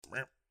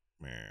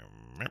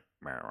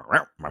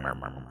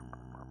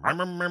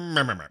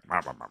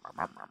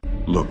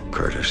Look,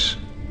 Curtis.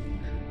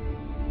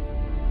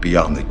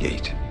 Beyond the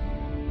gate.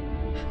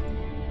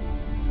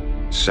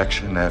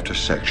 Section after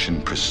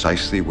section,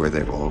 precisely where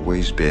they've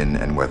always been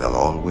and where they'll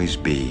always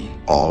be,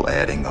 all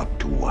adding up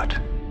to what?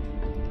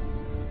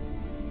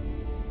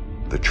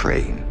 The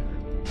train.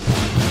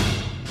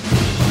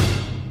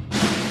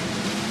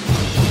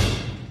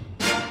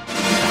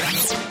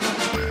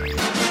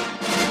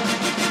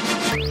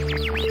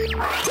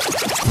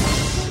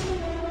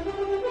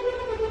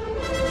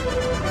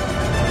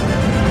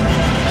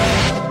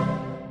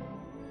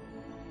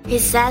 He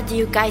said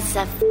you guys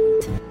are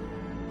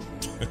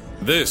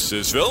This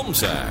is Film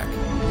Sack.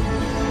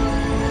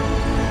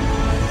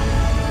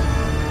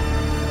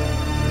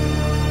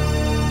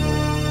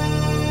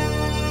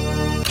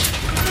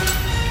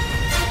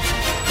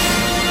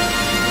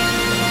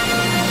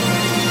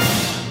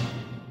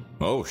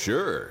 Oh,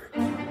 sure.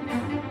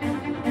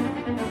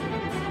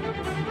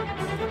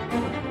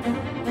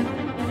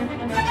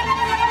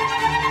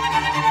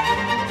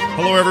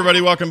 Hello, everybody.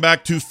 Welcome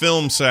back to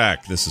Film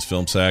Sack. This is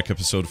Film Sack,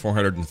 episode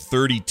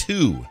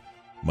 432,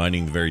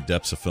 mining the very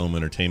depths of film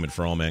entertainment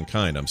for all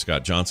mankind. I'm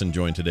Scott Johnson,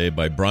 joined today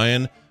by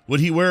Brian. Would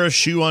he wear a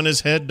shoe on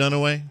his head,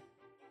 Dunaway?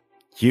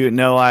 You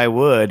know I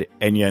would,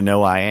 and you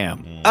know I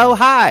am. Oh,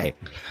 hi.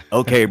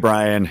 Okay,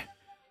 Brian,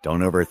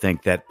 don't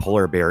overthink that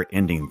polar bear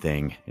ending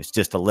thing. It's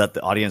just to let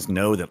the audience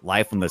know that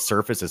life on the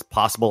surface is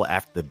possible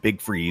after the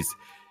big freeze,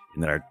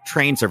 and that our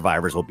train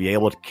survivors will be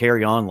able to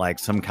carry on like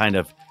some kind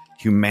of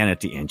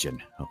humanity engine.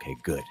 Okay,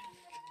 good.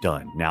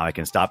 Done. Now I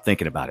can stop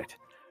thinking about it.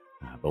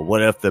 But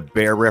what if the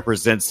bear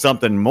represents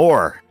something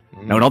more?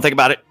 No, don't think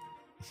about it.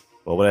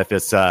 Well, what if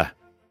it's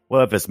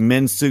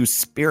Minsu's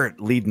spirit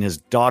leading his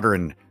daughter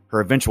and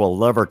her eventual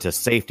lover to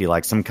safety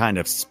like some kind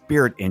of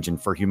spirit engine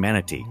for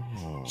humanity?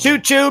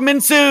 Choo-choo,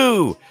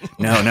 Minsu!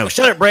 No,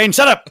 shut up, brain,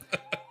 shut up!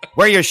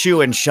 Wear your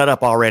shoe and shut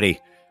up already.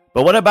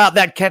 But what about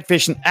that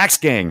catfish and axe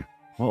gang?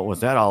 What was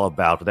that all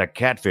about with that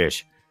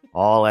catfish?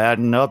 All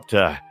adding up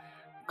to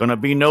gonna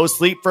be no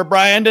sleep for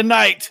Brian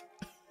tonight.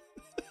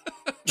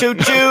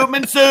 Choo-choo,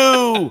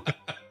 Minsu!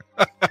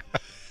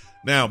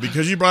 Now,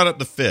 because you brought up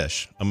the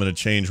fish, I'm going to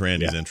change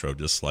Randy's intro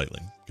just slightly.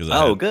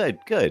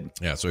 Good.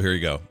 Yeah, so here you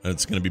go.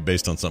 It's going to be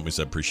based on something we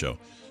said pre-show.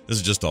 This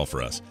is just all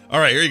for us. All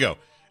right, here you go.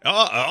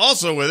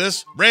 Also with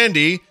us,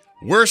 Randy,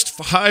 worst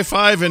high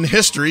five in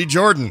history,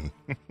 Jordan.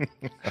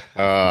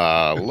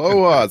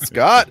 Aloha,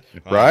 Scott.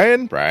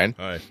 Brian.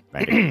 Hi.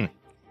 And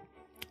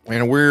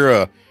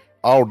we're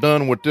all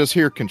done with this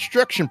here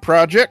construction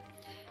project.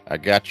 I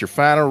got your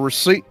final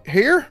receipt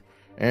here,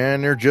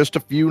 and there are just a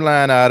few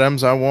line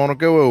items I want to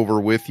go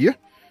over with you.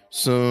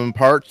 Some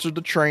parts of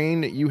the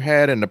train that you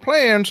had in the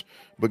plans,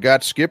 but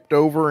got skipped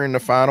over in the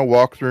final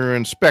walkthrough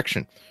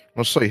inspection.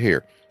 Let's see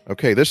here.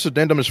 Okay, this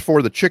addendum is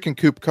for the chicken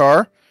coop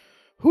car.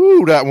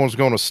 Whoo, that one's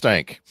going to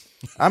stink.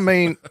 I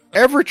mean,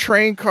 every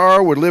train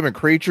car with living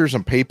creatures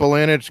and people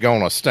in it's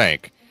going to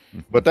stink.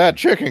 But that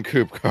chicken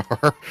coop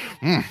car,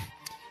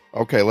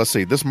 Okay, let's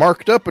see. This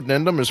marked up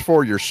addendum is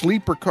for your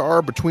sleeper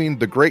car between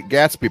the Great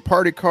Gatsby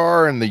party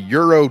car and the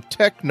Euro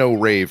Techno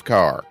Rave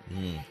car.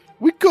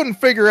 We couldn't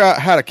figure out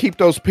how to keep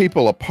those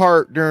people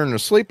apart during the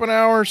sleeping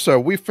hours, so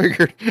we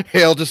figured,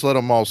 hell, just let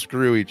them all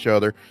screw each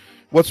other.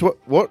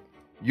 What?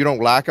 You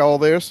don't like all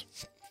this?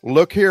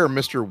 Look here,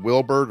 Mr.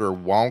 Wilbert or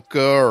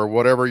Wonka or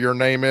whatever your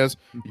name is.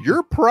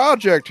 Your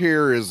project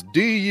here is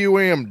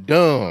DUM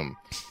dumb.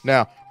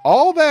 Now,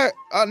 all that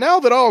now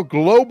that all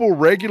global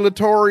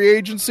regulatory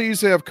agencies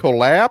have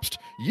collapsed,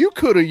 you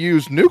could have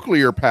used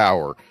nuclear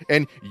power,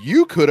 and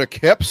you could have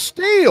kept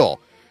steel.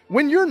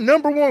 When your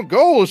number one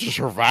goal is to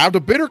survive the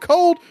bitter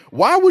cold,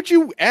 why would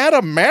you add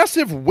a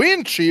massive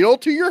wind chill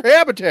to your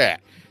habitat?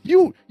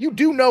 You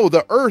do know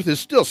the Earth is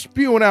still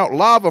spewing out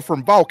lava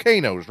from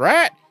volcanoes,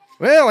 right?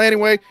 Well,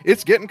 anyway,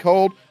 it's getting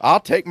cold. I'll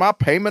take my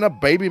payment of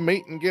baby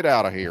meat and get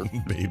out of here.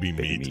 Baby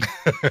meat.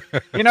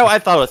 You know, I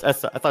thought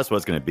that's what it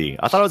was going to be.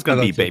 I thought it was going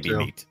to be baby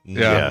meat.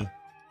 Yeah.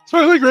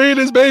 Soylent Green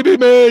is baby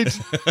meat.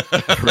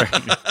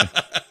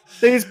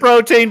 These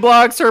protein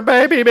blocks are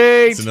baby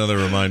meat. It's another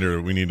reminder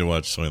we need to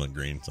watch Soylent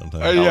Green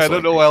sometime. I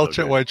don't know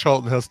why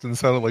Charlton Heston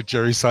sounded like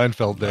Jerry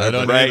Seinfeld there. I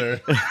don't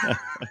either.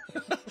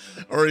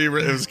 Or it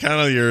was kind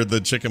of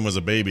the chicken was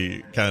a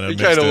baby kind of. It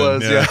kind of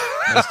was, yeah.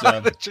 Nice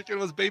job. The chicken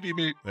was baby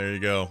meat. There you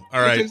go.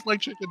 All right. It tastes like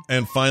chicken.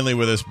 And finally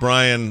with us,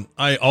 Brian,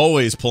 I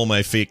always pull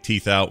my fake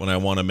teeth out when I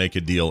want to make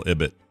a deal,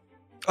 Ibbot.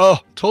 Oh,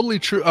 totally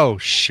true. Oh,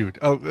 shoot.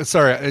 Oh,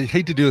 sorry. I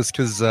hate to do this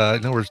because I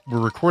know we're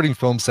recording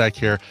Film Sack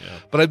here,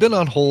 but I've been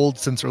on hold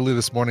since early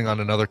this morning on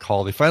another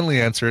call. They finally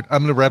answered.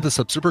 I'm going to wrap this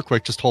up super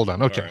quick. Just hold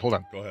on. Okay, hold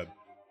on. Go ahead.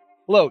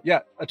 Hello.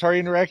 Yeah,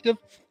 Atari Interactive.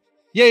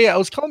 Yeah. I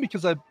was calling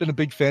because I've been a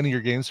big fan of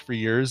your games for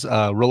years.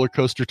 Roller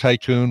Coaster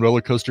Tycoon,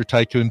 Roller Coaster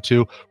Tycoon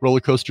 2,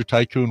 Roller Coaster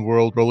Tycoon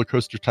World, Roller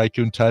Coaster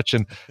Tycoon Touch,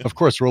 and of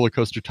course, Roller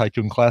Coaster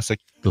Tycoon Classic.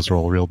 Those are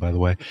all real, by the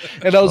way.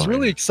 And I was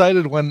really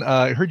excited when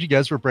I heard you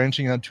guys were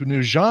branching out to a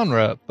new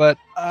genre, but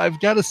I've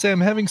got to say I'm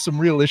having some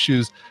real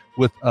issues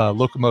with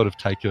Locomotive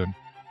Tycoon.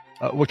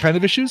 What kind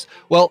of issues?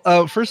 Well,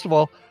 first of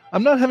all,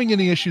 I'm not having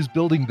any issues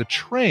building the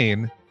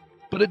train,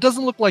 but it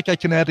doesn't look like I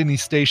can add any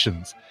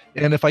stations.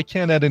 And if I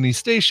can't add any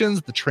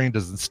stations, the train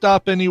doesn't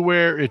stop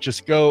anywhere. It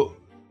just go.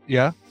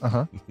 Yeah.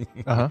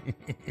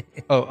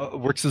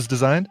 Works as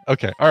designed.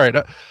 Okay. All right.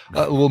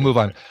 We'll move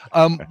on.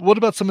 What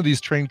about some of these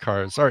train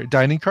cars? All right.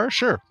 Dining car.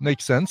 Sure.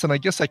 Makes sense. And I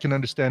guess I can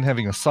understand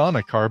having a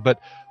sauna car,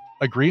 but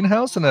a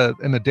greenhouse and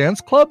a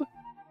dance club.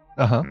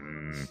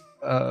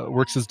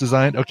 Works as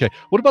designed. Okay.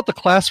 What about the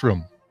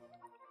classroom?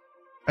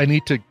 I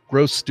need to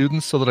grow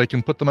students so that I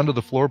can put them under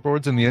the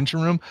floorboards in the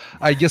engine room.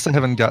 I guess I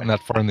haven't gotten that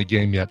far in the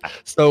game yet.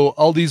 So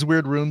all these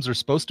weird rooms are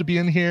supposed to be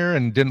in here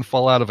and didn't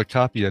fall out of a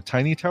copy of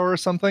Tiny Tower or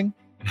something.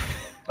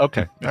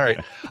 Okay. All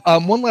right.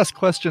 One last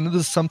question. This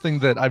is something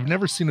that I've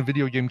never seen a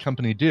video game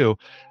company do.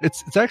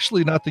 It's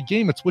actually not the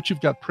game. It's what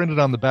you've got printed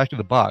on the back of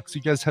the box.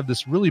 You guys have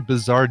this really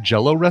bizarre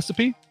Jell-O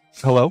recipe.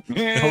 Hello?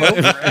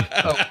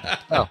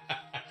 Oh.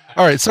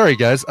 All right. Sorry,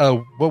 guys.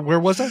 Where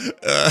was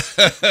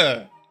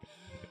I?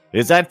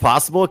 Is that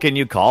possible? Can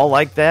you call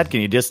like that? Can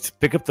you just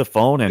pick up the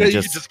phone and you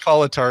just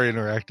call Atari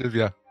Interactive?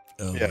 Yeah.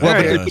 Oh, Yeah. Well,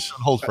 my but they gosh. put it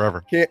on hold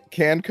forever.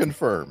 Can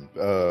confirm.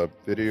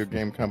 Video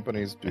game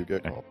companies do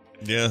get called.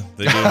 Yeah,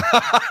 they do.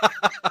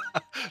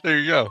 There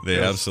you go. They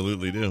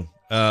absolutely do.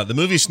 The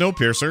movie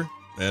Snowpiercer,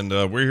 and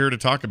we're here to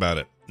talk about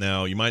it.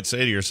 Now, you might say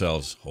to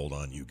yourselves, hold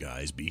on, you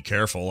guys, be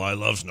careful. I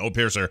love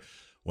Snowpiercer.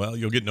 Well,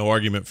 you'll get no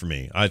argument from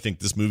me. I think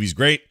this movie's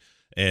great,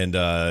 and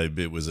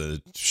it was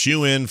a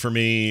shoe-in for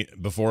me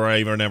before I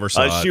even ever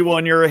saw a it. shoe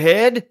on your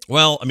head?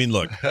 Well, I mean,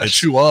 look, it's,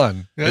 Shoe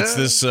on. it's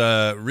this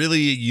really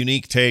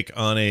unique take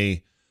on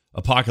a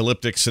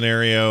apocalyptic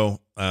scenario.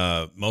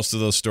 Most of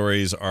those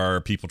stories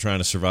are people trying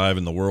to survive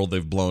in the world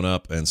they've blown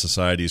up and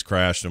society's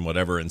crashed and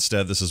whatever.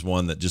 Instead, this is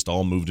one that just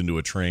all moved into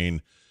a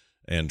train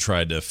and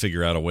tried to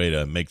figure out a way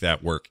to make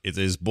that work. It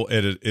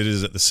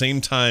is at the same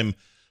time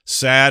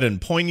sad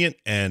and poignant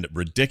and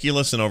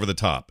ridiculous and over the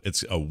top.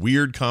 It's a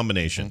weird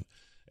combination.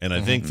 And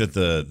I think that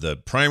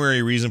the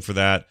primary reason for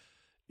that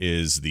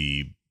is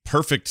the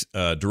perfect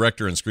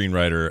director and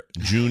screenwriter,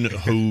 Jun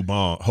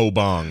Ho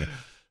Bong,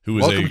 who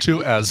is Welcome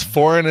to As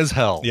Foreign as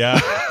Hell. Yeah,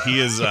 he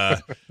is.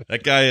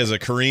 That guy is a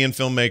Korean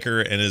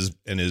filmmaker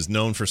and is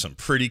known for some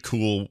pretty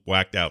cool,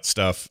 whacked out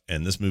stuff.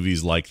 And this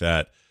movie's like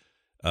that.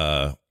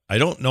 I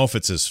don't know if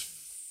it's his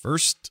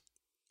first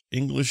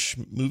English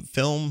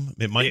film.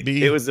 It might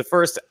be. It was the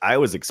first I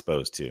was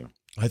exposed to.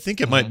 I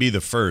think it might be the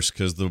first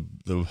because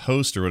the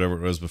host or whatever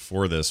it was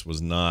before this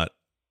was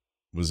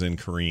in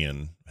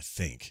Korean. I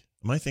think.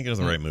 Am I thinking of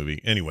the right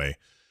movie? Anyway,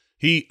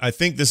 I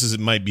think this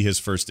might be his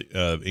first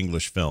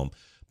English film.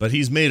 But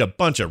he's made a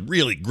bunch of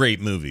really great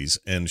movies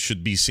and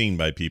should be seen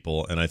by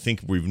people. And I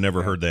think we've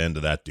never heard the end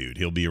of that dude.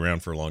 He'll be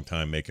around for a long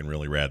time making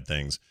really rad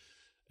things.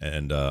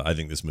 And I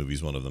think this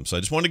movie's one of them. So I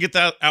just wanted to get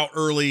that out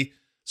early.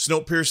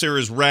 Snowpiercer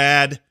is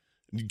rad.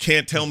 You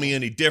can't tell me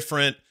any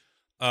different.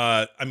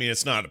 I mean,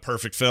 it's not a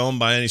perfect film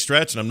by any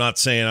stretch. And I'm not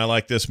saying I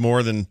like this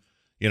more than,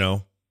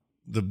 the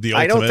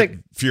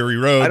ultimate Fury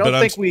Road.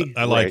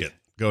 I like it.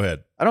 Go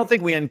ahead. I don't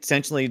think we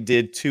intentionally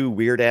did two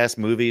weird ass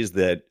movies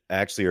that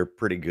actually are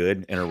pretty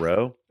good in a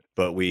row.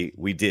 But we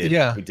did.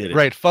 Yeah, we did it.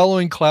 Right.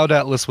 Following Cloud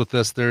Atlas with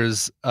this,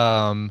 there's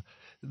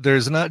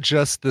not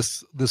just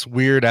this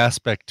weird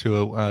aspect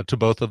to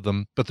both of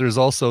them, but there's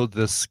also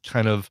this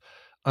kind of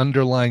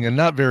underlying and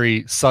not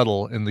very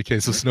subtle in the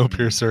case of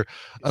Snowpiercer,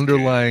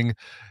 underlying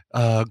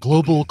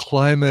global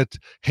climate.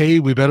 Hey,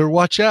 we better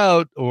watch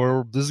out,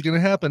 or this is going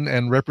to happen.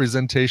 And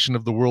representation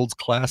of the world's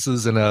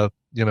classes in a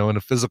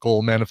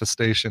physical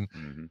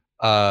manifestation.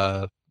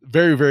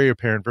 Very, very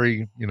apparent.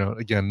 Very,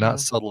 again, not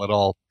subtle at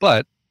all,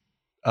 but.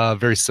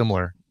 Very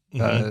similar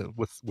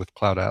with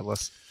Cloud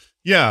Atlas.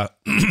 Yeah,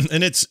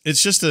 and it's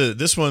just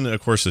this one, of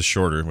course, is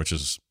shorter, which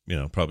is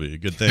probably a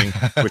good thing.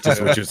 which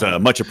is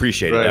much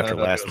appreciated after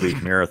last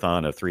week's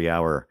marathon of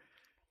 3-hour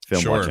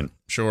film watching.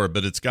 Sure,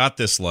 but it's got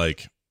this I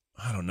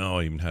don't know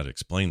even how to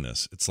explain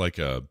this. It's like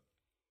I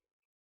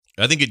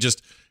think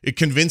it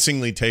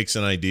convincingly takes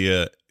an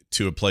idea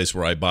to a place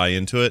where I buy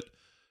into it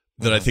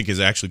that I think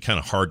is actually kind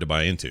of hard to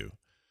buy into,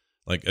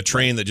 like a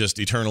train that just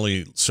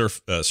eternally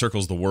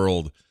circles the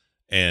world.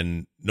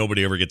 And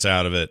nobody ever gets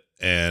out of it,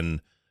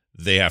 and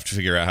they have to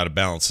figure out how to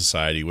balance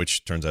society,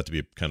 which turns out to be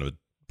a kind of a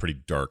pretty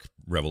dark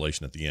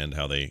revelation at the end,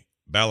 how they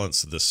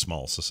balance this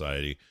small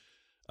society,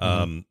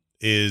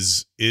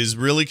 is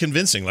really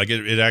convincing. Like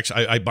it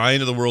actually, I buy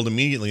into the world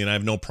immediately, and I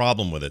have no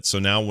problem with it. So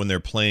now when they're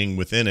playing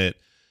within it,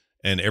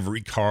 and every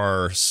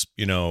car,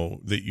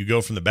 that you go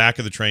from the back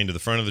of the train to the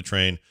front of the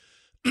train,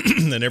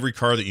 and every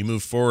car that you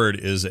move forward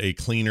is a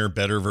cleaner,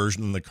 better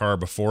version than the car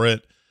before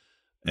it,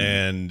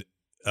 and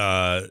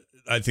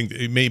I think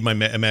it made my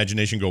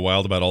imagination go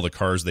wild about all the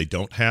cars they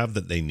don't have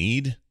that they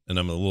need. And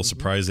I'm a little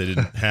surprised they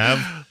didn't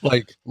have.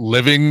 Like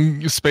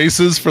living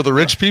spaces for the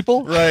rich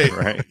people?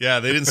 Right. Yeah,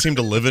 they didn't seem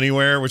to live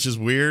anywhere, which is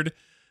weird.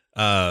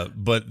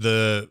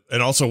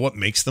 And also what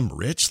makes them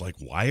rich? Like,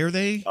 why are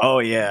they? Oh,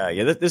 yeah.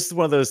 This is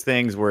one of those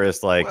things where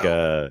it's like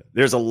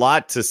there's a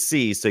lot to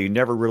see. So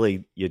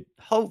you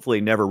hopefully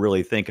never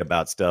really think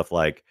about stuff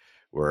like,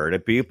 where do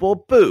people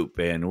poop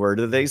and where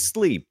do they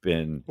sleep?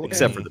 And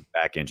except for the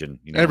back engine,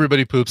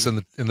 Everybody poops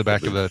in the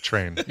back of the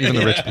train, even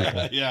the rich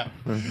people. Yeah.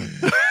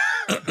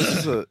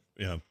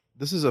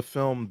 This is a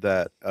film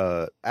that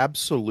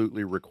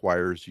absolutely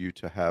requires you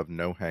to have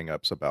no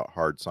hangups about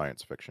hard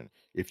science fiction.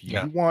 If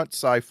you want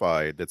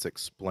sci-fi that's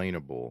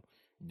explainable,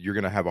 you're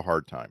going to have a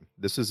hard time.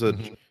 This is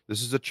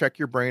a check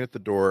your brain at the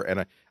door.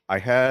 And I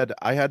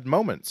had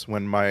moments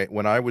when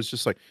I was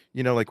just like,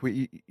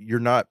 you're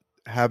not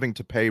having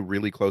to pay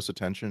really close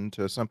attention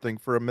to something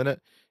for a minute,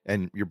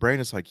 and your brain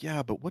is like,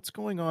 yeah, but what's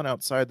going on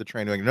outside the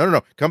train? You're like,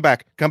 no, come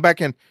back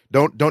in.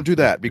 Don't do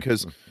that,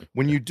 because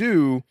when you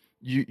do,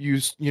 you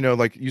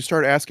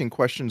start asking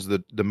questions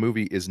that the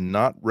movie is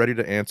not ready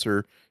to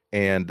answer.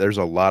 And there's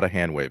a lot of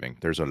hand waving.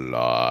 Some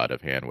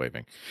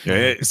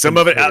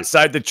of it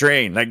outside the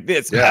train, like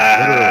this.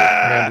 Yeah, literally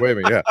hand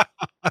waving. Yeah.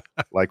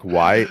 Like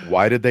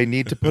why did they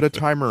need to put a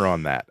timer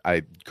on that?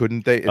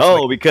 Couldn't they?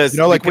 Because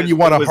when you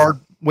want a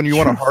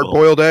hard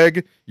boiled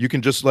egg, you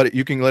can just let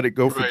it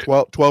go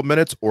for 12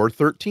 minutes or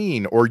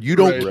 13, or you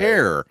don't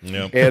care.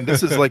 Yep. And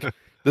this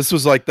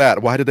was like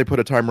that. Why did they put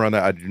a timer on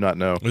that? I do not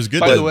know. It was good.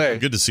 By the way,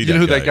 good to see. You know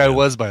who that guy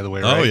was, by the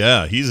way, right? Oh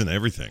yeah, he's in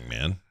everything,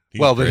 man.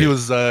 But he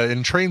was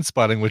in Train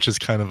Spotting, which is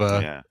kind of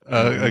a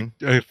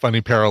funny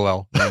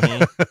parallel.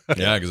 Mm-hmm.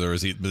 Yeah,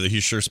 because he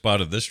sure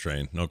spotted this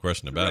train, no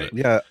question about it.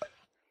 Yeah,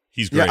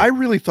 he's great. Yeah, I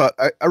really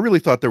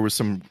thought there was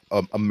some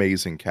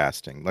amazing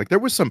casting. Like there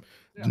was some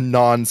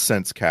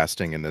nonsense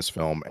casting in this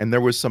film, and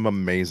there was some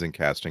amazing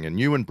casting. And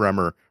Ewan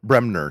Bremner,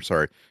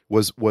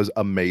 was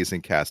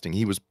amazing casting.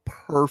 He was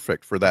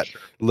perfect for that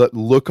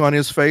look on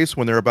his face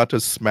when they're about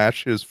to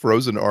smash his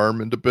frozen arm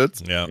into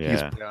bits. Yeah,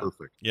 he's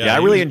perfect. Yeah, I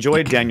really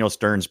enjoyed Daniel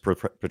Stern's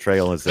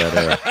portrayal as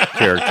that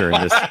character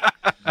in this.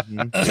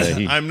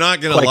 I'm not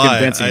gonna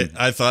lie.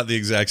 I thought the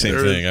exact same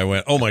thing. I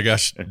went, "Oh my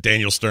gosh,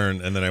 Daniel Stern,"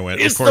 and then I went,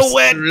 "It's of course, the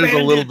wet there is a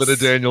little bit of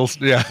Daniel.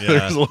 Yeah,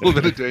 there's a little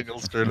bit of Daniel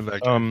Stern in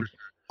that character.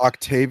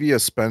 Octavia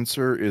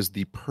Spencer is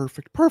the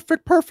perfect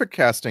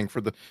casting for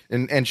the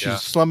and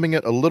she's slumming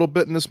it a little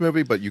bit in this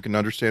movie, but you can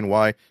understand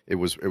why. It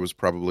was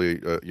probably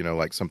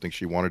like something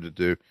she wanted to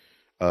do.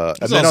 And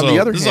then on the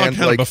other hand, all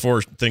kind of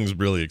before things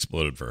really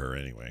exploded for her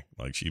anyway.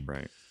 Like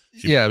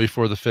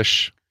before the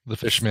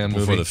Fishman movie,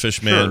 before the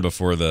Fishman,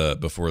 before the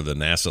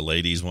NASA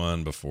ladies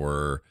one,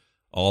 before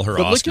all her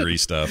Oscar-y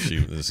stuff.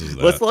 This is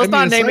that. Let's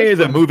not name any of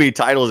the movie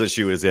titles that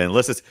she was in.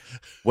 Let's just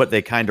what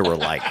they kind of were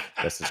like.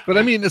 But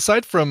I mean,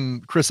 aside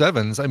from Chris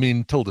Evans, I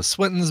mean, Tilda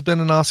Swinton's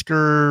been an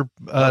Oscar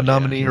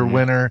nominee or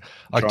winner.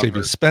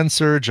 Octavia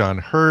Spencer, John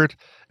Hurt,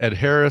 Ed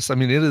Harris. I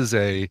mean, it is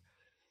a.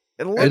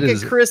 And look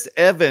at Chris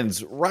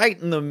Evans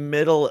right in the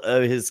middle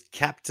of his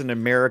Captain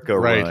America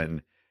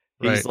run.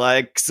 He's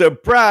like,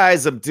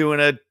 surprise! I'm doing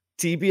a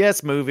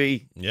TBS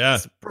movie. Yeah.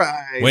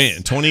 Surprise. Wait,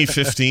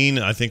 2015,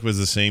 I think, was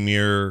the same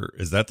year.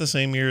 Is that the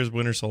same year as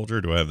Winter Soldier?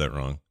 Or do I have that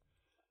wrong?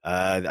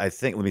 I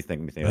think. Let me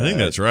think. I think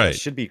that's right. It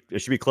should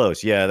be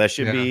close. Yeah, that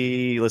should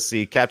be. Let's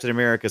see, Captain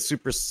America,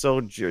 Super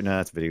Soldier. No,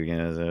 that's video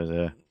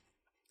game.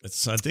 I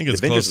think it's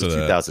Avengers close to was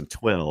that.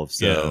 2012.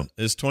 So yeah,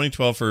 it's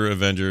 2012 for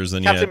Avengers.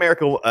 And Captain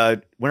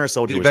America, Winter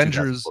Soldier was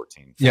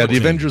 2014. Yeah, the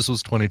Avengers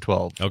was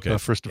 2012. Okay, the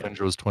first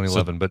Avenger was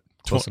 2011, but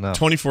close enough.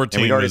 2014.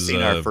 And we'd already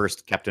seen our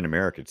first Captain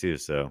America too.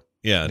 So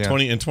yeah,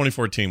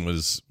 2014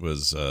 was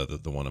the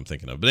one I'm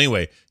thinking of. But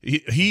anyway,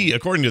 he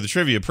according to the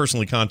trivia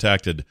personally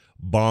contacted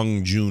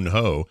Bong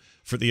Joon-ho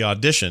for the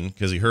audition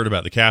because he heard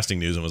about the casting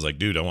news and was like,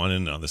 dude, I want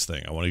in on this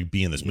thing. I want to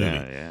be in this movie.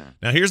 Yeah.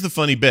 Now here's the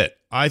funny bit.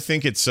 I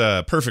think it's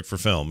perfect for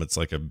film. It's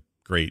like a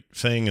great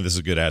thing, and this is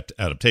a good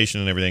adaptation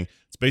and everything.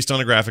 It's based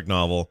on a graphic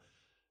novel.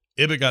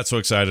 Ibbott got so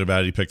excited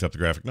about it, he picked up the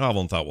graphic novel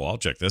and thought, well, I'll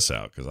check this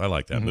out because I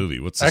like that movie.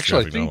 What's this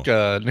Actually, I think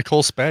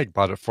Nicole Spag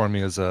bought it for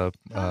me as a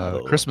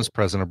Christmas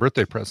present or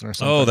birthday present or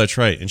something. Oh, that's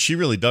right. And she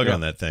really dug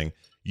on that thing.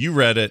 You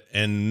read it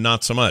and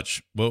not so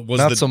much. What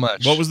was so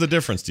much. What was the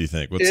difference, do you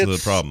think? What's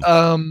the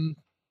problem?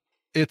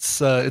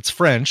 It's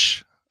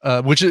French.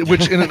 Which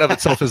in and of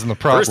itself isn't the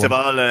problem. First of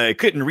all, I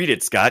couldn't read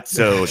it, Scott,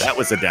 so that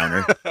was a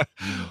downer.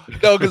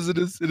 No, because it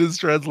is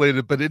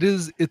translated, but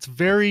it's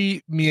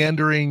very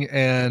meandering,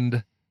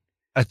 and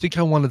I think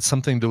I wanted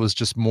something that was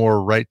just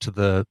more right to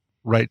the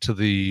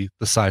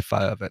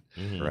sci-fi of it.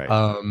 Mm-hmm.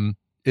 Right.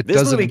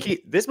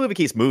 This movie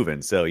keeps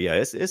moving, so yeah,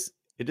 it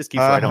just keeps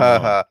right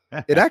on.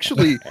 It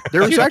actually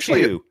there's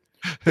actually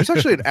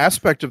an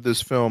aspect of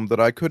this film that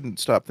I couldn't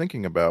stop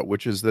thinking about,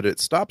 which is that it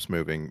stops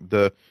moving.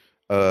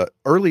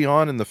 Early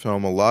on in the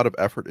film, a lot of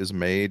effort is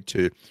made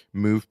to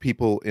move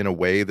people in a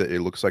way that it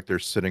looks like they're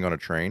sitting on a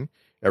train.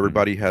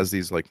 Everybody has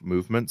these like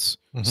movements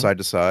side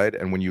to side,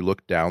 and when you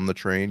look down the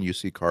train, you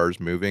see cars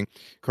moving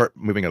a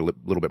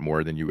little bit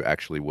more than you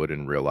actually would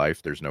in real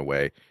life. There's no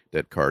way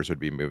that cars would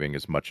be moving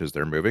as much as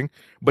they're moving.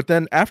 But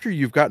then after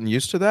you've gotten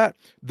used to that,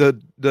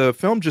 the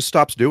film just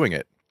stops doing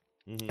it.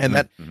 And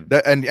that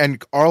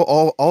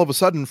all of a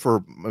sudden,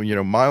 for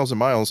miles and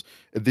miles,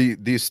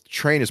 this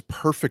train is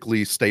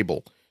perfectly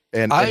stable.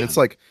 And it's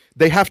like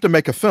they have to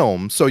make a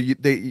film, so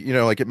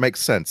it makes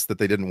sense that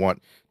they didn't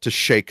want to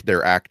shake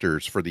their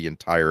actors for the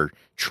entire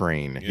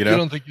train. You know, I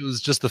don't think it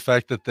was just the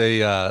fact that they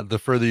the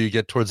further you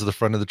get towards the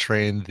front of the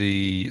train,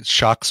 the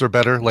shocks are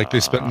better. Like they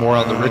spent more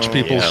on the rich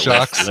people's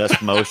shocks.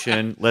 Less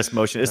motion.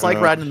 It's like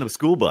riding in the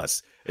school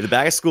bus. In the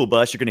back of school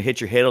bus, you're going to hit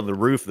your head on the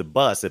roof of the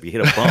bus if you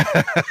hit a bump.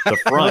 The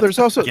front.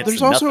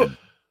 Well,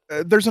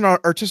 there's an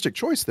artistic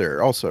choice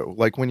there also.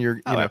 Like when you're,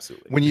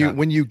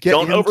 when you get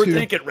don't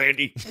overthink it,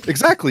 Randy.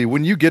 Exactly.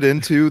 When you get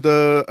into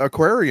the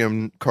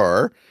aquarium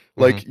car,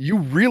 like you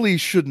really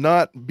should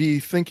not be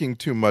thinking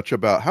too much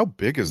about how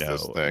big is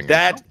this thing.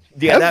 That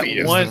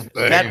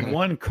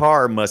one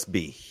car must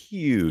be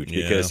huge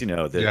because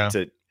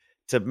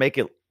to make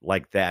it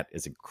like that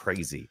is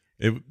crazy.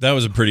 That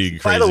was a pretty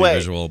crazy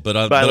visual, but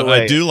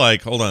I do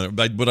like. Hold on,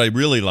 what I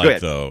really like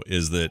though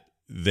is that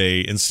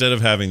they, instead of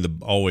having the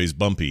always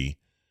bumpy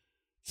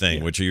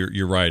thing, which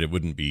you're right, it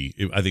wouldn't be.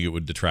 I think it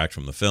would detract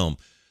from the film.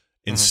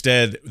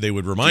 Instead, they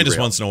would remind us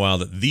once in a while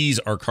that these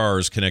are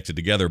cars connected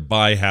together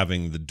by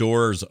having the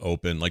doors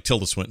open, like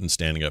Tilda Swinton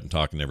standing up and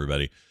talking to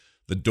everybody.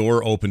 The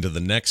door open to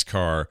the next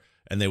car,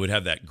 and they would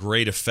have that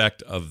great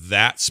effect of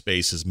that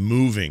space is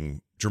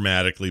moving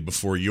dramatically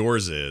before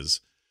yours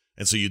is.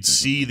 And so you'd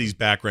see these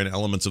background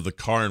elements of the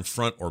car in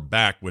front or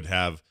back would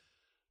have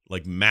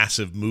like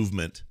massive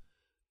movement.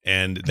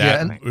 And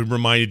that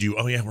reminded you,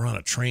 oh, yeah, we're on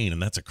a train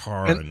and that's a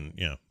car. And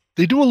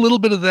they do a little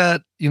bit of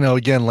that,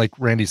 again, like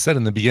Randy said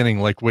in the beginning,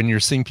 like when you're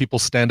seeing people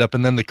stand up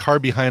and then the car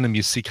behind them,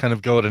 you see kind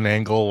of go at an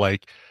angle,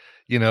 like,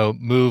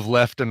 move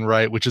left and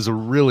right, which is a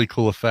really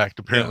cool effect.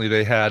 Apparently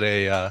they had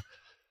a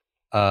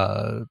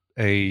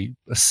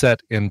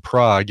set in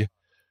Prague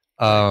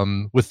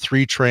with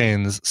 3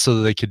 trains so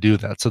that they could do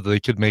that, so that they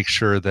could make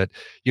sure that,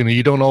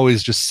 you don't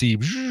always just see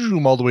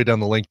all the way down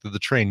the length of the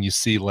train. You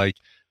see like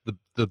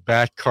the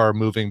back car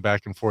moving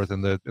back and forth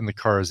in the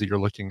cars that you're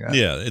looking at.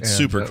 Yeah, it's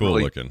super cool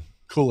really looking.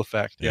 Cool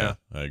effect. Yeah,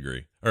 I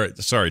agree. All right,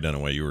 sorry,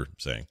 Dunaway, you were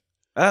saying.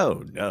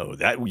 Oh no,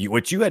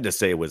 what you had to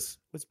say was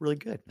really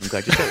good. I'm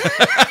glad you said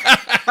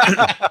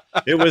it.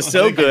 It was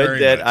so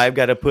good that I've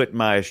got to put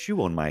my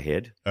shoe on my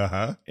head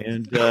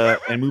and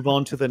move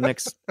on to the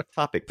next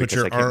topic. Put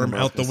your arm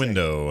out the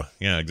window.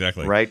 Yeah,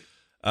 exactly. Right.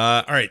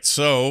 All right.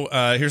 So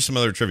here's some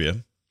other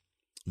trivia.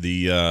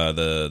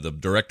 The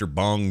director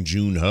Bong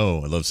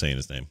Joon-ho, I love saying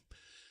his name.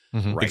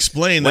 Right.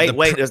 Explain that.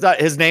 Wait, it's not.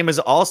 His name is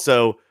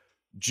also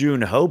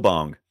Joon-ho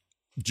Bong.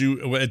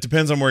 It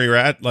depends on where you're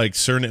at. Like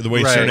the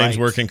way surnames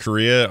work in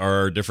Korea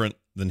are different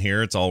than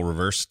here. It's all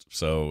reversed.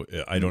 So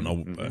I don't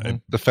know.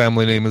 The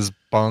family name is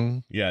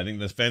Bong. Yeah, I think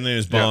the family name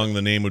is Bong. Yeah.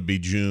 The name would be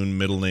Jun.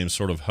 Middle name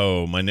sort of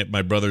Ho.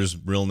 My brother's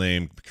real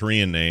name,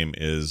 Korean name,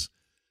 is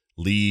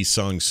Lee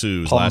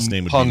Sung-soo. His last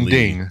name would be Lee.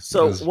 Ding.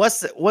 So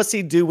what's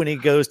he do when he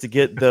goes to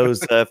get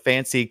those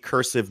fancy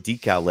cursive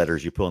decal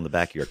letters you put on the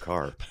back of your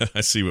car?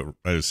 I see what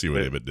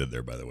Ibit did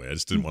there. By the way, I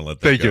just didn't want to let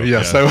that Thank go. you.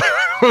 Yes,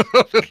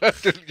 that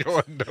didn't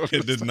go unnoticed.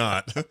 It did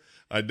not.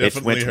 I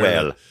definitely heard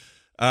well. It.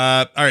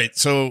 All right,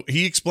 so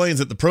he explains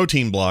that the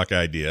protein block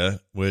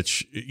idea,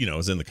 which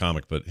is in the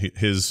comic, but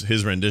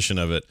his rendition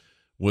of it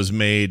was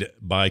made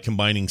by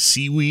combining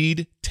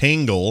seaweed,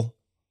 tangle,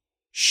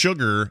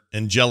 sugar,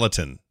 and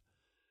gelatin.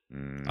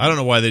 I don't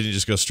know why they didn't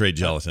just go straight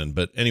gelatin,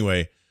 but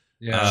anyway,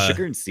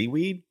 sugar and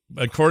seaweed.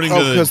 According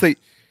to because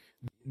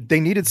they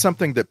needed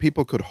something that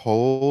people could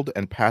hold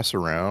and pass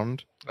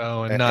around.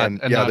 Oh, and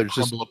not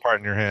crumble apart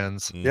in your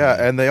hands.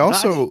 Yeah, and they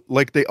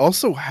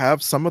also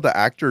have some of the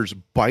actors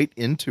bite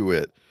into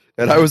it.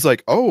 And I was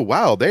like, oh,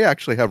 wow, they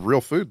actually have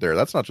real food there.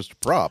 That's not just a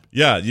prop.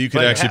 Yeah, you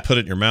could actually put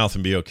it in your mouth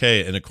and be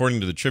okay. And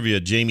according to the trivia,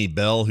 Jamie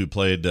Bell, who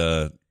played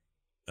the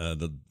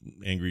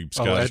angry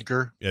Scottish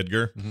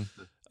Edgar,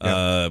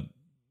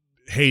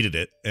 hated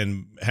it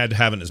and had to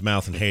have it in his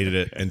mouth and hated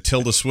it. And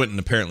Tilda Swinton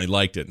apparently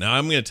liked it. Now,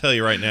 I'm going to tell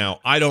you right now,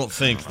 I don't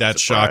think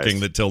that's shocking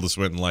that Tilda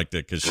Swinton liked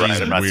it because she's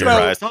weird.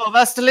 Surprised. Oh,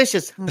 that's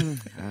delicious.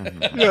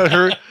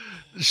 Yeah,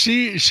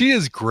 she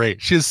is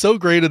great. She is so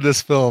great in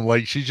this film.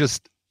 Like she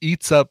just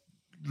eats up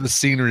the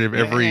scenery of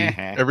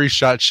every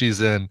shot she's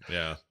in.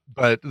 Yeah.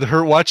 But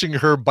watching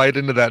her bite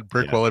into that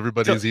brick while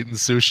everybody's eating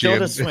sushi.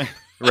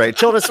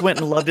 Tilda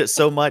Swinton loved it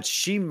so much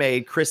she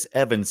made Chris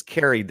Evans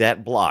carry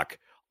that block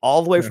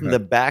all the way from the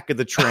back of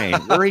the train.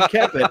 Where he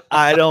kept it,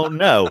 I don't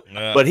know.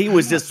 But he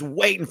was just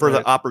waiting for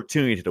the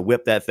opportunity to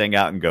whip that thing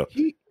out and go,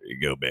 here you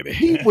go, baby.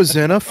 He was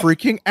in a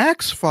freaking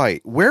axe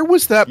fight. Where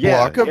was that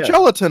block of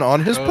gelatin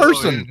on his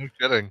person?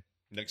 No kidding.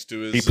 Next to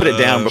his, he put it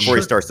down before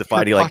he starts the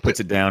fight. He puts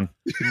it down.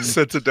 He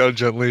sets it down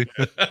gently.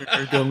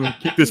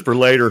 Keep this for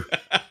later.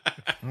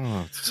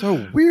 Oh, it's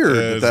so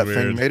weird that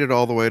thing made it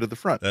all the way to the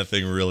front. That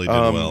thing really did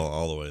well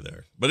all the way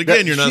there. But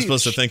again, you're not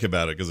supposed to think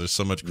about it because there's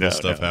so much cool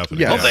stuff happening.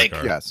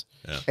 Yes.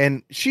 Yeah.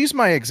 And she's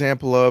my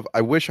example of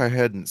I wish I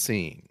hadn't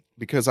seen,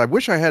 because I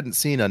wish I hadn't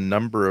seen a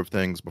number of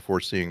things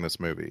before seeing this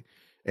movie.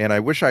 And I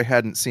wish I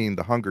hadn't seen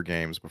The Hunger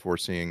Games before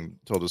seeing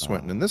Tilda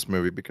Swinton in this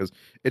movie, because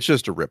it's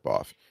just a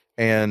ripoff.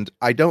 And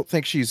I don't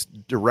think she's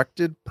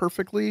directed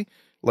perfectly.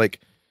 Like,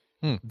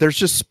 there's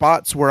just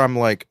spots where I'm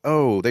like,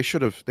 oh, they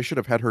should have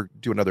had her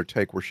do another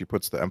take where she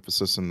puts the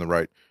emphasis in the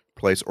right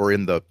place or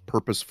in the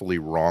purposefully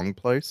wrong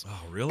place. Oh,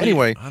 really?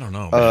 Anyway, I don't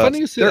know. Funny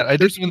you say that. I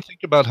there's- didn't even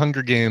think about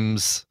Hunger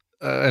Games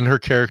and her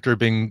character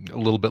being a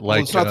little bit like.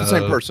 Well, it's not the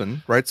same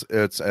person, right?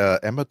 It's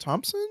Emma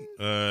Thompson.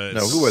 No,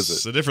 who was it?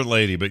 It's a different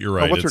lady, but you're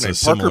right. Oh, what's her It's name? a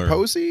similar, Parker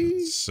Posey?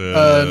 it's,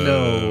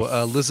 No,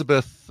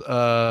 Elizabeth.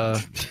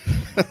 I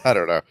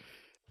don't know.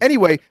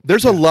 Anyway,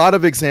 there's a lot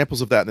of examples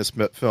of that in this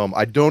film.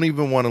 I don't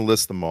even want to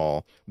list them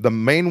all. The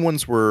main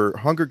ones were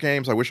Hunger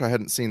Games. I wish I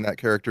hadn't seen that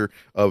character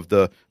of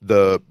the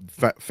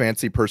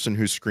fancy person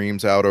who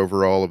screams out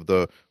over all of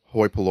the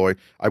hoi polloi.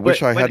 I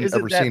wish I hadn't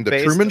ever seen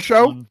the Truman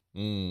Show.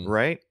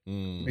 Right?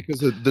 Because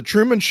the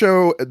Truman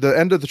Show, the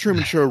end of the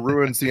Truman Show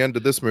ruins the end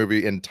of this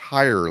movie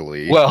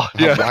entirely. Well,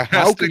 yeah.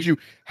 How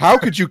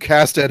could you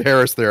cast Ed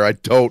Harris there? I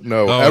don't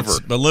know ever.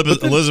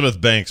 It's Elizabeth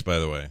Banks, by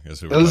the way, is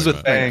who we're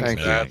Elizabeth talking about. Banks. Thank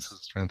you. That's what I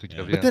was trying to think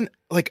of. But Yeah. then,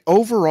 like,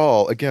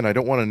 overall, again, I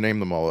don't want to name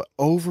them all.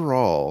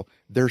 Overall,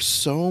 there's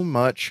so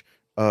much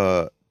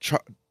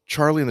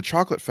Charlie and the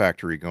Chocolate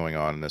Factory going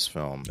on in this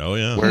film. Oh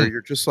yeah. Where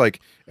you're just like,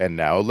 and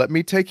now let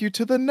me take you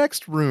to the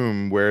next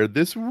room where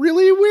this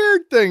really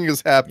weird thing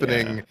is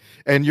happening. Yeah.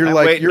 And you're I'm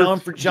like, waiting on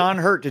for John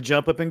Hurt to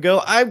jump up and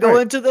go, I'm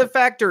going to the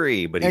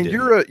factory. But he and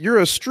didn't. you're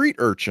a street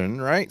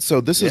urchin, right?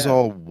 So this is Yeah.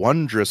 all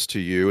wondrous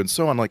to you, and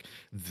so on. Like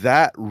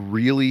that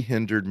really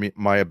hindered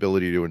my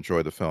ability to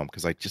enjoy the film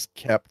because I just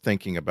kept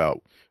thinking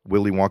about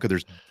Willy Wonka.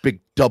 There's big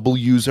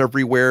W's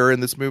everywhere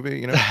in this movie,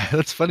 you know.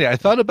 That's funny. I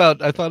thought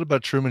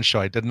about Truman Show.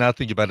 I did not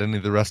think about any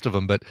of the rest of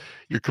them, but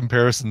your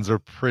comparisons are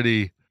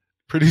pretty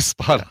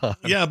spot on.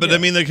 Yeah, but I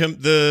mean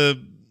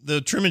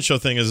the Truman Show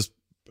thing is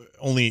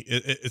only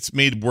it's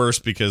made worse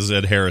because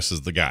Ed Harris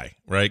is the guy,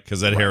 right?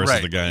 Because Ed Harris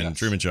is the guy in the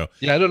Truman Show.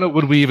 Yeah, I don't know.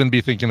 Would we even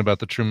be thinking about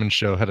the Truman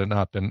Show had it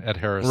not been Ed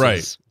Harris?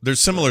 Right. There's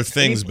similar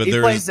things, but he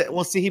there's plays that,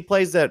 well, see, he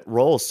plays that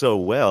role so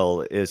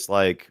well. It's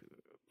like,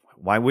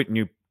 why wouldn't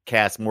you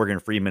cast Morgan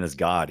Freeman as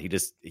God?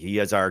 He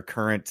is our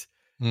current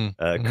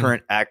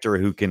current actor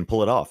who can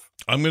pull it off.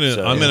 I'm gonna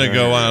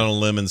go out on a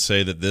limb and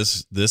say that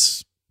this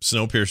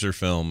Snowpiercer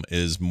film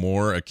is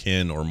more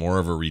akin or more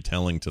of a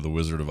retelling to The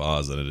Wizard of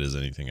Oz than it is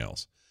anything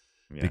else.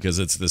 Yeah. Because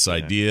it's this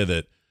idea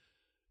that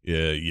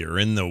you're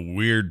in the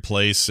weird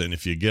place, and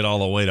if you get all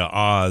the way to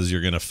Oz,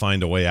 you're going to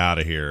find a way out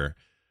of here.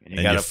 And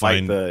you got to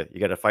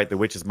fight the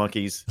witches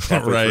monkeys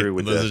halfway Right? through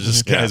with Those are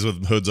just guys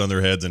with hoods on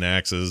their heads and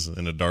axes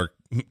in a dark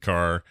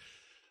car.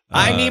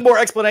 I need more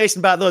explanation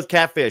about those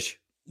catfish.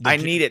 I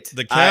need it.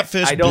 The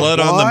catfish I don't- blood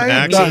on Why the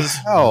the axes.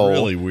 hell?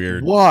 Really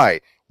weird.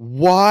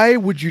 Why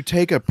would you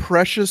take a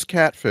precious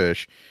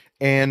catfish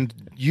and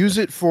use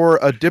it for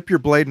a dip your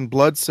blade in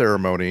blood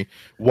ceremony?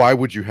 Why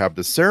would you have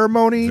the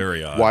ceremony?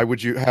 Very odd. Why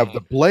would you have the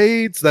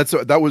blades?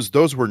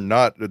 Those were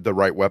not the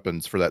right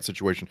weapons for that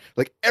situation.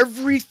 Like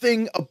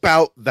everything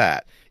about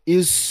that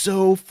is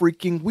so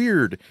freaking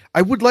weird.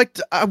 I want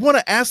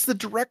to ask the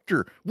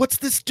director, what's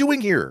this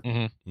doing here?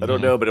 I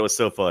don't know, but it was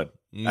so fun.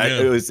 Yeah.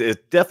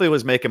 It definitely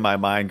was making my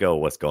mind go,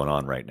 what's going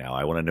on right now?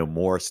 I want to know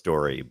more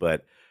story,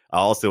 but I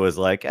also was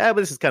like, but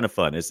this is kind of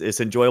fun. It's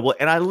enjoyable.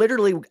 And I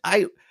literally,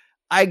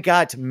 I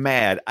got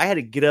mad. I had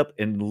to get up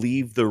and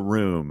leave the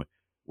room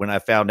when I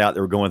found out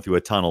they were going through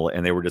a tunnel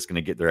and they were just going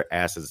to get their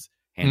asses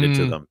handed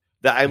to them.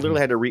 That I literally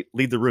had to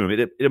leave the room.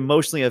 It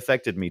emotionally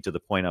affected me to the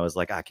point I was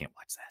like, I can't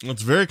watch that.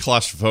 It's very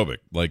claustrophobic.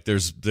 Like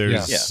there's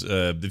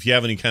if you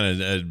have any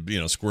kind of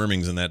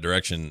squirmings in that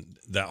direction,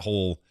 that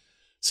whole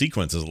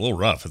sequence is a little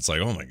rough. It's like,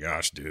 oh my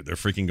gosh, dude, they're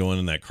freaking going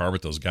in that car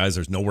with those guys.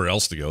 There's nowhere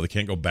else to go. They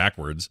can't go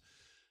backwards.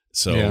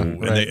 So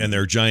and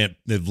they're giant.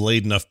 They've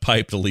laid enough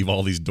pipe to leave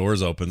all these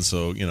doors open.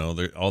 So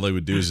all they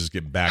would do is just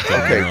get back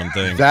on their own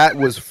thing. That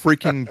was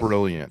freaking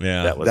brilliant.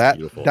 Yeah, That was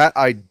beautiful. That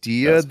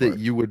idea That's that smart.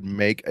 you would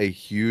make a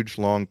huge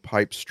long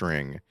pipe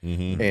string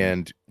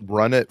and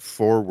run it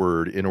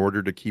forward in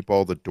order to keep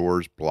all the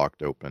doors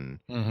blocked open.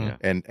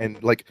 And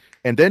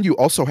then you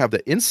also have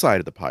the inside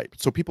of the pipe.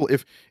 So people,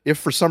 if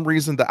for some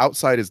reason the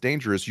outside is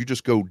dangerous, you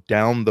just go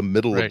down the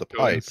middle of the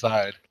pipe.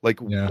 Inside.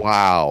 Like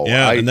wow.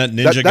 Yeah, and that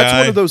ninja that's guy.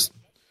 one of those.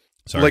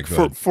 Sorry, Like go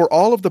ahead. for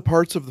all of the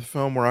parts of the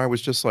film where I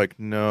was just like,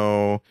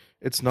 no,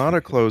 it's not a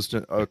closed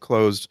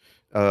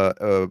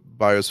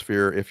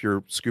biosphere. If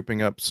you're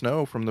scooping up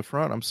snow from the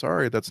front, I'm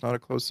sorry, that's not a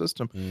closed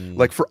system.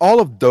 Like for all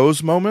of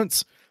those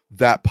moments,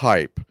 that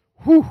pipe,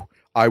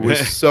 I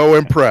was so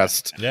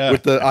impressed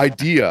with the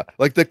idea,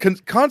 like the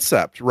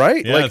concept,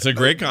 right? Yeah, like, it's a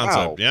great concept.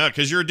 wow. Yeah,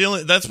 because you're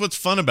dealing. That's what's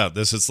fun about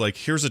this. It's like,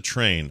 here's a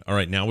train. All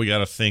right, now we got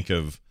to think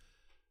of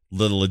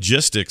the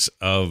logistics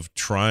of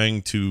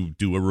trying to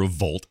do a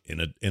revolt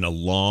in a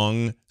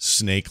long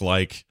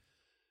snake-like.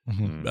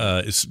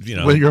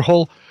 When your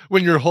whole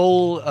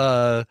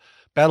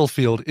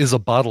battlefield is a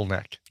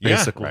bottleneck,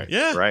 basically.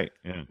 Yeah, Right.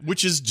 Yeah.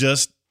 which is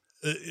just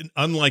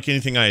unlike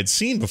anything I had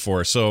seen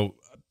before. So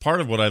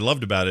part of what I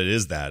loved about it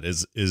is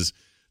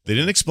they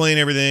didn't explain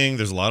everything.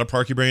 There's a lot of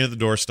park your brain at the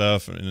door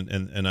stuff,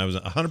 and I was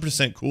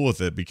 100% cool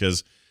with it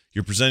because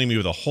you're presenting me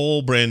with a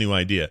whole brand new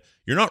idea.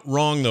 You're not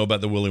wrong though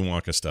about the Willy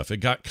Wonka stuff. It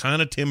got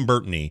kind of Tim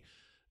Burton-y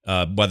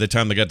By the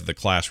time they got to the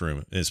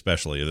classroom,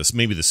 especially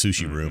maybe the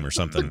sushi room or The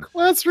something.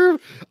 classroom.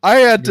 I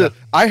had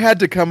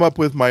to come up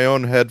with my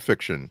own head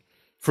fiction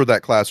for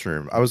that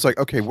classroom. I was like,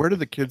 okay, where do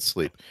the kids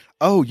sleep?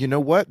 Oh, you know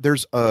what?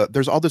 There's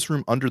all this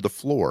room under the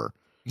floor.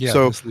 Yeah,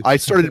 So this- I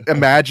started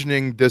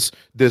imagining this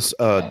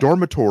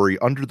dormitory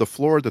under the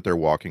floor that they're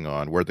walking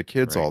on, where the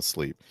kids all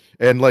sleep,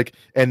 and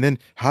then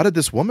how did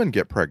this woman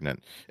get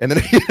pregnant? And then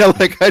I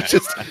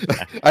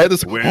had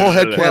this whole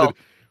head canon.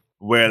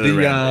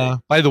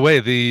 By the way,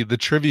 the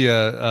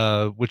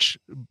trivia which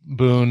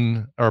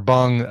Bong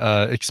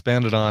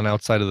expanded on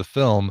outside of the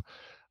film,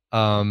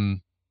 Ed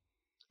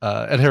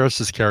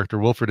Harris's character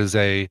Wilfred is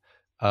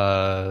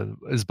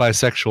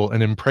bisexual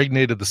and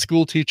impregnated the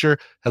school teacher.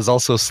 Has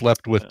also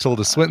slept with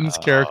Tilda Swinton's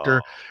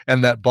character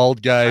and that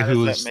bald guy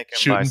who was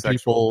shooting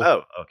people.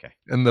 Oh, okay.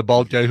 And the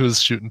bald guy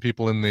who's shooting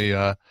people in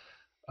the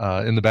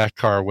back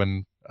car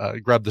when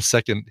grabbed the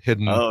second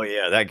hidden. Oh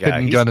yeah, that guy.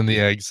 Hidden gun in the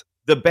eggs.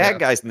 The bad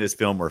guys in this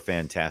film were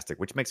fantastic,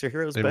 which makes their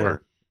heroes They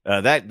better.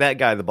 That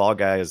guy, the bald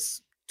guy, is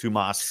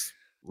Tomas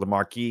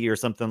Lemarquis or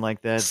something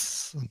like that.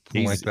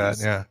 Something like that.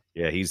 Yeah.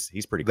 Yeah, he's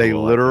pretty cool. They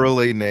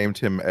literally named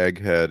him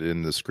Egghead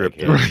in the script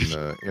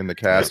in the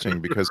casting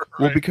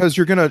because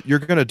you're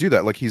gonna do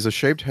that. Like, he's a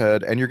shaved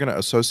head, and you're gonna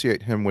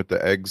associate him with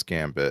the Eggs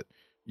Gambit.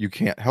 You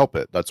can't help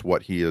it. That's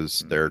what he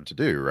is there to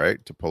do,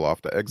 right? To pull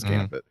off the Eggs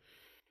Gambit.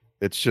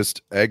 It's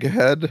just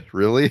Egghead,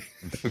 really?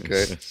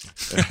 Okay.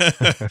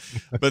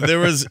 But it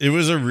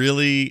was a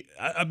really,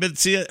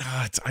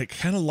 I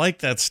kind of like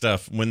that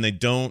stuff when they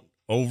don't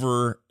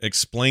over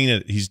explain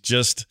it. He's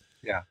just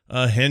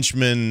a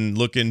henchman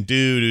looking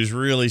dude who's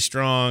really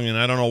strong, and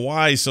I don't know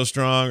why he's so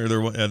strong. Or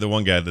the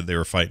one guy that they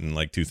were fighting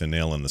like tooth and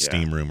nail in the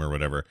steam room or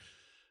whatever.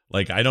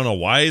 Like, I don't know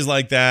why he's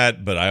like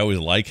that, but I always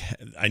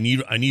I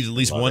need at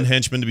least one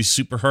henchman to be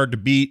super hard to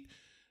beat.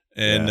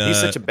 And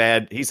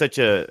he's such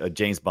a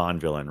James Bond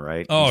villain,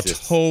 right? Oh,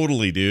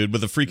 totally, dude,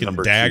 with a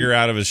freaking dagger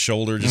out of his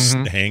shoulder, just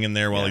hanging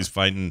there while he's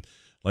fighting.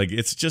 Like,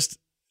 it's just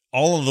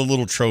all of the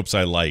little tropes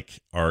I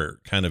like are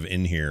kind of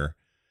in here,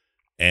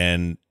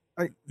 and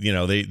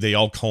they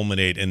all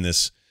culminate in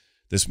this.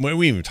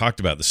 We even talked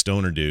about the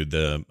stoner dude,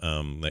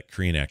 that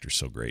Korean actor's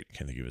so great. I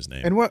can't think of his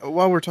name. And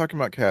while we're talking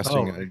about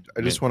casting,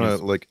 I just want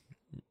to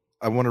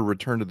I want to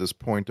return to this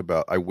point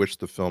about I wish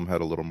the film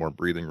had a little more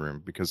breathing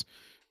room, because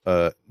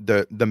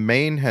the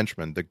main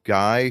henchman, the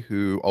guy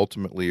who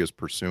ultimately is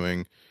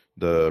pursuing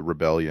the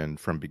rebellion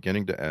from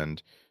beginning to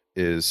end,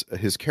 his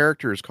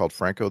character is called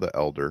Franco the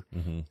Elder.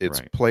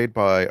 It's played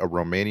by a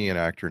Romanian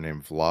actor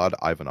named Vlad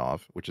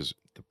Ivanov, which is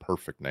the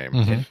perfect name.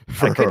 I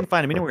couldn't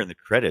find him anywhere in the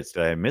credits.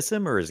 Did I miss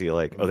him, or is he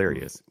like? Oh, there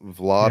he is.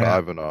 Vlad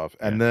Ivanov.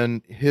 And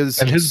then his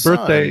son,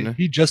 birthday.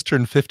 He just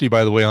turned 50,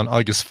 by the way, on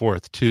August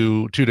 4th.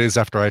 2 days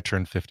after I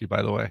turned 50,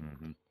 by the way.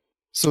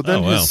 So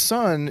then his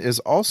son is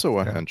also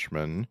a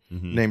henchman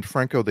named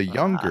Franco the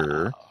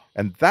Younger,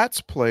 and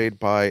that's played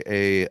by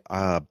a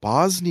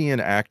Bosnian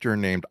actor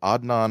named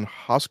Adnan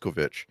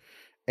Haskovic.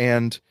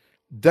 And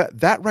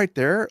that right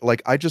there,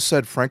 like I just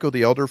said, Franco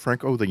the Elder,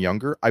 Franco the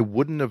Younger, I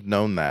wouldn't have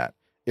known that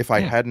if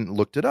I hadn't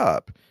looked it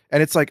up.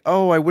 And it's like,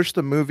 oh, I wish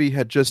the movie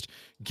had just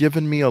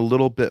given me a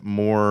little bit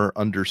more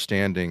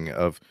understanding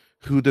of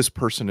who this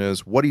person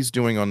is, what he's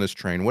doing on this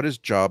train, what his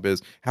job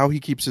is, how he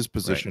keeps his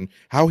position,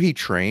 how he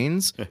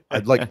trains.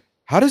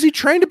 How does he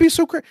train to be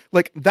so great?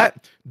 Like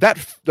that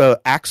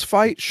axe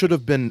fight should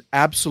have been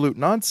absolute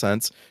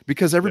nonsense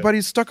because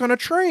everybody's stuck on a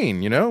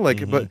train,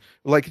 but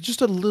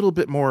just a little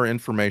bit more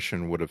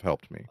information would have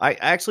helped me. I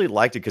actually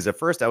liked it because at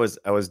first I was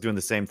doing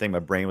the same thing. My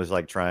brain was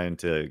like trying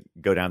to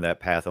go down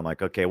that path. I'm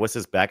like, okay, what's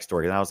his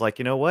backstory? And I was like,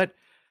 you know what?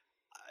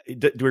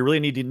 Do we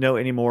really need to know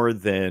any more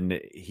than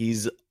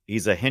he's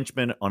a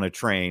henchman on a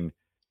train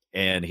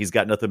and he's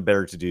got nothing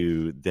better to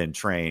do than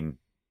train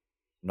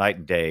night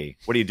and day.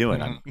 What are you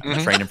doing? I'm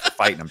training for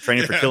fighting. I'm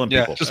training for killing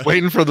people. Just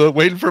waiting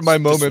for my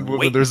moment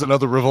when there's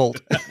another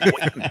revolt.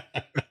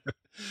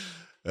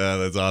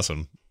 That's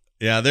awesome.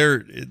 Yeah,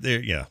 they're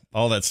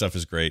all that stuff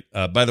is great.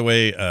 By the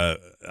way,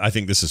 I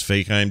think this is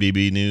fake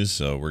IMDb news,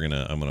 so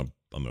I'm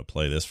gonna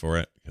play this for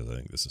it because I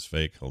think this is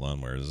fake. Hold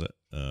on, where is it?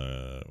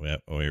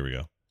 Here we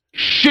go.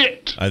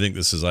 Shit. I think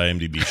this is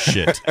IMDb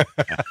shit.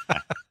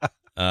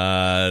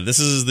 This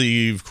is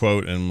the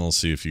quote, and we'll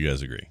see if you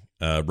guys agree.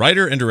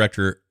 Writer and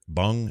director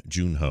Bong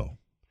Joon-ho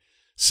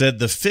said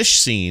the fish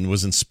scene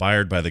was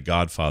inspired by The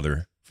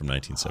Godfather from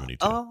 1972.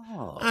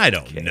 Oh, I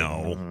don't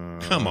know.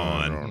 Come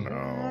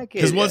on.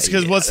 Because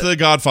what's the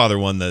Godfather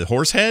one? The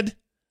horse head?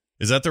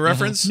 Is that the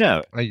reference?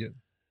 No.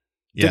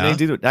 Yeah.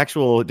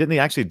 Didn't they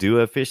actually do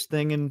a fish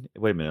thing?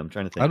 Wait a minute, I'm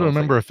trying to think. I don't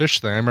remember a fish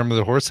thing. I remember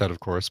the horse head, of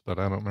course, but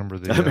I don't remember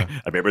the. I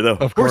remember the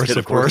of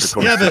course.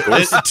 Yeah,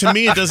 but to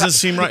me, it doesn't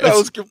seem right. That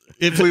was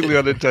completely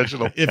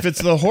unintentional. If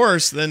it's the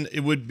horse, then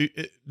it would be.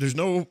 There's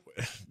no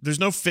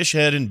fish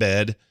head in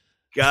bed.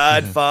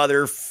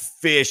 Godfather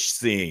fish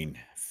scene.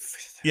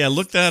 Yeah,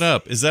 look that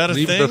up. Is that a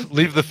thing?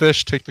 Leave the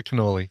fish, take the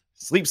cannoli.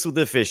 Sleeps with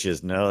the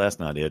fishes. No, that's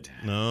not it.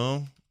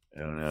 No. I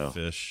don't know.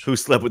 Fish. Who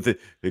slept with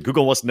the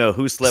Google wants to know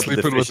who slept with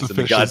the Sleeping fishes in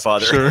The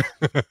Godfather. Sure.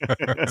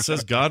 It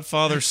says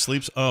Godfather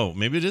sleeps. Oh,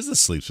 maybe it is the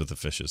sleeps with the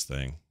fishes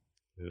thing.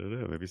 I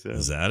don't know. Maybe so.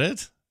 Is that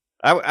it?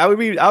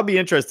 I'll be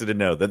interested to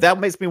know that. That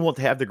makes me want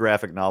to have the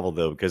graphic novel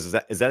though, because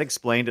is that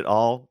explained at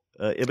all?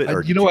 Ibit,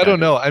 or You know, I don't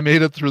know. I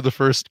made it through the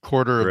first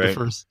quarter of Right. the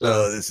first.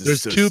 This is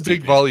There's so two big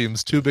stupid.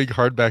 volumes, two big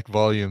hardback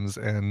volumes,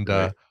 and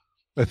Right.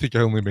 I think I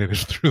only made it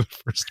through the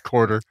first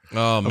quarter.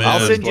 Oh man. I'll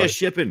send you a Blood.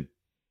 shipping.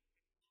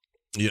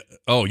 Yeah.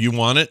 Oh, you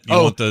want it? You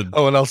want the?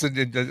 Oh, and I'll send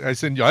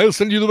you. I'll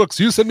send you the books.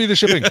 You send me the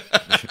shipping.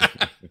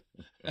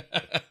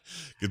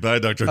 Goodbye,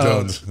 Dr.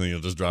 Jones. You'll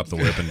just drop the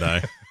whip and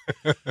die.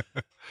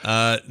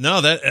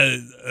 No, that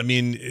I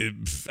mean,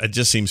 it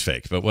just seems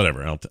fake, but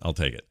whatever. I'll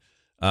take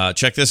it.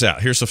 Check this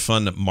out. Here's a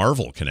fun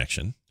Marvel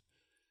connection.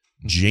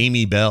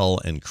 Jamie Bell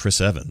and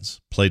Chris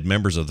Evans played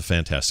members of the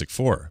Fantastic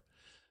Four.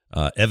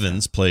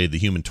 Evans played the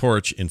Human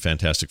Torch in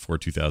Fantastic Four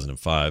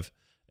 2005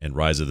 and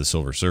Rise of the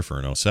Silver Surfer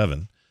in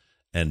 2007.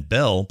 And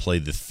Bell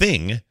played the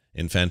Thing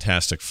in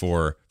Fantastic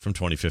Four from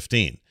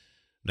 2015.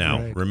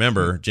 Now,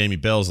 remember, Jamie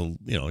Bell's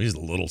he's a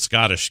little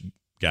Scottish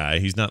guy.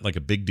 He's not like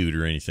a big dude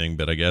or anything,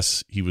 but I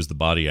guess he was the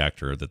body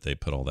actor that they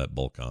put all that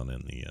bulk on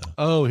in the.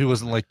 Oh, he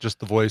wasn't like just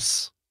the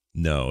voice.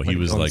 No, he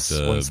was once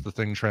like the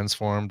Thing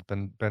transformed.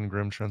 Ben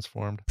Grimm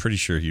transformed. Pretty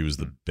sure he was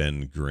the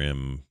Ben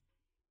Grimm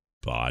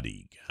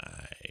body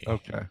guy.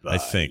 Okay, I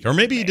think, or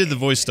maybe he did the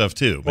voice stuff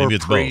too. Maybe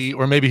it's both.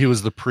 Or maybe he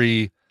was the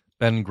pre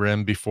Ben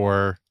Grimm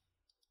before.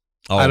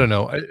 Oh, I don't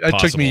know. It took me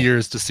possible.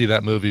 years to see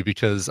that movie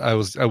because I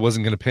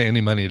wasn't going to pay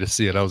any money to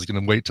see it. I was going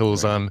to wait till it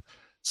was on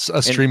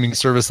a streaming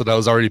service that I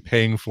was already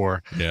paying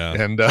for. Yeah,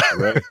 and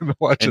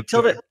watch And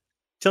it.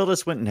 Tilda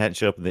Swinton hadn't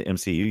shown up in the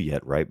MCU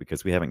yet, right?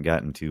 Because we haven't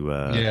gotten to.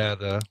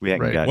 We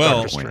haven't gotten.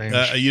 Well, to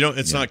that point.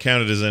 it's not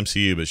counted as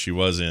MCU, but she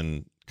was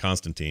in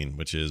Constantine,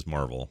 which is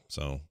Marvel,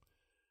 so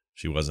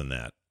she was in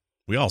that.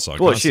 We all saw.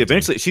 Well,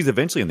 Constantine. she's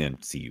eventually in the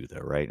MCU, though,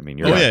 right? I mean,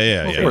 you're Oh right.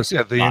 yeah. Of course,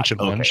 yeah, the ancient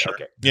one. Okay, Sure.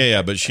 okay.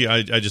 Yeah. But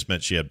I just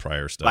meant she had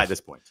prior stuff By this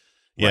point,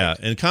 Yeah, Right.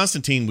 and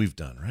Constantine we've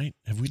done, right?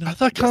 Have we not? I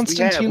thought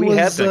Constantine we was.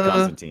 have done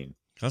Constantine.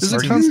 Is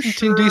it Constantine?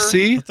 Constantine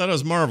DC? I thought it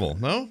was Marvel.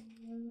 No.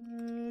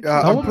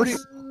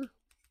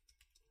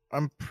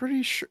 I'm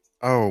pretty sure.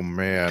 Oh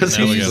man, Because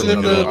Now we he's gotta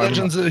in look the it up.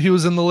 Legends. He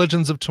was in the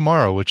Legends of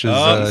Tomorrow, which is.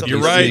 You're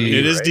DC. right.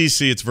 It is right?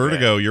 DC. It's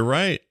Vertigo. You're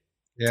right.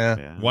 Yeah.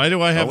 Yeah. Why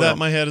do I have Oh, that well. in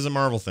my head as a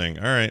Marvel thing?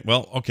 All right.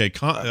 Well, okay.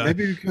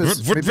 maybe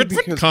because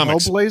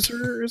comics.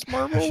 Hellblazer is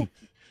Marvel.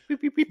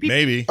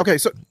 Maybe. Okay,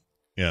 so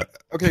Yeah.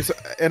 Okay, so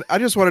and I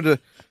just wanted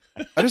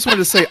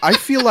to say I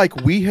feel like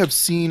we have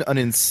seen an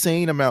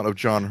insane amount of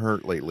John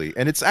Hurt lately,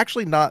 and it's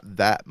actually not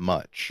that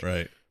much.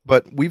 Right.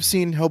 But we've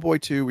seen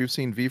Hellboy 2, we've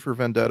seen V for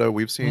Vendetta,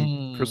 we've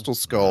seen Crystal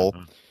Skull,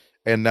 Mm-hmm.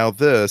 and now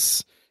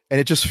this, and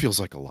it just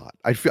feels like a lot.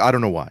 I don't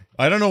know why.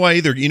 I don't know why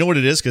either. You know what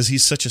it is? Because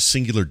he's such a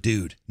singular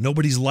dude.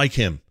 Nobody's like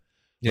him.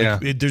 Yeah.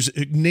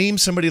 Name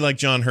somebody like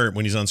John Hurt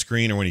when he's on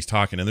screen or when he's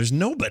talking, and there's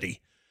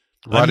nobody.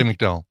 Roddy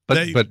McDowell,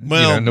 but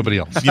nobody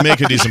else. You make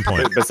a decent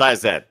point.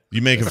 Besides that,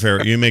 You make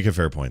a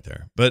fair point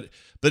there. But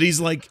he's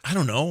like, I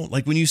don't know,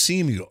 like when you see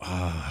him, you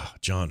go,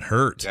 John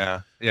Hurt.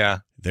 Yeah.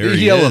 There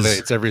he he is.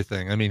 elevates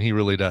everything. I mean, he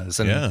really does.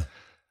 And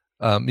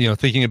Yeah.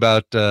 thinking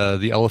about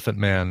the Elephant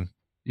Man,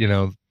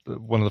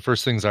 one of the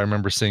first things I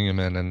remember seeing him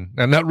in,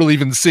 and not really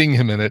even seeing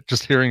him in it,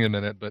 just hearing him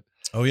in it. But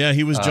Oh yeah,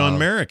 he was John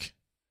Merrick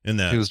in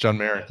that. he was John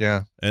Merrick.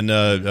 Yeah. And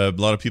a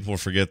lot of people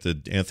forget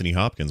that Anthony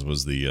Hopkins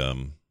was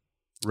the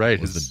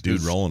Right. was the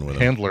dude rolling with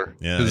him. handler.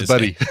 Yeah, His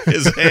buddy.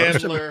 his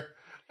handler.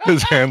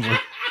 His handler.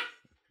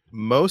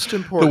 Most The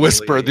importantly,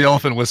 whisper, the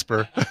elephant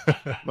whisper.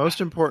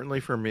 Most importantly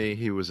for me,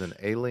 he was an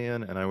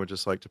Alien, and I would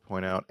just like to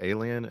point out,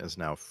 Alien is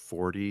now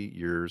 40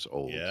 years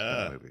old. Yeah.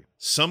 That movie.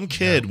 Some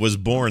kid was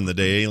born the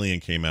day Alien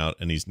came out,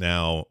 and he's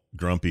now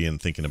grumpy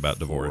and thinking about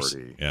divorce.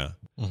 40. Yeah.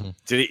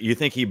 you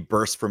think he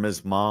burst from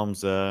his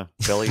mom's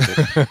belly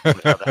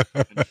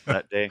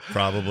that day?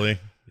 Probably.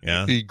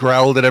 Yeah. He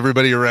growled at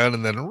everybody around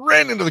and then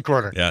ran into the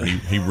corner. Yeah.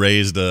 He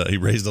raised a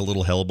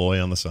little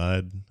Hellboy on the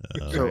side.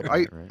 So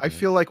Right. I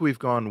feel like we've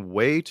gone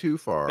way too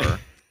far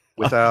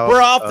without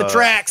We're off the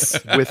tracks.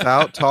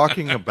 without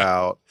talking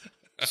about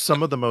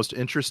some of the most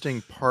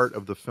interesting part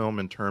of the film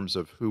in terms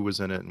of who was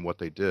in it and what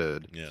they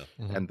did. Yeah.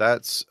 And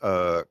that's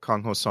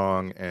Kang Ho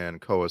Song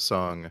and Koa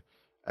Sung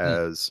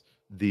as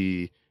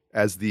the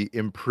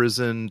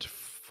imprisoned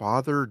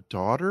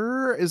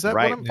father-daughter. Is that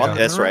Right. what I'm Yeah.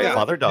 That's right. Yeah.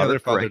 Father-daughter. Their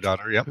father correct.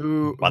 daughter. Yep.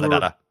 who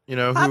Father-daughter.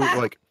 are, who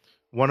like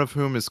one of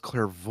whom is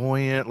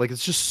clairvoyant. Like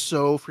it's just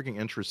so freaking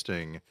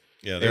interesting.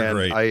 Yeah. They're And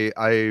great.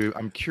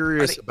 I'm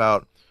curious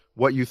about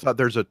what you thought.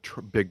 There's a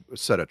big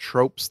set of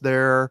tropes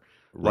there,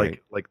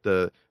 Right. like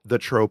the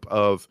trope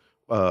of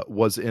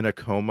was in a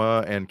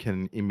coma and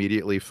can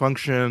immediately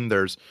function.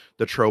 There's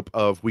the trope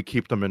of we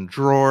keep them in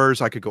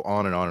drawers. I could go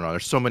on and on and on.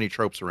 There's so many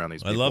tropes around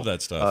these I people. love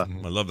that stuff.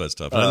 I love that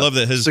stuff. And I love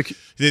that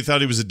they thought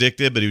he was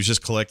addicted, but he was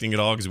just collecting it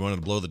all because he wanted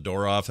to blow the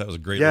door off. That was a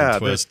great little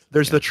twist.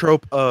 There's the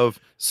trope of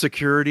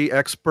security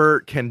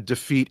expert can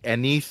defeat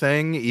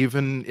anything,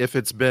 even if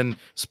it's been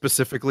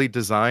specifically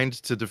designed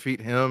to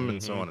defeat him,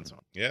 and so on and so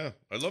on. Yeah.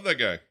 I love that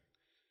guy.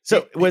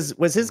 So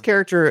was his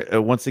character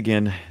once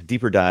again,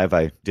 deeper dive?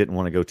 I didn't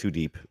want to go too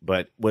deep,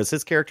 but was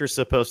his character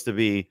supposed to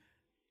be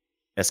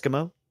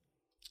Eskimo?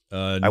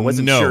 I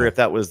wasn't sure if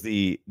that was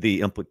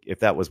if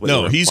that was what.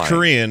 No, he's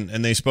Korean,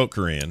 and they spoke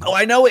Korean. Oh,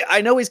 I know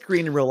he's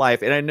Korean in real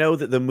life, and I know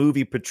that the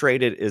movie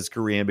portrayed it as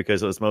Korean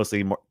because it was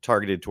mostly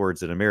targeted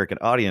towards an American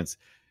audience.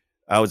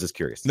 I was just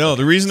curious. No,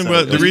 the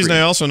reason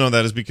I also know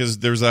that is because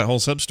there's that whole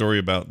sub story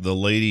about the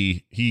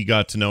lady he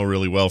got to know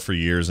really well for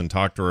years and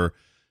talked to her.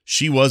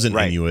 She was an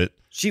Inuit.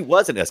 She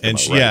was an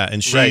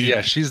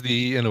Eskimo, she's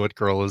the Inuit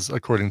girl, is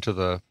according to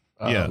the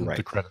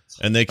credits.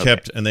 And they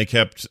kept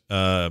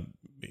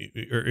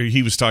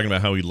he was talking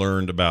about how he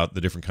learned about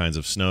the different kinds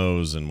of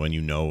snows and when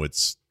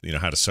it's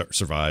how to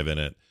survive in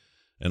it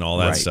and all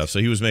that stuff. So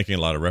he was making a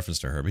lot of reference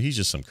to her, but he's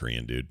just some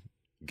Korean dude.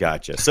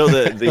 Gotcha. So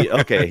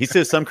he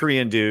says some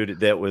Korean dude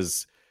that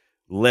was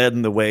led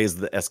in the ways of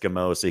the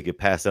Eskimo, so he could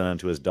pass that on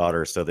to his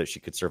daughter so that she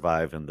could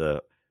survive in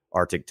the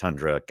Arctic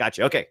tundra.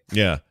 Gotcha. Okay.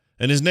 Yeah,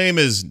 and his name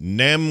is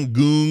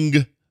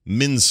Namgung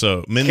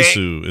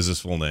Minsu is his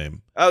full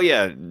name. Oh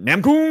yeah,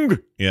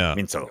 Namgung. Yeah,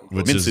 Minsu.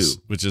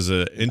 Which is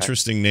an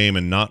interesting name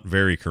and not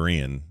very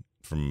Korean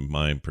from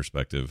my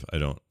perspective. I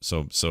don't.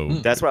 So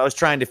that's what I was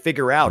trying to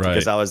figure out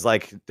because I was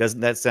like,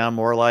 doesn't that sound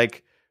more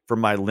like? From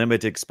my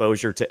limited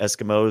exposure to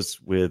Eskimos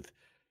with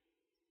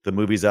the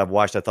movies I've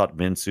watched, I thought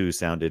Minsu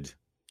sounded.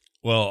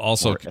 Well,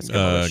 also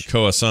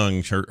Koa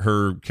Sung,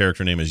 her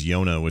character name is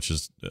Yona, which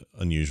is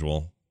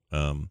unusual.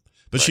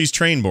 But she's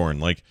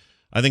train-born. Like,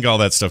 I think all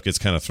that stuff gets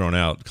kind of thrown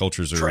out.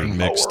 Cultures are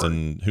mixed,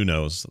 and who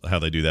knows how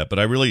they do that. But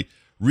I really,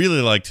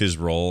 really liked his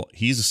role.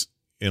 He's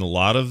in a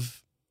lot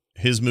of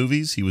his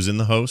movies. He was in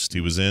The Host.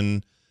 He was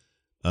in,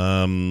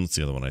 what's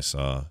the other one I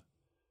saw?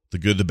 The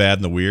Good, the Bad,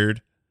 and the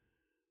Weird.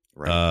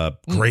 Right.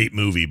 Great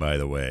movie, by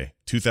the way.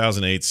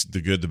 2008's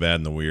The Good, the Bad,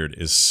 and the Weird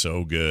is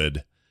so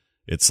good.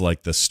 It's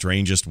like the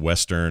strangest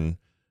Western.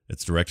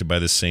 It's directed by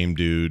the same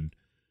dude.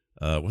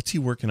 What's he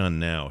working on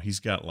now? He's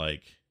got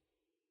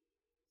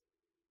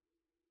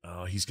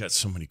he's got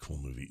so many cool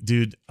movies.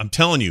 Dude, I'm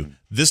telling you,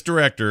 this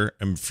director,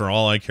 and for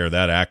all I care,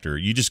 that actor,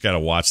 you just got to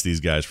watch these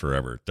guys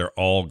forever. They're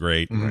all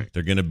great. Mm-hmm.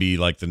 They're going to be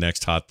like the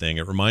next hot thing.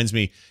 It reminds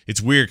me,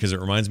 it's weird because it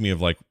reminds me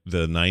of like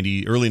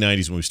the early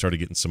 90s when we started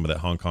getting some of that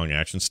Hong Kong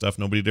action stuff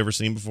nobody had ever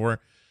seen before.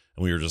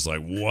 And we were just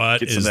like,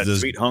 what is that this?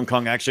 Sweet Hong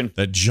Kong action.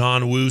 That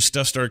John Woo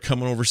stuff started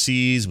coming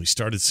overseas. We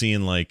started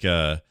seeing like,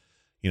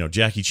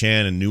 Jackie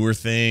Chan and newer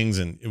things.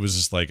 And it was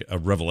just like a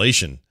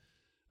revelation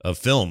of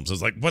films. I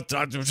was like, what?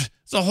 It's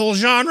a whole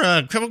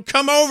genre.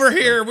 Come over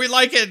here. We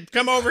like it.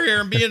 Come over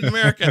here and be in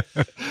America.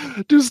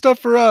 Do stuff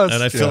for us.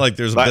 And I feel like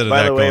there's a bit of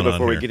that going on. By the way,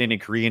 before we get any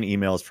Korean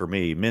emails for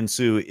me,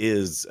 Minsu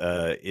is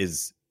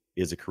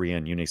a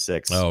Korean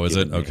unisex. Oh, is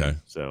it? Okay.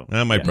 So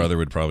my brother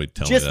would probably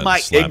tell me that. Just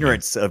my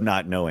ignorance of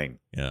not knowing.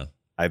 Yeah.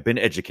 I've been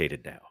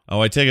educated now.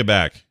 Oh, I take it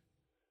back.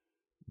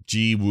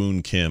 Ji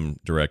Woon Kim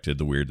directed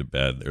The Weird, the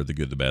Bad, or The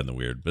Good, the Bad, and the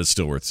Weird, but it's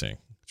still worth seeing.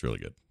 It's really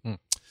good.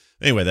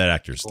 Anyway, that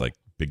actor's like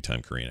big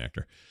time Korean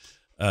actor.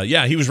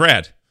 He was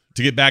rad.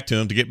 To get back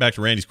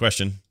to Randy's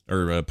question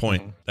or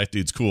point, that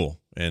dude's cool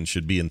and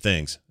should be in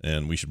things,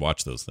 and we should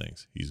watch those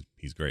things.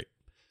 He's great.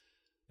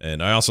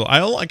 And I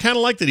kind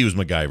of like that he was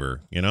MacGyver,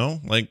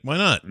 like why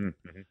not?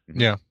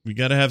 Yeah. We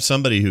got to have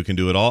somebody who can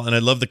do it all. And I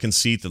love the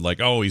conceit that like,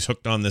 oh, he's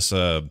hooked on this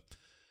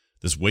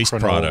waste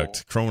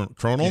product.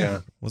 Cronol?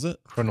 Yeah. Was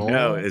it? Cronol?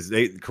 No, is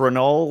it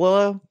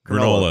Granola?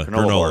 Granola.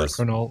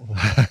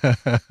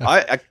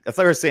 I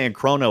thought I was saying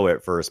Chrono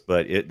at first,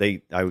 but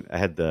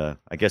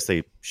I guess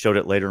they showed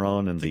it later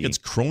on in the it's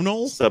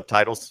Cronol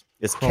subtitles.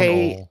 It's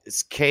Chronol.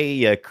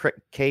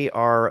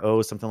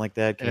 KRO something like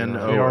that.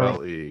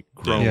 NOLE.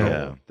 Chrono.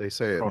 Yeah. They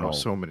say it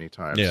so many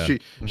times. Yeah.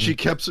 She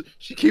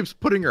keeps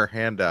putting her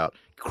hand out.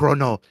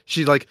 Chrono.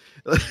 She like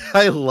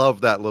I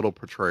love that little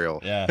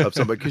portrayal of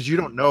somebody because you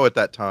don't know at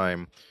that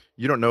time.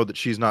 You don't know that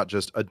she's not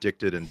just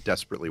addicted and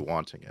desperately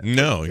wanting it.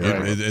 No,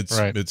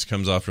 it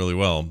comes off really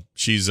well.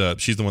 She's the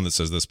one that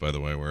says this, by the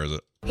way. Where is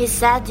it? He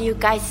said you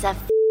guys are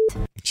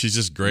She's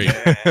just great.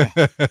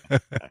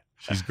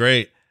 She's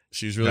great.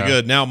 She's really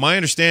good. Now, my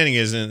understanding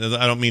is, and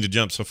I don't mean to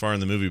jump so far in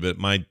the movie, but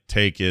my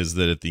take is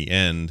that at the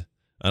end,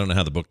 I don't know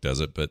how the book does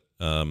it, but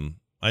I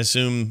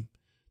assume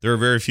there are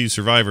very few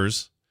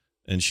survivors.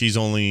 And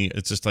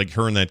it's just like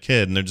her and that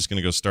kid, and they're just going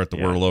to go start the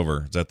world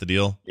over. Is that the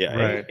deal? Yeah.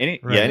 Right.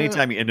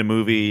 Anytime you end a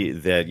movie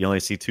that you only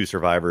see two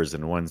survivors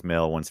and one's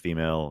male, one's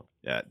female,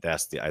 I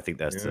think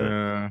that's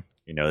the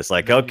it's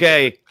like,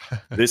 okay,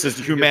 this is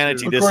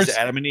humanity. This is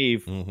Adam and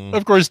Eve. Mm-hmm.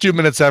 Of course, 2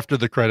 minutes after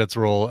the credits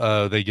roll,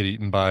 they get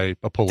eaten by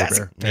a polar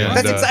bear.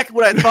 That's exactly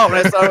what I thought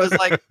when I saw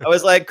it. I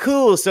was like,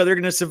 cool. So they're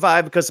going to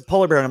survive because of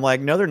polar bear. And I'm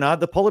like, no, they're not.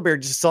 The polar bear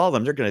just saw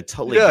them. They're going to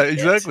totally. Yeah,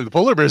 exactly. The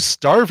polar bear's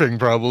starving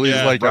probably. Yeah,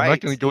 He's like, I'm not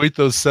going to go eat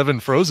those 7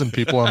 frozen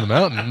people on the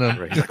mountain.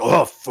 He's like,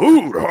 oh,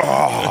 food.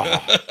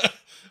 Oh.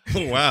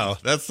 Wow,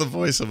 that's the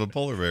voice of a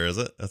polar bear, is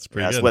it? That's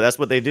pretty good. That's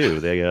what they do.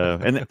 They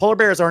and the polar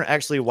bears aren't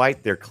actually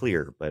white; they're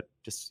clear. But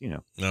just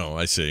No,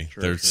 I see.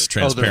 They're Oh,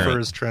 transparent. their fur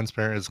is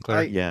transparent, it's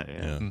clear. Yeah.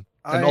 And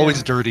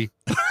always dirty.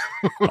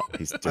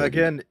 He's dirty.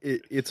 Again,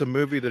 it's a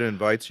movie that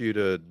invites you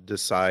to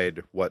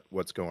decide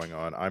what's going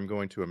on. I'm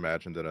going to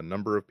imagine that a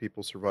number of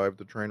people survived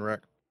the train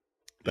wreck.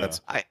 That's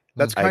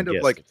kind of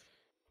guess. like,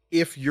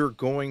 if you're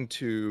going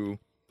to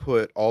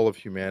put all of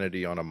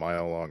humanity on a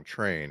mile-long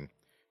train,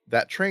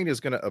 that train is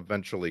going to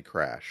eventually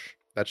crash.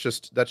 That's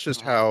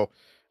just how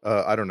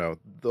I don't know,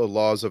 the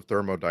laws of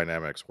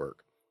thermodynamics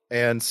work.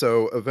 And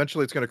so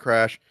eventually it's going to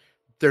crash.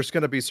 There's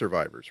going to be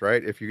survivors,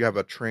 right? If you have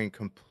a train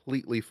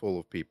completely full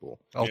of people.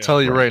 I'll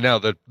tell you right now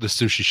that the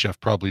sushi chef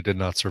probably did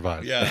not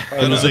survive. Yeah,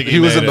 I don't think he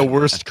was in the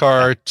worst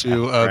car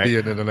to be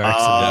in an accident.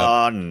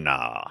 Oh,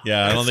 no.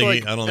 Yeah, I don't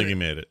It's think he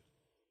made it.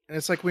 And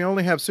it's like, we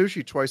only have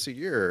sushi twice a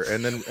year,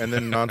 and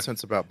then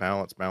nonsense about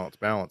balance.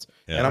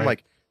 Yeah, And I'm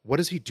like, what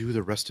does he do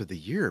the rest of the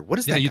year? What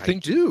does that you guy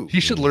think do? he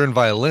should learn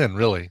violin,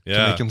 really,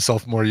 Yeah. to make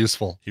himself more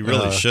useful. He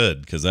really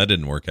should, because that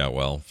didn't work out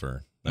well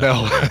for. That No.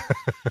 whole guy.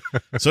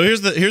 So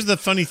here's the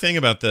funny thing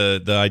about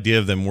the idea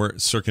of them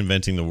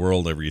circumventing the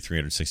world every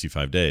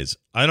 365 days.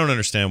 I don't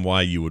understand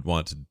why you would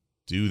want to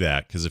do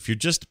that, because if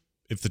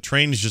the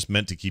train is just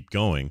meant to keep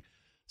going,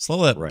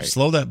 slow that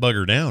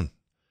bugger down.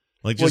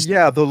 Like, just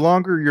the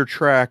longer your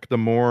track, the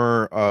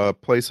more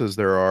places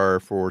there are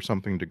for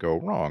something to go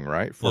wrong,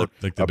 right? For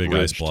like the a big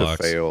ice bridge blocks.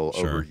 to fail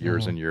Sure. over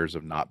years and years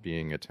of not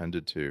being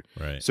attended to.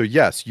 Right. So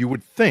yes, you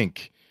would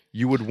think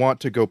you would want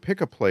to go pick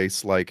a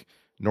place like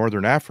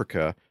Northern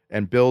Africa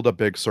and build a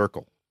big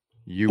circle.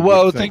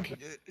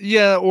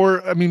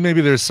 Or I mean,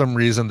 maybe there's some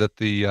reason that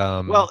the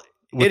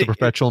the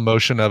perpetual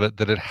motion of it,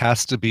 that it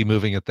has to be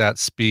moving at that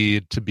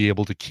speed to be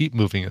able to keep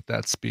moving at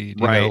that speed.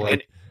 You know,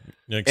 like,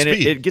 Like and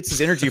speed. it gets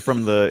its energy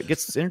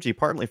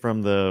partly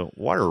from the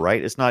water,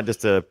 right? It's not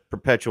just a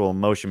perpetual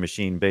motion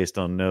machine based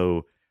on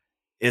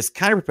it's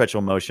kind of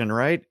perpetual motion,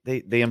 right?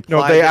 They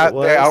imply they that it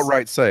was.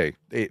 outright say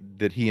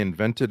that he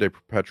invented a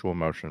perpetual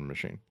motion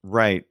machine,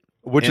 right?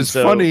 Which And is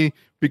so- funny,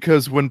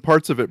 because when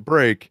parts of it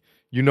break,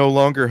 you no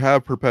longer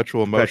have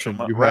perpetual motion.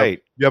 You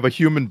have a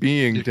human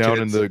being Your down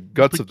kids. in the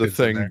guts of the Kids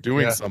in thing there.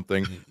 doing Yeah.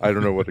 something. I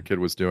don't know what the kid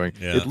was doing.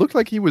 Yeah. It looked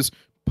like he was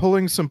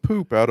pulling some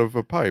poop out of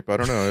a pipe. I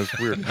don't know. It's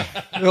weird.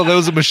 well, there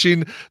was a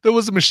machine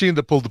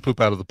that pulled the poop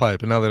out of the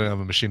pipe, and now they don't have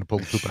a machine to pull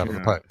the poop out of the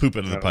pipe. Poop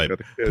into the pipe. Got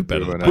the kid Poop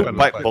out of the doing pipe. it.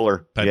 Pipe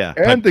puller. Pipe- Yeah.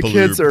 And the puller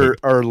kids poop.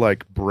 are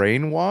like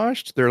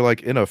brainwashed. They're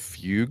like in a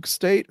fugue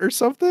state or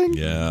something.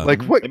 Yeah.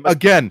 Like what? They must-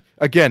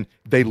 Again,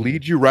 they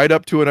lead you right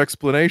up to an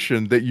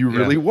explanation that you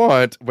really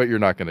want, but you're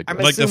not going to I'm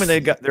get. Like the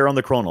assuming they're on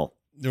the chronal.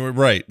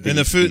 Right, and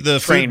the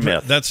train food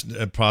myth.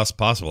 that's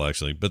possible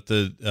actually, but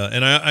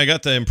and I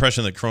got the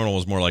impression that Chronal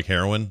was more like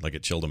heroin, like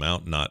it chilled him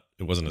out,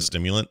 it wasn't a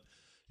stimulant,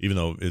 even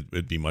though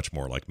it'd be much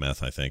more like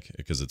meth, I think,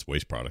 because it's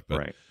waste product. But,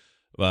 Right.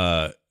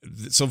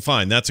 So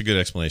fine, that's a good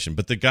explanation.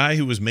 But the guy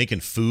who was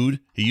making food,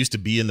 he used to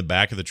be in the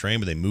back of the train,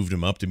 but they moved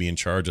him up to be in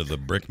charge of the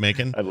brick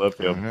making. I love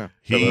him.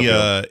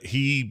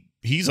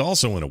 He's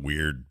also in a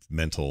weird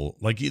mental,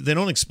 like, they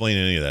don't explain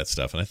any of that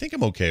stuff, and I think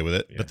I'm okay with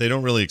it, but they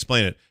don't really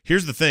explain it.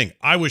 Here's the thing: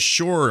 I was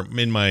sure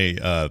in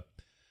my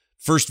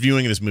first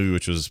viewing of this movie,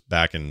 which was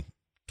back in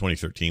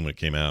 2013 when it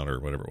came out, or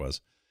whatever it was,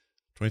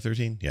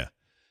 2013, yeah.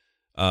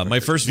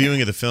 My first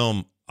viewing of the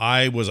film,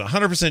 I was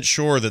 100%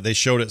 sure that they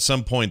showed at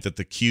some point that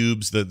the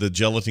cubes, the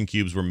gelatin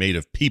cubes, were made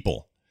of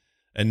people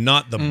and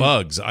not the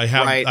bugs.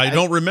 I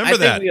don't remember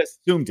that. I think we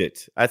assumed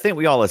it. I think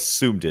we all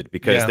assumed it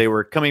because they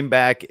were coming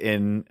back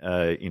and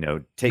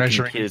taking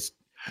Measuring. kids,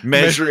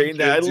 measuring.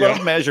 I kids,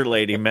 love Measure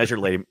Lady. Measure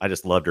Lady. I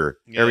just loved her.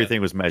 Yeah.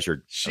 Everything was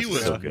measured. She That's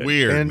was so good.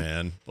 weird, And-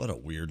 man. What a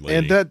weird lady.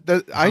 And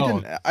that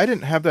I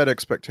didn't have that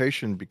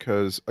expectation,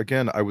 because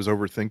again, I was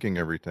overthinking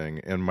everything,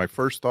 and my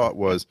first thought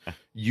was,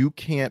 you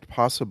can't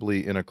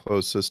possibly in a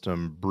closed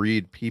system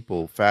breed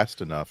people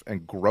fast enough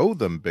and grow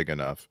them big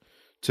enough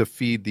to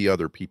feed the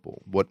other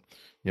people.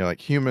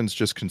 Like humans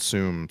just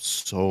consume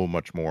so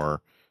much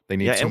more. They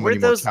need so and many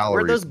more calories.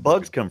 where'd those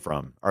bugs come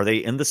from? Are they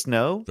in the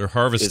snow? They're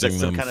harvesting Is that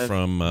some them kind of-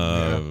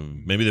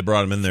 from maybe they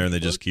brought them in there and they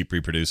just keep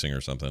reproducing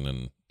or something.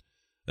 And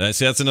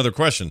that's another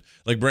question.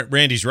 Like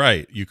Randy's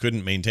right, you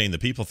couldn't maintain the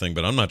people thing,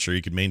 but I'm not sure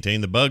you could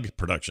maintain the bug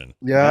production.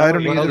 Yeah, I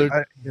don't Well,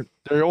 either.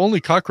 They're only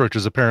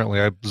cockroaches,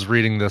 apparently. I was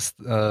reading this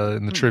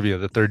in the trivia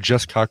that they're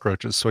just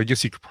cockroaches. So I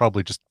guess you could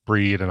probably just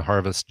breed and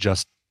harvest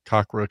just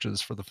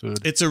cockroaches for the food.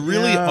 It's a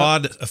really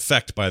odd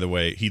effect, by the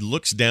way. He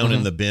looks down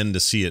in the bin to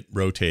see it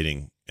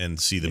rotating and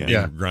see them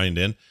being grind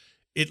in.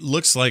 It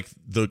looks like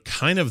the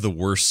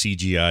worst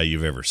CGI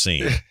you've ever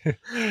seen.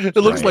 It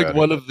looks like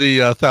one of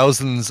the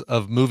thousands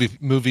of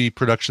movie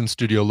production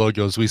studio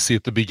logos we see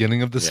at the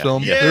beginning of this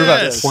film. Yes. There are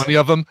about 20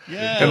 of them.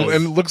 Yes.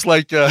 And it looks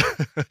like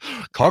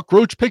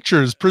Cockroach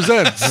Pictures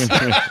presents.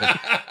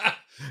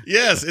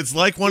 Yes, it's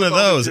like one of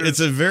those. It's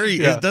a very,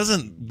 Yeah. it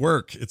doesn't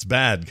work. It's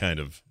bad, kind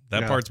of.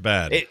 That Yeah. part's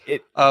bad.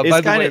 It's By the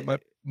way, kinda-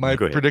 my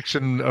Go ahead.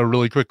 prediction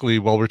really quickly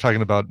while we're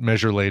talking about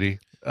Measure Lady,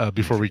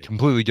 before we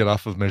completely get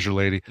off of Measure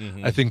Lady.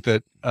 Mhm. I think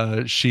that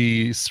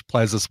she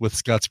supplies us with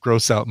Scott's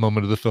gross out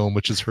moment of the film,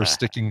 which is her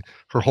sticking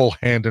her whole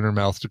hand in her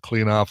mouth to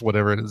clean off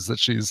whatever it is that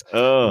she's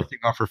licking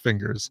off her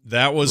fingers.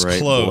 That was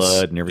Right, close.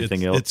 blood and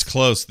everything else. It's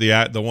close.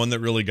 The one that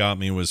really got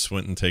me was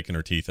Swinton taking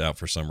her teeth out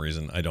for some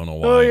reason. I don't know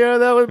why. Oh yeah,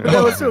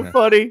 that was so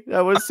funny.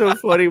 That was so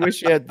funny when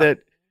she had that.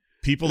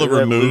 People that That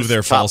remove loose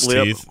their top false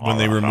lip. teeth, when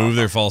they remove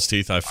their false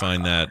teeth, I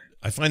find that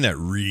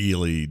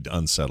really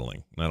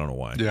unsettling. I don't know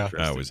why. Yeah.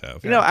 I always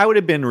have. You know, I would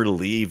have been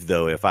relieved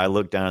though if I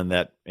looked down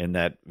in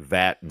that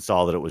vat and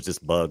saw that it was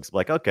just bugs.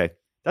 Like, okay,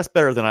 that's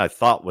better than I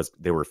thought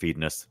they were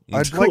feeding us.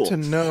 I'd like to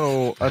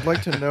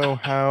know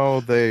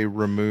how they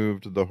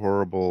removed the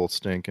horrible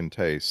stink and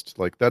taste.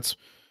 Like that's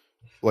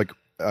like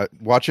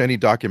watch any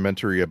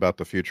documentary about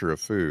the future of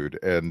food,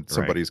 and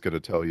somebody's going to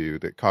tell you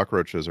that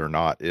cockroaches are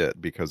not it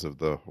because of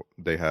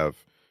they have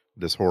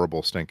this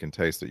horrible stink and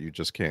taste that you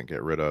just can't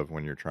get rid of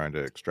when you're trying to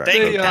extract.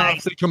 They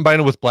protein.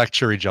 combine it with black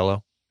cherry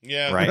jello.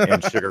 Yeah. Right,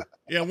 and sugar.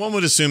 Yeah, one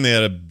would assume they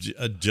had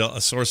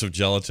a source of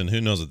gelatin. Who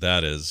knows what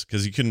that is?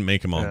 Because you couldn't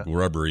make them all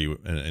rubbery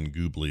and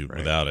goobly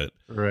without it.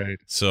 Right.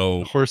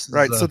 So horses.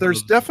 Right. So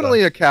there's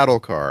definitely a cattle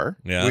car.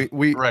 Yeah.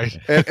 We right.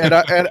 and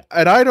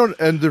I don't.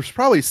 And there's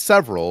probably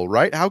several.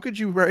 Right. How could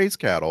you raise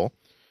cattle?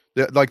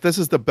 Like this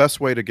is the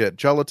best way to get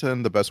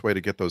gelatin. The best way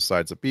to get those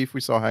sides of beef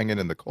we saw hanging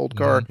in the cold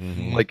car.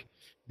 Mhm. Like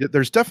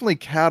there's definitely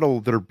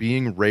cattle that are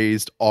being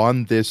raised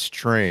on this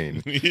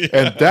train. Yeah.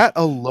 And that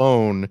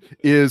alone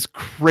is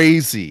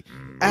crazy.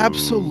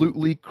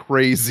 Absolutely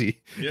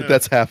crazy Yeah.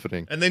 that's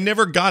happening. And they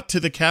never got to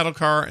the cattle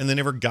car, and they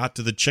never got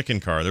to the chicken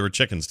car. There were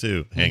chickens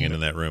too hanging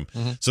in that room.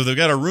 So they've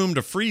got a room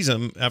to freeze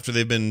them after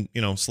they've been,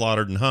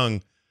 slaughtered and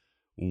hung.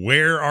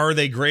 Where are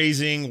they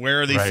grazing?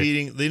 Where are they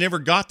feeding? They never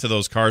got to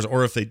those cars,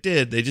 or if they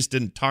did, they just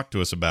didn't talk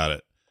to us about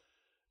it.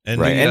 And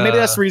Right, then, and maybe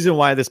that's the reason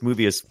why this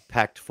movie is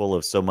packed full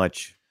of so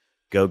much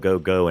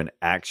go and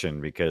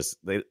action, because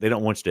they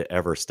don't want you to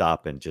ever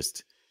stop and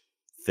just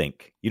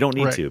think. You don't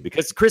need to,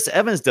 because Chris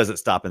Evans doesn't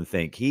stop and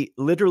think. He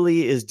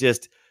literally is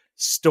just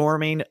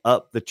storming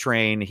up the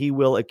train. He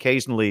will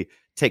occasionally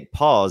take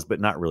pause, but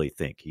not really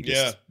think. He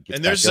just gets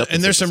and back up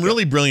there's some says,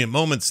 really brilliant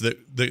moments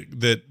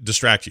that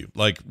distract you,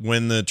 like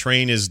when the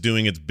train is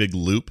doing its big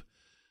loop.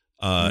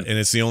 And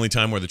it's the only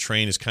time where the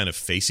train is kind of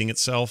facing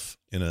itself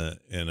in a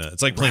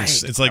it's like playing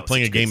it's like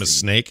playing a game of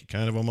Snake,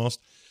 kind of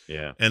almost.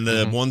 Yeah. And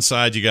the one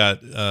side you got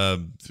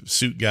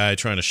suit guy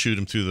trying to shoot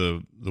him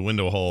through the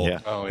window hole. Yeah.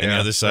 Oh, And the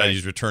other side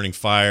he's returning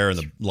fire, and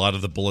a lot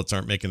of the bullets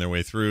aren't making their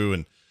way through.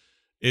 And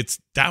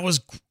that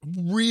was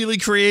really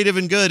creative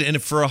and good.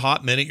 And for a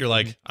hot minute, you're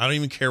like, I don't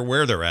even care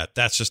where they're at.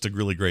 That's just a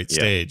really great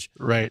stage.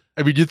 Right.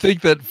 I mean, you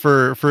think that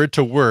for it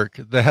to work,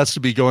 that has to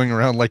be going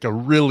around like a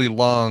really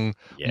long,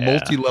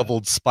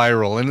 multi-leveled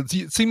spiral. And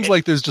it seems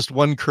like there's just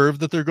one curve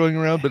that they're going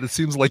around, but it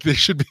seems like they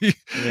should be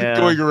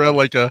going around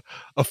like a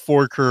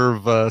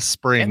 4-curve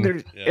spring.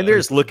 And they're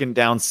just looking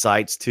down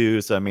sights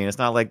too. So I mean, it's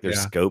not like they're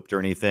scoped or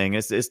anything.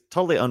 It's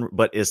totally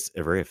but it's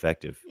very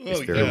effective. It's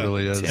very it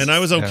really is. And I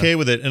was okay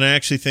with it. And I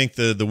actually think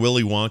the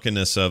Willy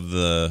Wonka-ness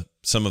of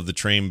some of the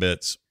train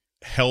bits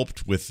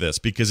helped with this,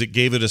 because it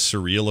gave it a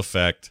surreal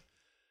effect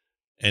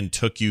and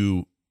took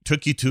you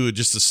to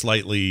just a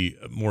slightly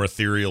more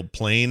ethereal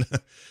plane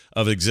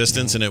of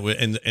existence. And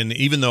and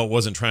even though it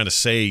wasn't trying to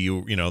say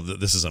that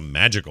this is a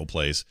magical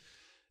place,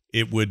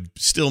 it would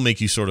still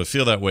make you sort of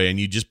feel that way, and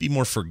you'd just be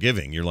more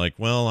forgiving. You're like,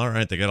 well, all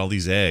right, they got all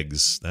these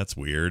eggs. That's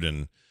weird.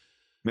 And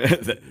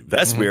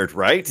that's weird,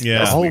 right? Yeah.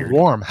 That's all weird.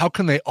 warm. How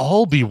can they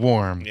all be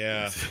warm?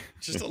 Yeah.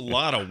 Just a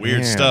lot of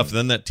weird stuff.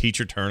 Then that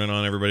teacher turning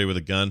on everybody with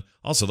a gun.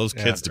 Also, those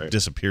kids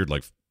disappeared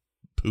like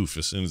poof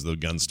as soon as the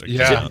gun stick.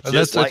 Yeah,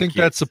 Just and I think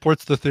like that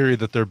supports the theory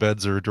that their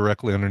beds are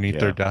directly underneath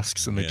their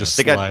desks, and they just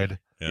slide.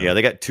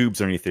 They got tubes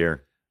underneath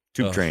there.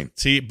 Tube train.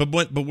 See, but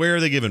where are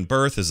they giving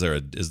birth? Is there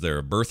a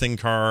birthing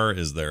car?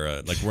 Is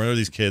there where are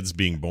these kids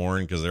being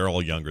born? Because they're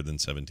all younger than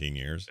 17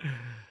 years.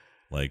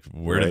 Like,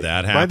 where did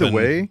that happen? By the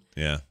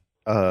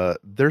way,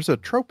 there's a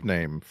trope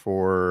name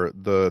for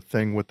the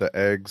thing with the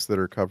eggs that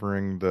are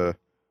covering the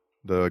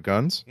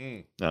guns.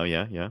 Oh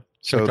yeah.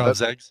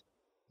 Chekhov's eggs.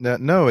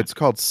 No, it's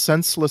called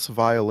senseless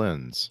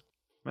violins.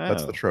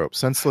 That's the trope.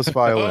 Senseless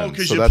violins. Oh,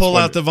 because you pull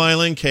out the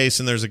violin case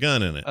and there's a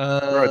gun in it.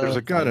 Right, there's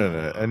a gun in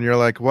it, and you're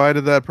like, why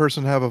did that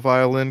person have a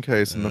violin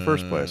case in the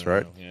first place,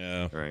 right?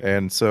 Yeah. Right.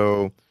 And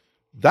so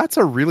that's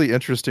a really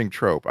interesting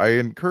trope. I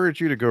encourage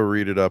you to go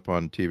read it up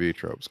on TV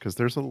Tropes, because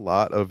there's a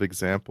lot of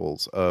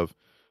examples of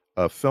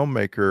a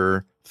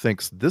filmmaker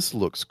thinks this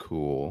looks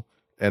cool,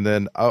 and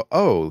then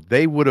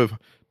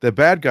the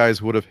bad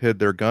guys would have hid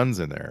their guns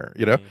in there,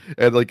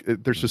 and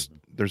there's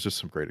just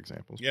some great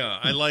examples. Yeah,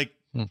 I like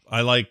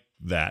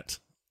that.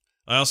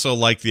 I also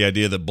like the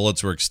idea that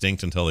bullets were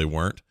extinct until they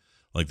weren't.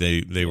 Like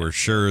they were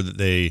sure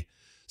that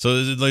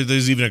so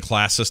there's even a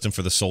class system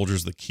for the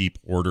soldiers that keep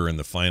order in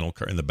the final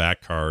car, in the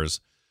back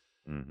cars.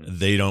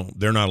 Mm-hmm.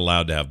 They're not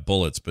allowed to have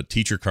bullets, but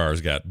teacher cars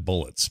got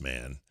bullets,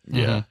 man.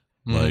 Yeah.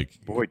 Mhm.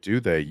 Like, Boy, do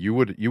they? You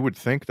would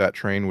think that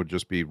train would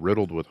just be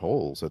riddled with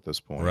holes at this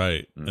point.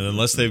 right. And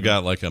unless they've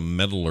got like a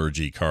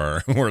metallurgy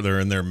car where they're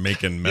in there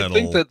making metal.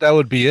 I think that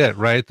would be it,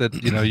 right? That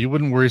you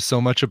wouldn't worry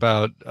so much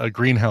about a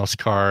greenhouse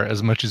car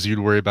as much as you'd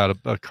worry about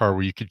a car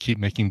where you could keep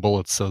making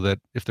bullets, so that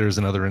if there's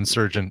another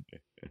insurgent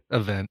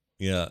event,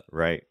 Yeah.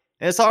 Right.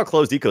 And it's all a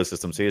closed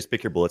ecosystem, so you just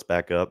pick your bullets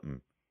back up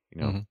and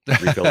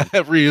refill them.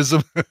 reuse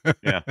them.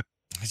 Yeah.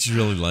 I just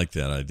really like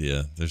that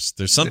idea. There's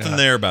something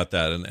there about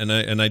that,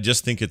 and I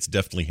just think it's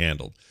deftly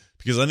handled,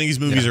 because I think these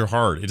movies are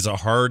hard. It is a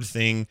hard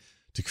thing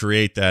to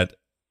create that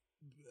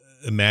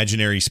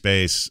imaginary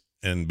space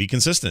and be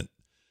consistent,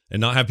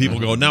 and not have people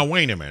go, now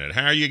wait a minute,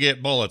 how do you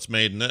get bullets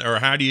made, or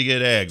how do you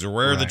get eggs, or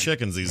where are the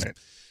chickens? These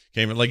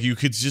came like, you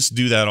could just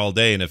do that all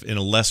day, and if in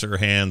a lesser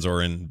hands,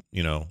 or in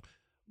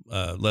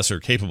lesser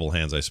capable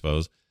hands, I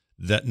suppose,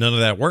 that none of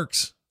that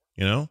works.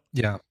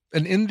 Yeah,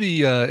 and in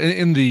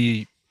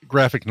the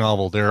graphic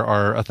novel, there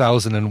are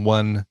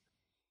 1,001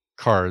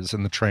 cars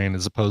in the train,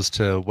 as opposed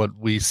to what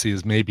we see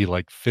as maybe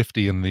like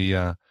 50 in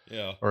the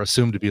or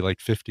assumed to be like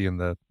 50 in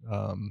the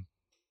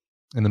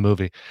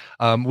movie.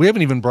 We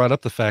haven't even brought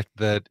up the fact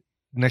that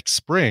next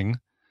spring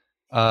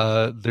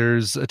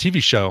there's a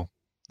TV show,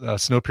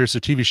 Snowpiercer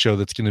TV show,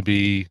 that's going to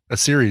be a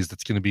series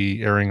that's going to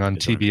be airing on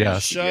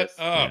TBS. Shut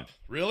up. Yeah.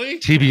 Really?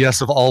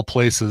 TBS of all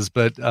places,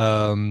 but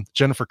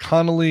Jennifer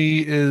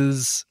Connelly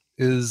is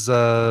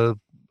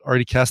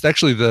already cast.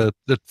 Actually, the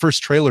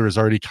first trailer has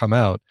already come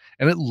out,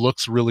 and it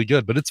looks really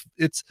good. But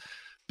it's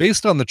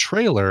based on the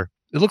trailer.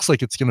 It looks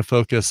like it's going to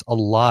focus a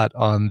lot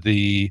on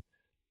the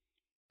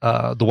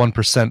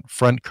 1%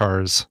 front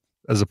cars,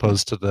 as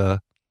opposed to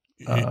the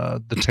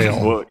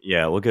tail.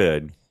 Well,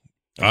 good.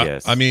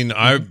 Yes. I mean,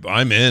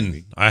 I'm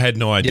in. I had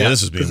no idea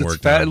this was being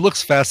worked on. It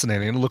looks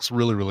fascinating, and it looks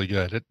really, really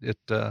good.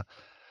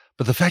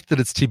 But the fact that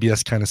it's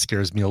TBS kind of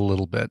scares me a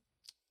little bit.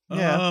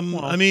 Yeah.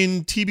 I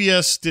mean,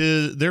 TBS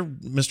they're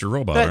Mr.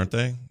 Robot, aren't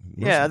they?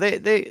 Yeah,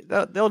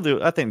 they'll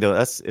do. I think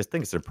I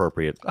think it's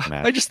appropriate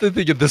match. I just think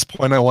at this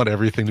point I want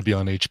everything to be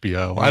on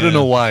HBO. I don't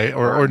know why,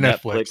 or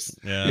Netflix.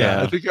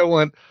 Yeah. I think I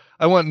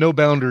want no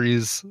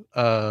boundaries.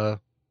 I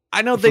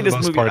don't think this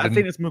movie. I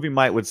think this movie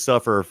would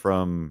suffer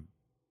from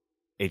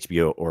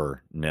HBO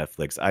or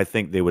Netflix. I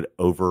think they would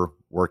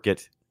overwork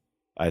it.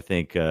 I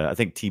think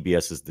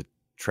TBS is the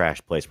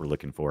trash place we're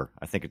looking for.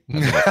 I think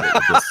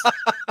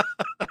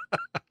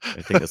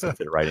I think this will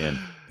fit right in.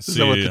 Is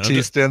that what the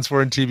T stands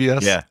for in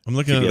TBS? Yeah, I'm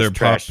looking at their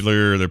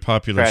popular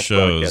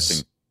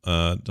shows.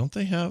 Don't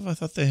they have? I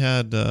thought they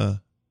had. They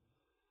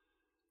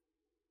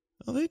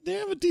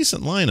have a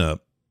decent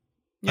lineup.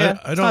 Yeah,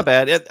 it's not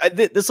bad.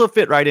 This will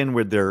fit right in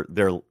with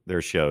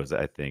their shows,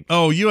 I think.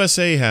 Oh,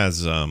 USA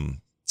has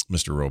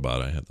Mr.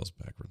 Robot. I had those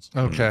backwards.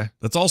 Okay,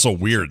 that's also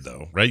weird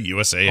though, right?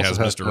 USA has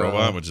Mr.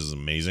 Robot, which is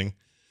amazing.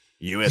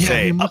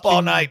 USA up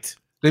all night.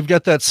 They've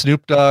got that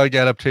Snoop Dogg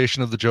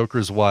adaptation of The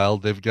Joker's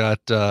Wild. They've got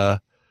I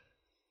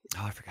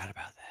forgot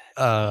about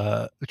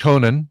that.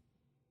 Conan,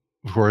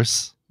 of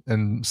course,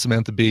 and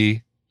Samantha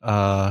Bee.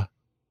 I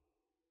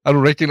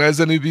don't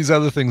recognize any of these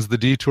other things. The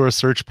Detour,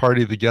 Search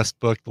Party, The Guest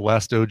Book, The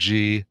Last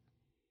OG.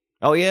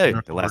 Oh yeah,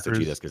 The Last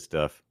OG. That's good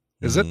stuff.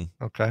 Is it?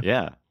 Okay.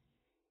 Yeah.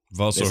 I've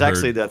also it's heard,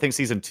 actually, I think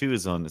season 2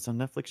 is on. It's on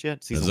Netflix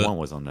yet. Season 1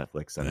 was on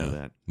Netflix. I know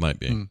that. Might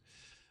be.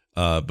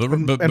 But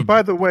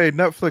by the way,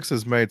 Netflix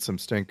has made some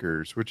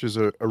stinkers, which is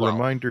a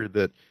reminder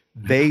that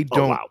they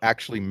don't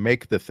actually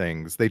make the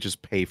things; they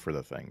just pay for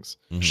the things.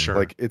 Mm-hmm. Sure,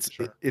 like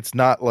it's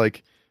not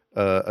like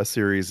a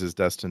series is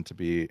destined to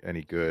be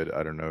any good.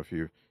 I don't know if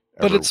you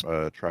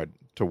ever tried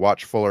to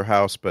watch Fuller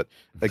House, but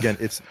again,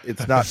 it's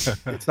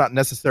not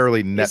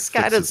necessarily Netflix's. It's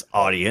got its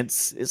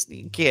audience.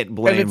 You can't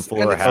blame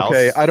Fuller House.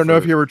 Okay, I don't know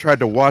if you ever tried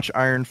to watch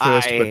Iron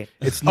Fist, but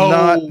it's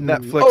not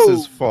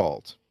Netflix's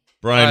fault.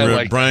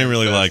 Brian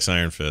really likes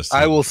Iron Fist.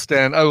 I will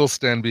stand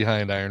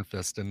behind Iron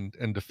Fist and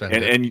defend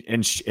it.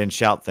 And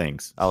shout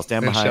things. I'll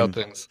stand behind. Shout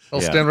things.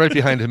 I'll stand right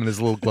behind him in his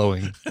little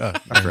glowing.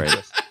 Iron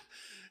Fist.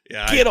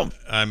 Yeah, get him.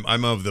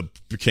 I'm of the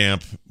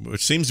camp,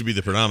 which seems to be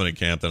the predominant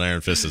camp, that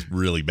Iron Fist is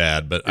really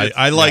bad. But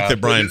I like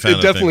that Brian found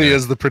it. Definitely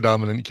is the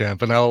predominant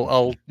camp, and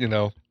I'll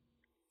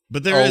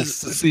But I'll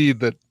see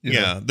that.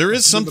 There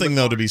is something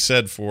though to be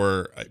said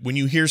for when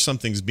you hear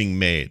something's being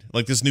made,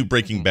 like this new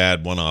Breaking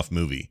Bad one-off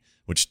movie,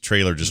 which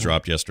trailer just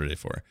dropped yesterday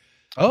for.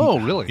 Oh,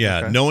 really? Yeah,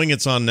 okay. Knowing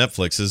it's on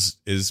Netflix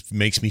is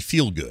makes me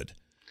feel good.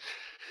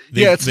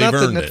 It's not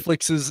that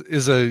Netflix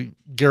is a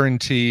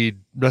guaranteed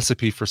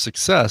recipe for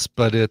success,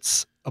 but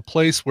it's a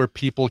place where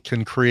people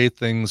can create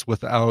things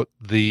without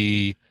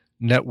the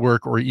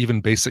network or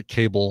even basic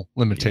cable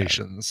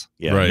limitations.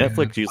 Yeah, right.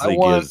 Netflix usually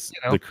gives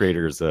the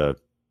creators a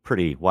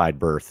pretty wide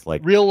berth.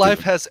 Like real life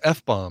has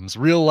F-bombs.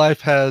 Real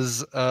life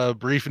has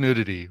brief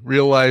nudity.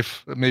 Real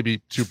life,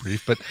 maybe too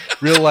brief, but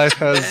real life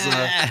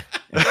has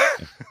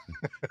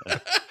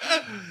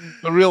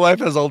but real life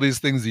has all these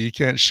things that you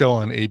can't show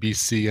on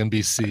ABC,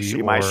 NBC. I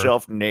see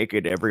myself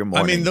naked every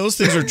morning. I mean, those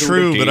things are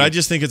true, but I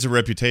just think it's a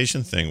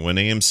reputation thing. When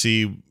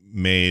AMC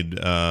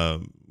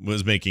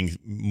was making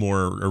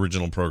more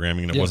original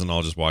programming and it wasn't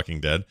all just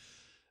Walking Dead,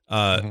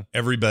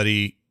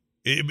 everybody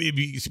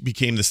it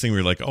became this thing where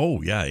you're like,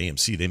 oh yeah,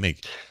 AMC,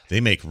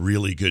 they make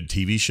really good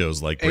TV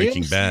shows like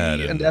Breaking AMC Bad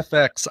and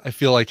FX, I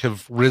feel like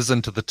have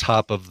risen to the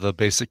top of the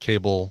basic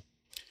cable.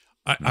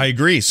 I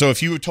agree. So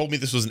if you had told me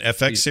this was an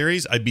FX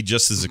series, I'd be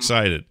just as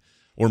excited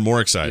or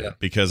more excited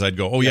because I'd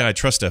go, oh yeah, I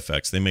trust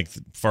FX. They make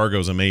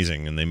Fargo's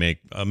amazing and they make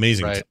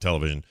amazing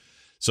television.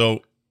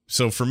 So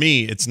for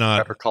me, it's not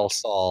Better Call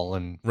Saul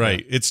and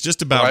right. It's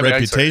just about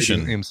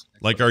reputation.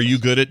 Like, are you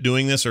good at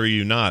doing this or are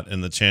you not?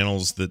 And the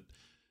channels that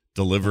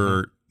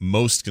deliver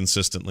most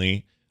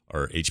consistently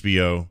are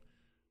HBO,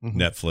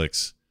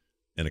 Netflix,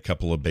 and a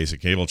couple of basic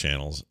cable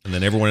channels. And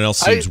then everyone else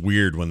seems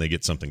weird when they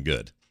get something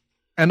good.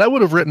 And I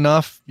would have written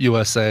off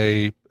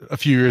USA a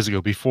few years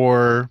ago,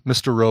 before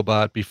Mr.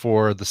 Robot,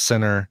 before The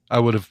Sinner. I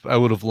would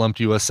have lumped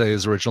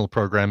USA's original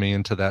programming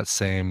into that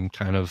same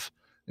kind of,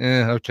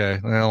 okay,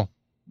 well,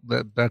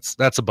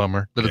 that's a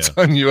bummer that it's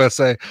on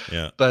USA.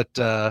 Yeah. But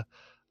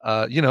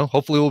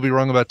hopefully we'll be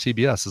wrong about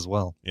TBS as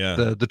well.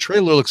 Yeah. The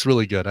trailer looks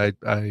really good.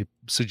 I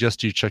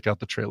suggest you check out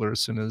the trailer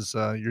as soon as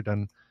you're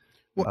done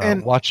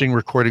watching,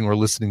 recording, or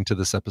listening to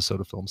this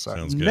episode of Film Sack.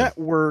 Sounds good.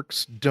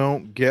 Networks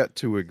don't get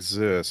to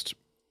exist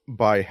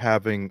by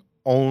having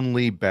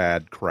only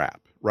bad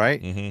crap,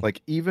 right?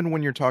 Like, even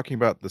when you're talking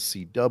about the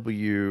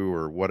CW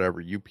or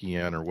whatever,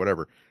 UPN or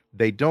whatever,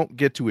 they don't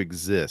get to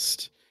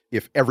exist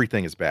if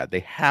everything is bad.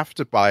 They have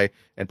to buy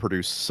and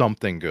produce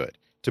something good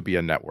to be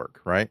a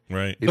network, right?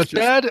 Right. But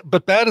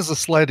bad is a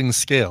sliding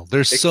scale.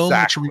 There's so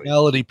much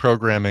reality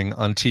programming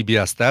on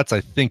TBS. That's,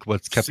 I think,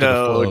 what's kept it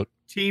afloat.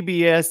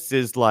 TBS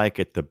is like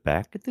at the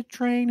back of the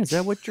train. Is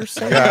that what you're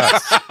saying?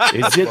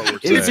 Is it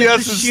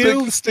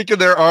TBS is sticking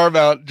their arm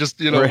out, just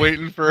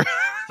waiting for.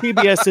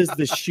 TBS is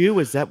the shoe.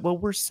 Is that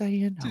what we're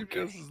saying?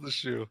 TBS is the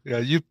shoe. Yeah,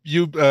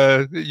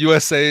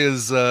 USA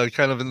is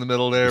kind of in the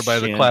middle there by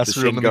the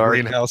classroom and the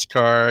greenhouse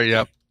car.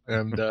 Yep,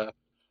 and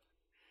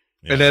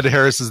and Ed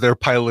Harris is there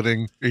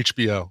piloting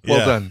HBO.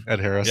 Well done, Ed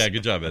Harris. Yeah,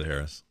 good job, Ed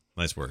Harris.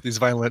 Nice work. These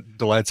violent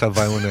delights have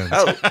violent ends.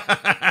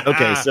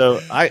 Okay,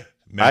 so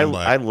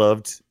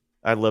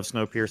I love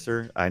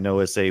Snowpiercer. I know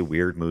it's a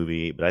weird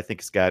movie, but I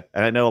think and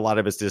I know a lot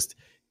of it's just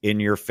in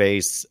your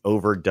face,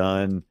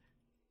 overdone.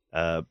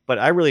 But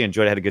I really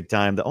enjoyed it. I had a good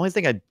time. The only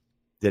thing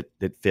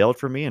that failed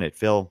for me, and it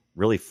fell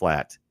really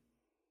flat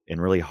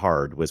and really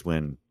hard, was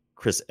when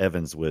Chris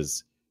Evans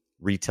was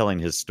retelling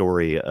his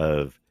story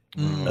of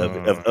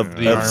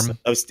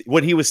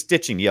when he was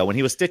stitching. Yeah, when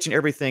he was stitching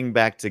everything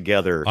back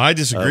together. I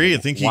disagree. I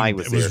think it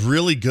was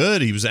really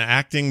good. He was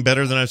acting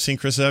better than I've seen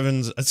Chris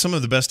Evans. It's some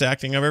of the best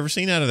acting I've ever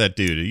seen out of that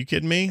dude. Are you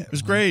kidding me? It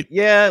was great.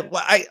 Yeah.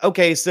 Well, I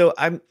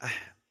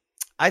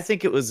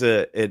think it was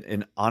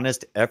an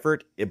honest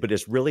effort, but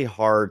it's really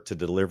hard to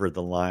deliver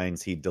the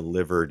lines he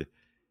delivered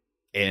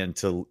and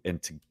to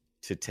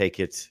take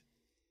it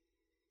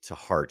to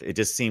heart. It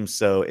just seems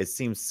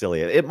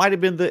silly. It might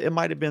have been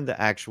the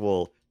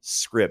actual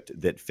script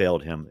that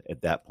failed him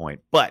at that point,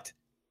 but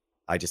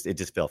it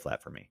just fell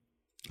flat for me.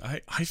 I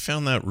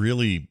found that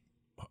really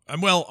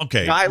well.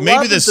 Okay, now,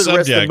 maybe the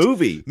subject,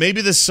 movie,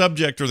 maybe the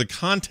subject or the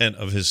content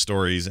of his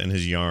stories and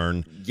his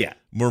yarn,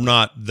 were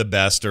not the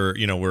best, or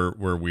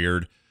were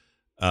weird.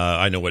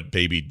 I know what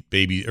baby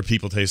or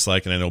people taste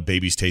like, and I know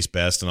babies taste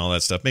best and all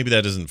that stuff. Maybe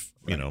that doesn't,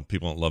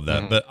 people don't love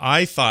that. But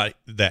I thought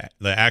that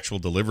the actual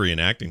delivery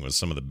and acting was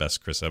some of the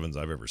best Chris Evans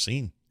I've ever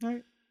seen. All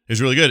right. It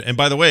was really good. And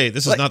by the way,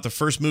 this is not the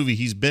first movie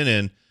he's been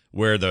in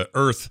where the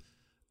Earth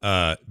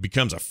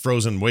becomes a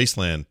frozen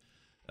wasteland.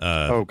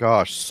 Oh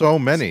gosh, so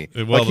many.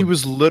 Well, he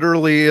was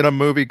literally in a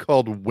movie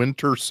called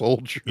Winter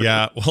Soldier.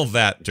 Yeah, well,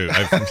 that too.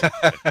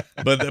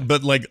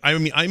 but like, I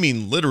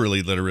mean,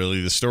 literally,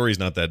 the story's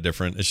not that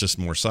different. It's just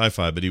more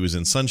sci-fi. But he was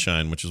in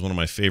Sunshine, which is one of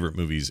my favorite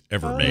movies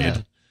ever made.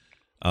 Yeah.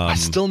 I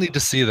still need to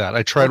see that.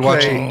 I tried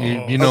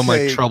watching.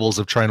 My troubles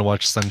of trying to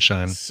watch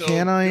Sunshine. So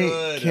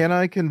can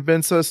I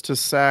convince us to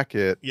sack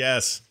it?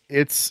 Yes.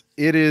 It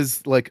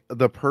is like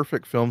the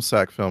perfect film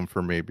sack film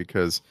for me,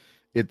 because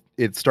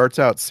it starts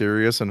out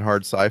serious and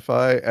hard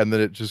sci-fi, and then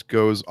it just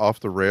goes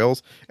off the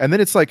rails, and then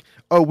it's like,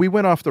 oh, we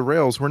went off the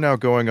rails, we're now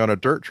going on a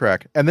dirt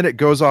track, and then it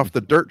goes off the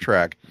dirt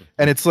track,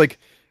 and it's like,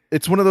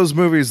 it's one of those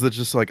movies that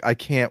just like, I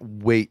can't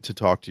wait to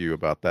talk to you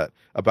about that,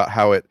 about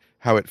how it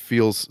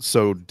feels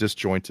so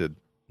disjointed.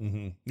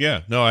 Mm-hmm.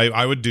 Yeah, no,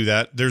 I would do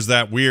that. There's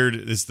that weird,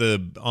 it's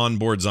the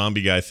onboard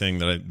zombie guy thing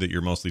that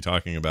you're mostly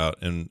talking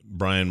about, and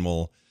Brian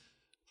will.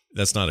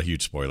 That's not a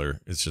huge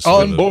spoiler. It's just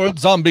onboard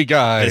zombie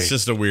guy. It's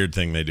just a weird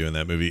thing they do in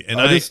that movie, and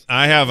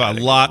I have a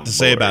lot to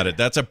say about it.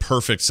 That's a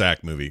perfect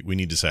sack movie. We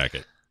need to sack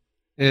it.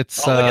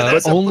 It's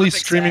only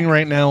streaming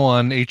right now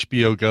on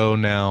HBO Go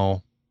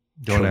now.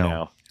 Go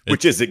now.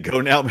 Which is it?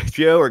 Go now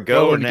HBO or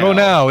Go now? Go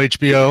now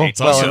HBO.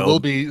 It's also, it will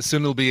be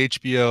soon. It'll be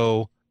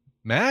HBO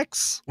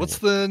Max. What's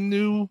the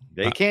new?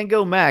 They can't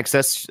go Max.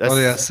 That's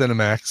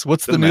Cinemax.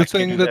 What's the new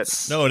thing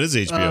that's? No, it is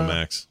HBO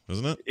Max,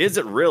 isn't it? Is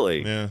it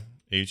really? Yeah.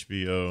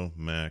 HBO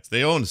Max.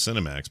 They own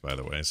Cinemax, by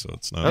the way, so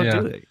it's not.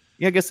 Oh, do they?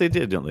 Yeah, I guess they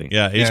did, don't they?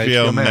 Yeah,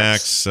 HBO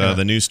Max.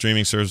 The new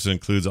streaming service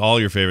includes all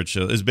your favorite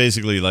shows. It's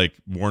basically like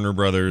Warner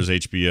Brothers,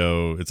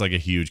 HBO. It's like a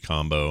huge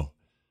combo.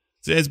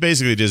 It's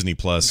basically Disney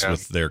Plus Yeah.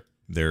 with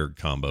their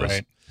combos.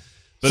 Right.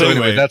 But so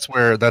anyway, that's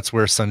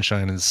where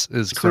Sunshine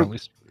is currently.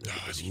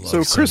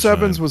 So Chris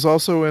Evans was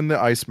also in The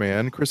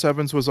Iceman. Chris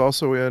Evans was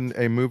also in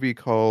a movie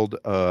called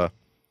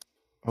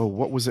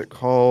what was it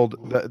called?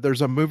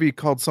 There's a movie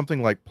called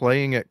something like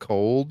Playing It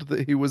Cold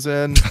that he was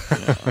in.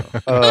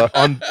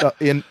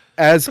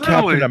 As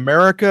Captain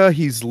America,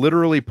 he's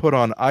literally put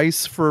on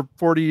ice for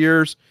 40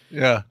 years.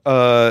 Yeah.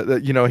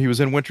 He was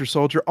in Winter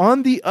Soldier.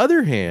 On the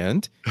other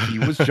hand, he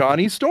was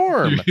Johnny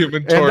Storm.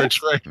 Human Torch,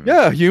 right?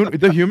 Yeah,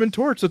 the Human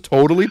Torch, a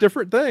totally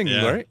different thing,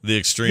 right? The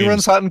extreme. He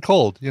runs hot and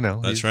cold,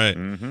 That's right.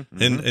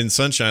 In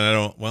Sunshine, I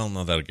don't. Well,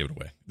 no, that'll give it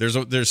away. There's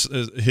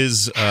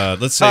his.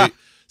 Let's say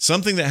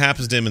something that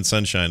happens to him in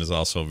Sunshine is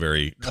also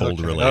very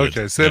cold related.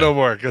 Okay, say no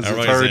more because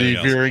it's already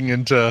veering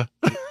into.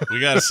 We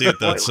got to see it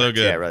though. It's so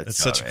good. right, it's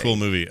such a cool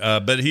movie.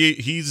 But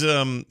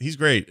he's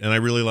great, and I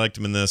really liked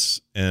him in this,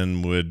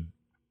 and would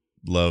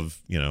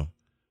love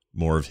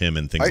more of him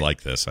and things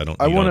like this.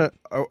 I want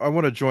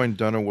to join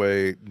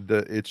Dunaway.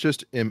 It's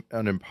just an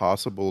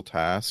impossible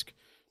task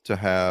to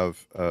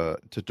have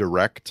to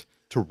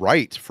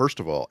write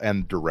first of all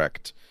and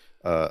direct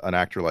an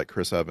actor like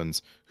Chris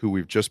Evans, who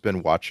we've just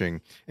been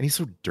watching, and he's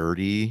so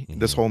dirty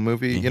this whole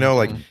movie.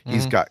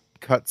 He's got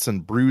cuts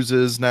and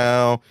bruises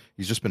now.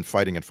 He's just been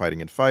fighting and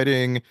fighting and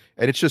fighting,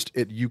 and it's just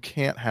you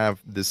can't have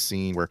this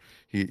scene where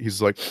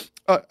he's like,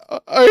 I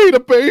ate a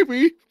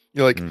baby.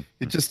 You're like,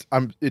 it just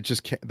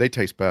can't. They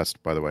taste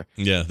best, by the way.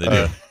 Yeah, they do.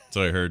 That's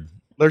what I heard.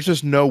 There's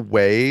just no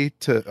way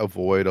to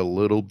avoid a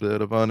little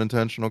bit of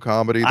unintentional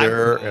comedy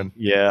there.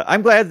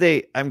 I'm glad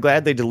they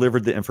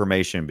delivered the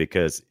information,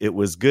 because it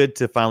was good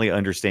to finally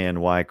understand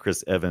why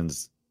Chris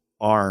Evans'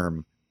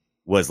 arm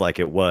was like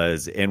it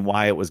was, and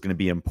why it was going to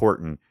be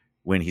important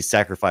when he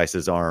sacrificed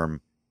his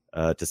arm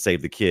to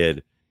save the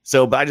kid.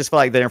 But I just felt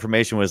like that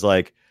information was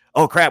like,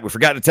 oh crap, we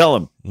forgot to tell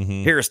him.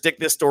 Here, stick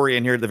this story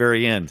in here at the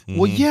very end.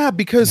 Well, yeah,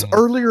 because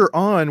earlier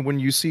on, when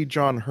you see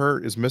John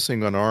Hurt is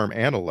missing an arm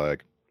and a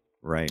leg,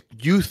 right,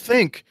 you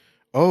think,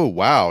 oh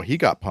wow, he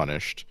got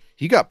punished.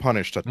 He got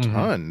punished a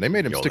ton. They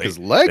made him stick his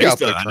leg out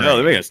the train. No,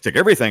 they made him stick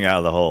everything out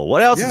of the hole.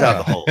 What else is out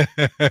of the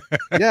hole?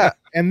 Yeah,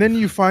 and then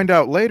you find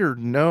out later,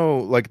 no,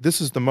 like this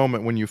is the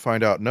moment when you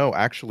find out, no,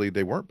 actually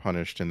they weren't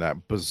punished in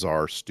that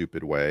bizarre,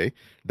 stupid way.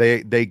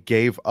 They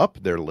gave up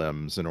their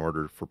limbs in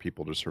order for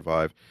people to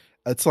survive.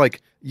 It's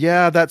like,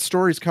 yeah, that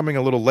story's coming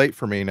a little late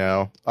for me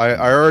now. I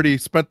already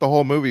spent the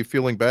whole movie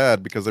feeling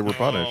bad because they were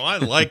punished. Oh, I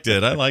liked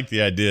it. I liked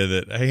the idea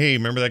that, hey,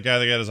 remember that guy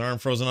that got his arm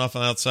frozen off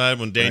on the outside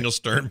when Daniel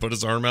Stern put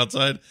his arm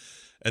outside?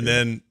 And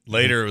then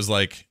later it was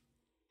like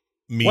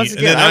me. Once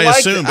again, and then I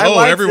assumed,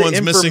 everyone's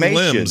the missing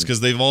limbs because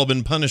they've all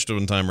been punished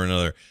one time or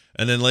another.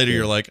 And then later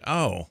you're like,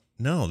 oh,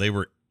 no, they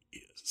were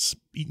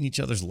eating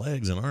each other's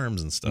legs and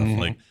arms and stuff.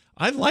 Like,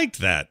 I liked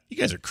that. You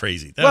guys are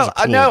crazy.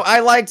 I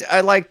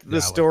liked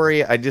the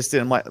story. I just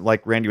didn't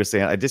like Randy was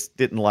saying, I just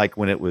didn't like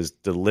when it was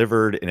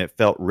delivered and it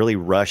felt really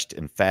rushed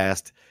and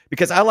fast,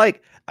 because I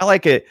like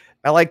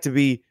to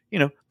be,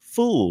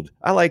 fooled.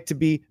 I like to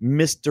be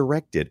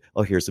misdirected.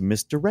 Oh, here's a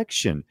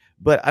misdirection.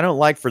 But I don't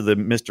like for the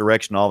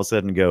misdirection all of a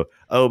sudden go,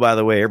 oh, by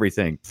the way,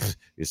 everything,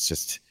 it's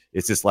just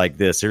like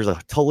this. There's a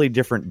totally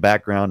different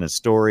background and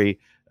story.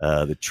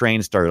 The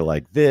train started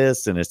like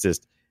this, and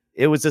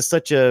it was just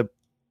such a,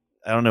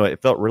 I don't know,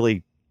 it felt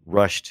really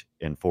rushed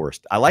and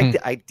forced. I like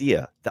the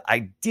idea. The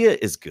idea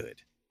is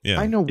good. Yeah.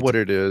 I know what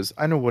it is.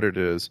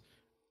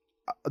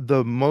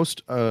 The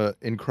most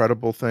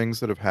incredible things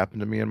that have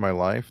happened to me in my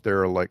life,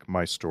 they're like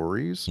my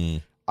stories.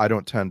 I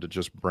don't tend to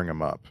just bring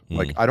them up.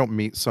 Like, I don't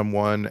meet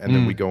someone and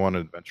then we go on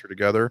an adventure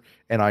together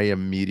and I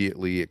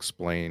immediately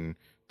explain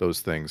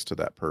those things to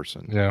that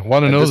person. Yeah.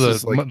 Want to know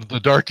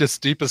the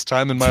darkest, deepest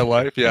time in my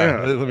life?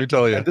 Yeah. Let me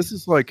tell you. And this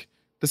is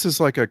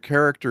like a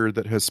character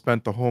that has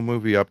spent the whole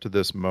movie up to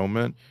this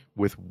moment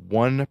with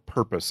one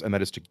purpose, and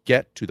that is to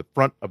get to the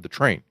front of the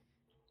train.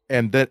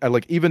 And that,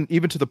 like, even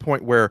to the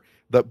point where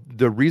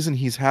the reason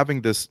he's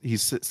having this,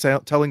 he's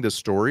telling this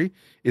story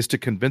is to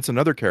convince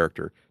another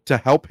character to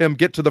help him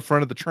get to the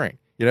front of the train.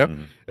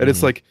 And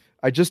it's like,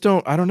 I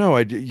don't know.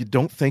 You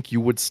don't think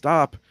you would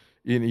stop.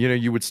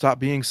 You would stop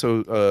being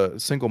so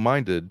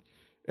single-minded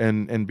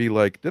and be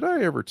like, did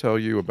I ever tell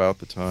you about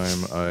the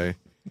time I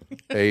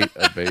ate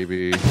a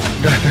baby?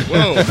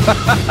 Whoa!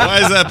 Why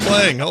is that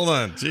playing? Hold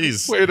on,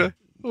 jeez.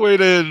 Way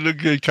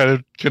to kind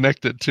of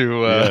connect it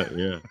to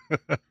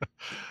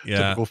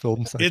typical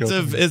film psycho.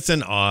 It's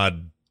an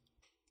odd.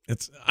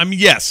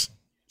 Yes.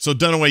 So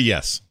Dunaway,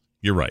 yes,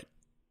 you're right.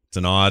 It's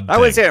an odd. I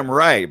wouldn't say I'm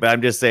right, but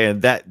I'm just saying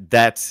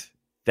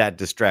that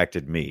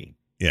distracted me.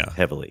 Yeah,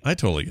 heavily. I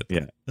totally get that.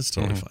 Yeah, it's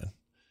totally fine.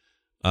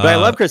 But I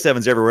love Chris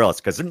Evans everywhere else,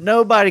 because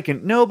nobody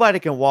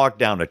can walk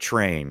down a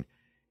train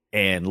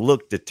and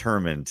look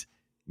determined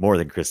more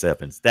than Chris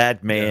Evans.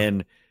 That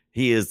man,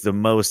 he is the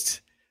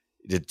most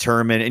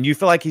determined, and you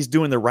feel like he's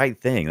doing the right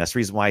thing. That's the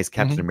reason why he's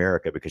Captain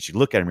America, because you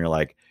look at him and you're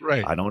like,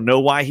 right, I don't know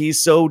why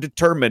he's so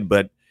determined,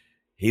 but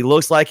he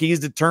looks like he's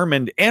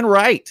determined and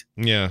right.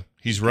 Yeah,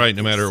 he's right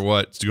no matter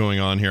what's going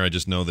on here. I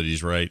just know that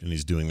he's right and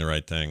he's doing the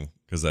right thing,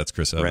 because that's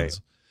Chris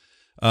Evans.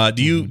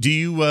 Do you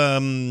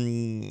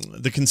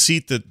the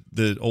conceit that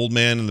the old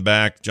man in the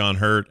back, John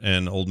Hurt,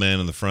 and old man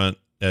in the front,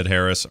 Ed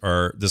Harris,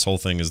 are this whole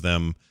thing is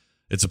them?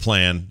 It's a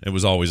plan. It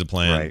was always a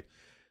plan. Right.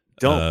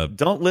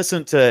 Don't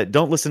listen to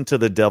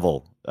the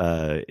devil.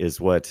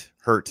 Is what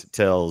Hurt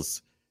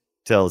tells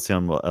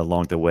him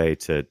along the way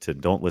to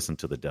don't listen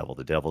to the devil.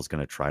 The devil's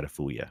going to try to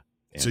fool you.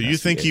 So you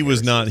think he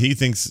was not? He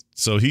thinks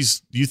so.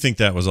 You think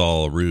that was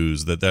all a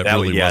ruse? That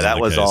really wasn't that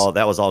the was case? all.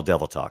 That was all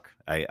devil talk.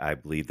 I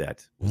believe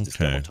that was just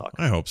devil talk.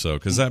 I hope so,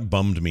 because that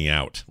bummed me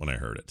out when I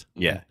heard it.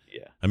 Yeah.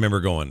 I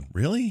remember going,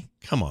 really?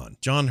 Come on,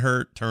 John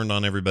Hurt turned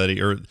on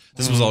everybody, or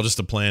this was all just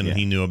a plan and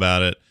he knew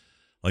about it.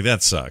 Like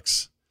that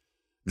sucks.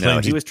 No,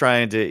 he was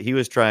trying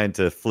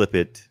to flip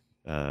it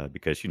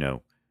because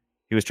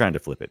he was trying to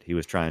flip it. He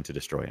was trying to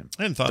destroy him.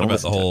 I hadn't thought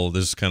about the whole.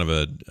 There's kind of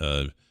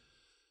a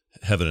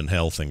heaven and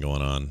hell thing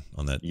going on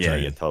that. Yeah,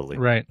 train. yeah, totally.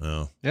 Right.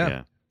 Oh,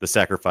 Yeah. The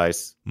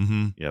sacrifice.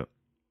 mm-hmm. Yep.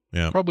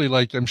 Yeah.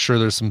 Probably I'm sure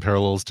there's some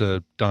parallels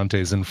to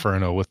Dante's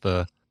Inferno with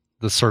the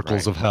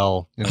circles of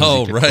hell.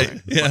 Oh,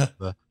 right. Yeah.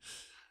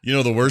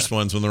 The worst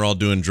ones when they're all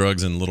doing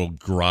drugs in little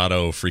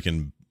grotto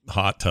freaking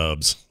hot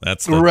tubs.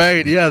 That's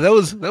right. Yeah, that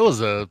was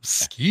a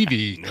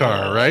skeevy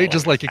car, right?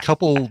 Just like a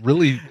couple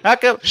really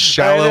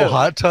shallow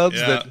hot tubs.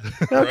 Yeah.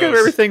 How come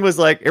everything was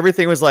like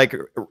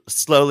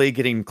slowly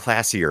getting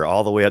classier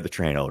all the way up the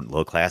train? Oh, a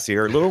little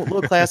classier, a little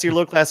classier, a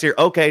little classier.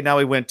 Okay, now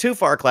we went too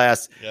far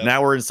class. Yep.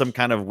 Now we're in some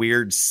kind of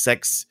weird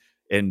sex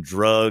and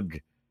drug.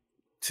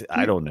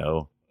 I don't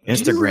know.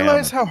 Instagram. Do you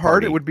realize how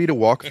hard it would be to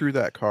walk through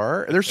that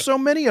car? There's so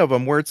many of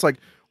them where it's like,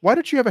 why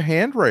don't you have a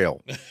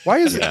handrail? Why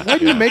is it? Why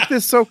do you make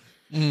this so?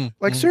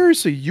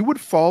 Seriously, you would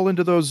fall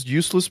into those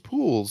useless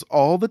pools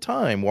all the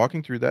time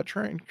walking through that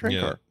train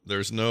car.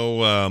 There's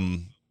no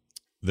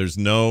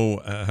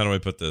how do I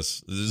put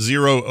this?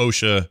 Zero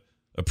OSHA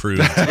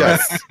approved.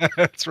 Yes,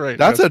 that's right.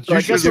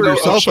 You should give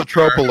yourself a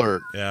trope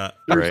alert. Yeah,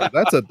 right.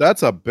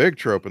 That's a big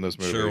trope in this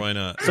movie. Sure, why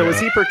not? So is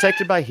he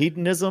protected by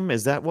hedonism?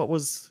 Is that what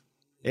was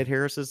Ed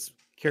Harris's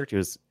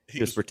character? He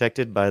was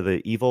protected by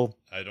the evil?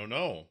 I don't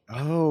know.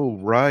 Oh,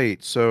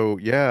 right. So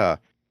yeah.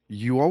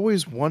 You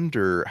always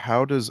wonder,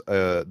 how does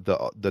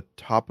the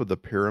top of the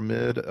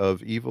pyramid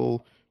of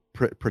evil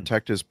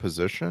protect his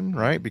position,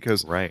 right?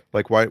 Because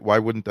like why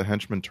wouldn't the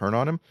henchman turn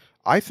on him?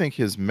 I think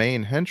his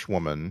main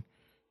henchwoman,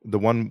 the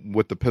one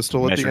with the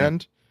pistol at the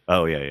end.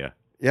 Oh yeah.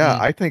 Yeah,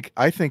 I think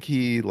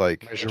he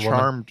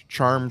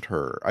charmed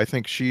her. I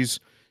think she's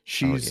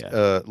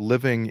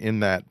living in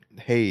that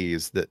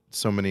haze that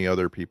so many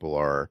other people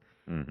are,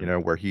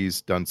 where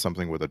he's done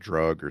something with a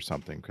drug or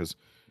something, because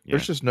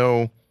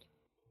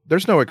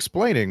there's no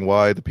explaining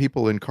why the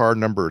people in car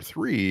number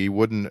 3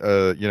 wouldn't,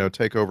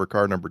 take over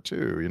car number 2.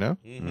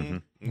 Mm-hmm.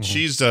 Mm-hmm.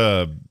 She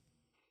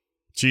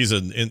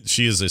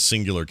is a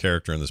singular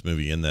character in this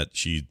movie in that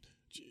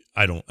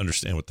I don't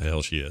understand what the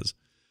hell she is.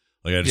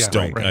 Like I just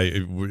don't.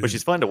 Right. But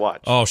she's fun to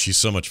watch. Oh, she's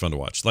so much fun to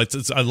watch.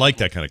 I like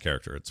that kind of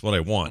character. It's what I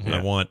want. Yeah.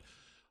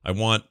 I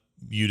want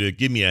you to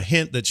give me a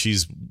hint that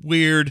she's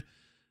weird,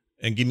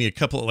 and give me a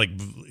couple of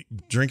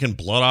drinking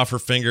blood off her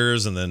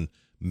fingers, and then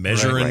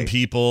measuring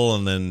people,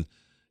 and then.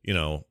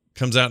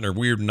 Comes out in her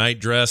weird night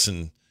dress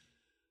and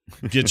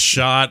gets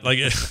shot.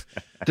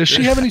 Does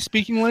she have any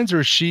speaking lines,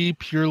 or is she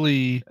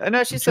purely?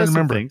 No, she says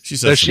some things. She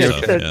says some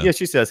stuff.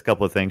 She says a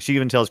couple of things. She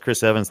even tells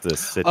Chris Evans to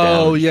sit down.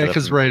 Oh yeah,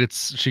 because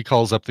she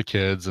calls up the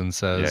kids and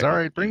says, "All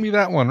right, bring me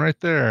that one right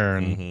there."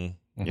 And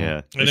yeah,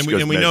 and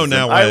we know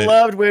now. Why...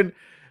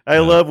 I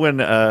love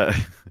when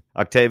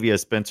Octavia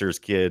Spencer's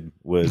kid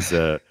was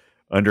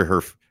under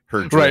her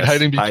dress,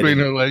 hiding between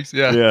her legs.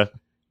 Yeah.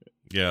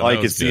 Yeah, all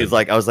you could see is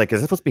I was like,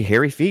 is that supposed to be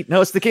hairy feet?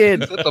 No, it's the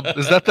kid.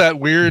 Is that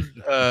weird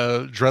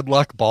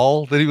dreadlock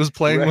ball that he was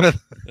playing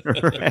with?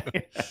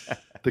 Right.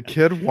 The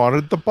kid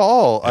wanted the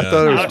ball. I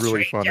thought it was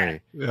really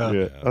funny.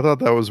 Yeah. I thought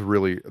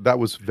that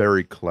was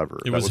very clever.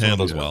 It was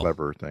handled well.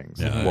 Clever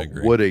things. Yeah, what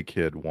would a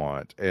kid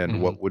want,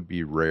 and what would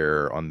be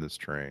rare on this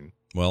train?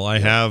 Well, I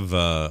have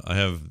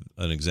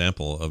an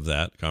example of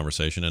that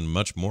conversation and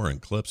much more in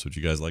clips. Would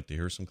you guys like to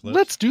hear some clips?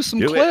 Let's do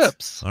some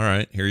clips. All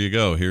right, here you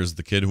go. Here's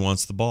the kid who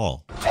wants the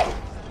ball.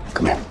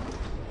 Come here.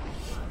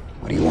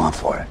 What do you want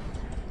for it?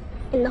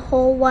 In the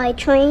whole wide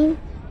train?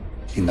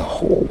 In the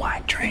whole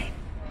wide train.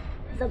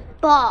 The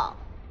ball.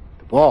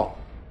 The ball?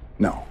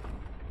 No.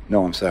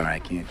 No, I'm sorry. I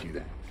can't do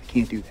that. I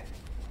can't do that.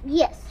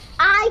 Yes,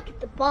 I get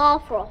the ball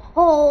for a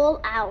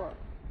whole hour.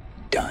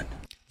 Done.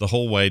 The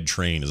whole wide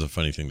train is a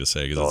funny thing to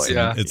say because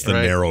it's the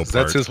narrow part.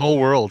 That's his whole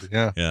world.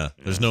 Yeah. Yeah.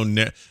 There's no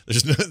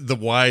the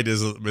wide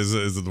is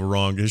the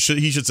wrong. He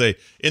should say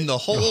in the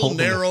whole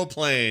narrow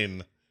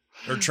plane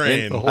or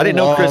train. I didn't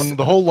know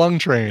the whole long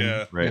train.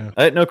 Yeah. Right. Yeah.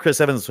 I didn't know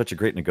Chris Evans was such a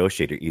great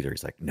negotiator either.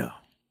 He's like, no,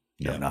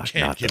 not.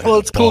 Well,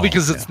 it's cool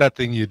because it's that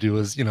thing you do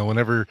is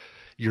whenever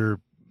your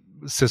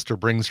sister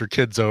brings her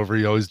kids over,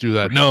 you always do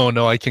that.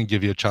 No, I can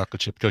give you a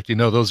chocolate chip cookie.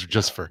 No, those are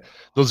just for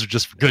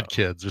good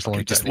kids or something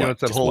like that.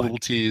 It's that whole little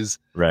tease.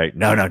 Right.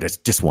 No,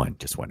 just one.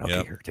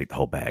 Okay, here, take the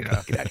whole bag.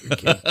 Yeah. Get out of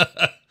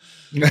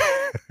here,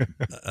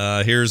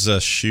 kid. Here's a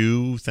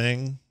shoe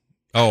thing.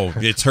 Oh,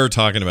 it's her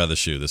talking about the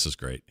shoe. This is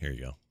great. Here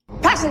you go.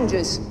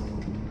 Passengers,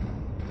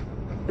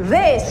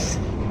 this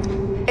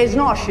is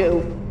not a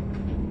shoe.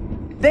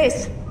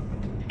 This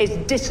is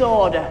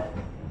disorder.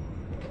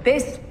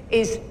 This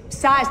is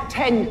size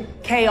 10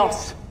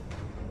 chaos.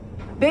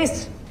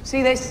 This,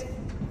 see this?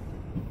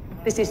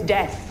 This is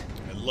death.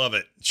 I love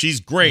it. She's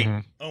great.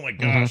 Oh my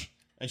gosh.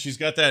 And she's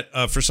got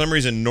that, for some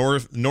reason,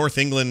 North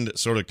England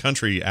sort of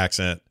country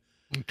accent.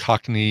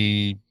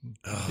 Cockney.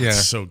 Oh, yeah.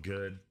 It's so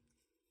good.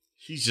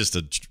 She's just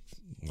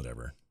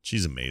whatever.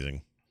 She's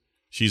amazing.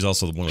 She's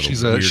also one of the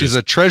weirdest. She's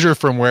a treasure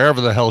from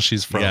wherever the hell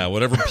she's from. Yeah,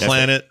 whatever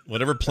planet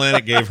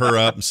gave her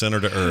up and sent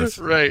her to Earth.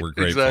 Right, We're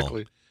grateful.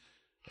 exactly.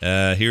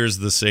 Here's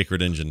the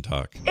Sacred Engine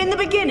talk. In the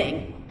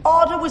beginning,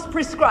 order was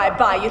prescribed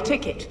by your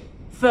ticket.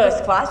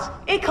 First class,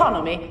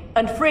 economy,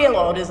 and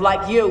freeloaders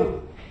like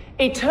you.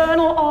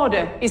 Eternal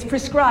order is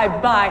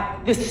prescribed by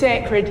the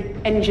Sacred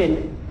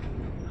Engine.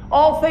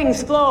 All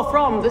things flow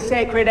from the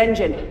Sacred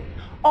Engine.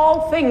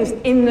 All things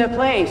in their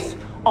place.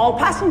 All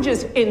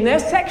passengers in their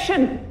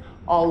section.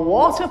 All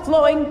water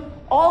flowing,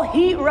 all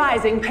heat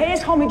rising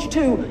pays homage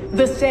to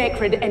the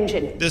Sacred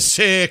Engine. The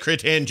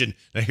Sacred Engine.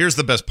 Now, here's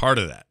the best part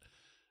of that.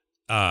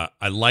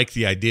 I like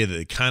the idea that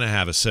they kind of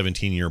have a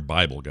 17-year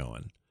Bible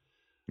going.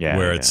 Yeah,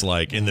 where it's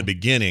like in the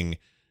beginning,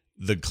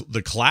 the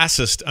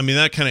classist. I mean,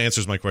 that kind of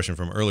answers my question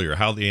from earlier.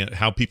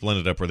 How people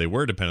ended up where they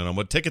were depended on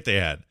what ticket they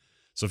had.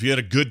 So if you had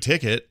a good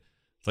ticket,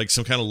 like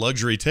some kind of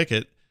luxury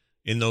ticket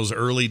in those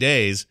early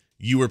days,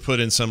 you were put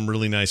in some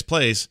really nice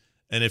place.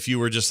 And if you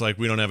were just like,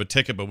 we don't have a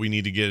ticket, but we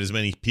need to get as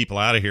many people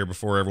out of here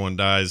before everyone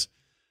dies,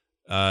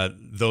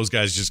 those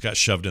guys just got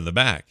shoved in the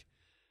back.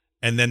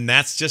 And then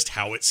that's just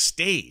how it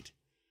stayed.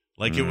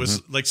 Like it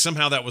was like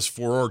somehow that was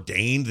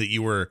foreordained that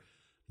you were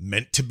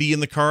meant to be in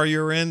the car you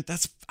were in.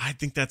 I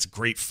think that's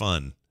great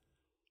fun.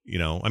 You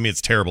know, I mean,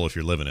 it's terrible if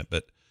you're living it,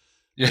 but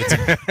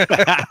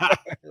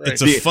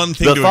it's a fun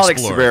thing to explore. The thought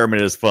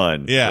experiment is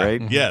fun. Yeah.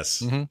 Right?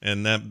 Yes.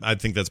 And I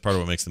think that's part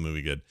of what makes the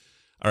movie good.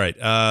 All right.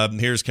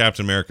 Here's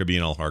Captain America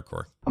being all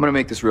hardcore. I'm gonna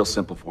make this real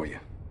simple for you.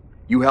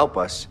 You help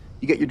us,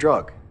 you get your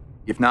drug.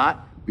 If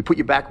not, we put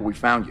you back where we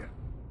found you.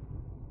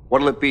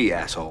 What'll it be,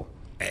 asshole?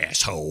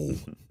 Asshole.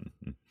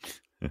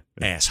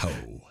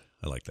 Asshole.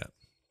 I like that.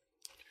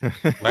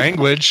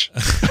 Language.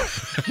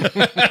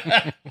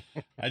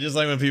 I just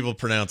like when people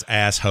pronounce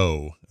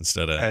asshole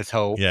instead of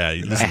asshole. Yeah,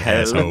 you listen to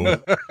asshole.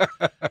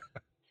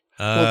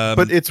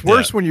 But it's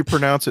worse when you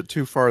pronounce it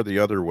too far the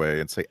other way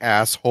and say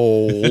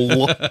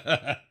asshole.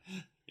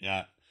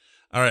 Yeah.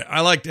 All right.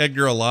 I liked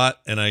Edgar a lot,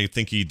 and I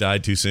think he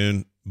died too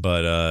soon.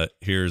 But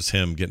here's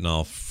him getting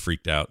all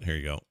freaked out. Here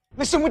you go.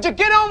 Listen, would you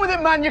get on with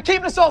it, man? You're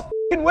keeping us all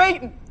f***ing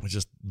waiting. I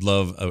just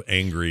love an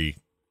angry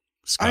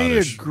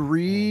Scottish. I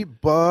agree,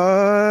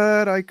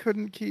 but I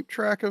couldn't keep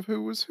track of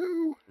who was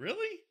who.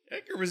 Really?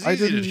 Edgar was easy I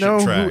to didn't keep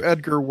know track. who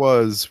Edgar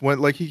was when,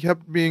 like, he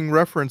kept being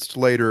referenced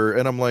later,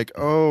 and I'm like,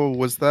 oh,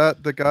 was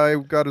that the guy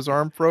who got his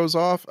arm froze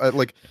off?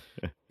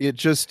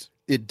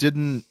 It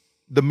didn't.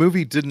 The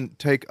movie didn't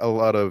take a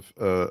lot of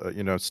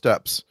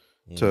steps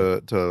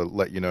to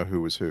let you know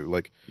who was who.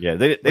 Like, yeah,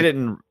 they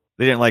didn't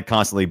like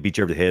constantly beat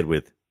you over the head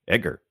with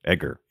Edgar.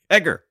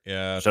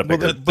 Yeah, Shut up,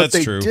 well, Edgar. but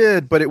they true.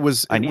 did. But it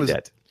was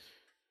that.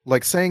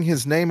 Like saying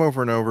his name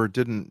over and over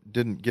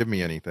didn't give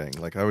me anything.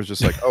 Like I was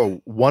just like, oh,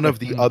 one of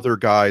the other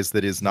guys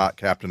that is not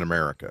Captain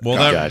America. Well,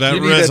 that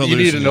you resolution.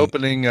 need an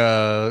opening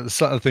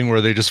thing where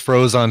they just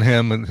froze on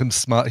him and he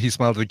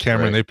smiled at the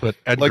camera and they put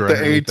Edgar like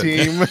the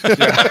A-Team.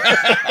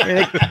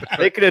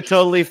 They could have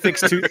totally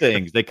fixed two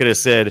things. They could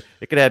have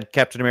had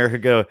Captain America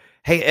go,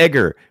 "Hey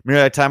Edgar,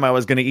 remember that time I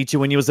was going to eat you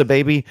when you was a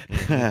baby?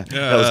 That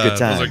was good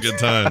times. Those are good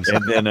times."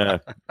 And then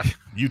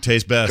you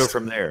taste best. Go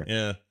from there.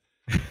 Yeah.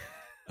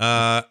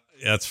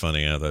 That's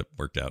funny how that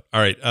worked out.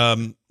 All right.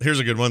 Here's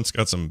a good one. It's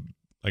got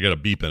I got a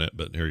beep in it,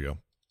 but here you go.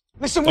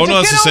 Listen, Oh, no,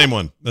 it's the same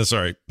one.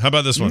 Sorry. How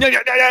about this one?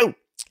 No.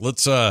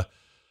 Let's,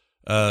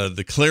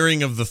 the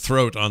clearing of the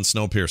throat on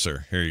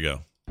Snowpiercer. Here you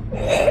go.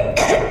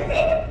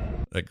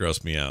 That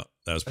grossed me out.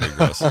 That was pretty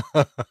gross.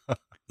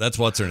 That's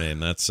what's her name.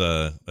 That's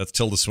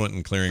Tilda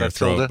Swinton clearing her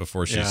throat Tilda?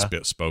 before she Yeah.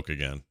 spoke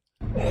again.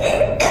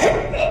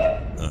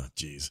 Oh,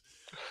 jeez.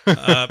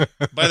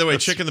 By the way,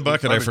 Chick in the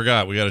Bucket, I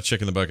forgot. We got a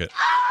Chick in the Bucket.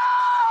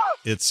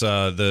 It's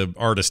the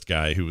artist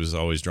guy who was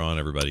always drawing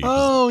everybody.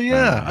 Oh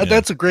yeah,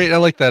 that's a great. I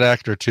like that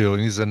actor too,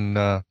 and he's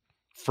in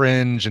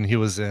Fringe, and he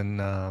was in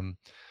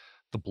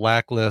The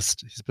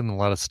Blacklist. He's been in a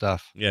lot of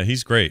stuff. Yeah,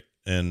 he's great,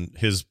 and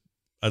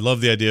I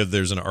love the idea of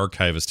there's an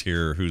archivist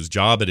here whose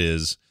job it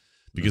is,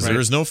 because there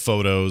is no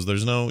photos,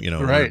 there's no,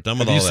 we're done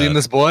with Have all you seen that.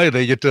 this boy?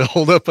 They get to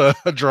hold up a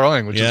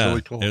drawing, which is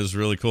really cool. It was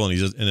really cool, and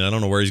and I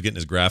don't know where he's getting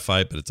his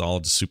graphite, but it's all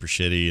just super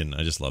shitty, and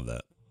I just love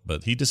that.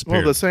 But he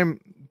disappeared. Well,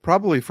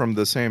 probably from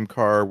the same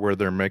car where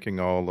they're making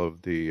all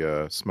of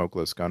the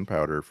smokeless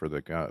gunpowder for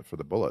the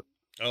bullet.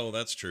 Oh,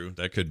 that's true.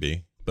 That could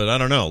be, but I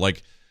don't know.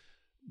 Like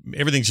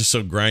everything's just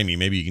so grimy.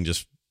 Maybe you can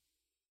just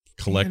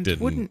collect it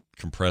and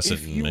compress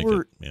it and make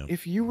it. Yeah.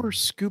 If you were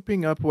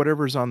scooping up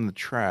whatever's on the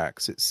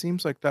tracks, it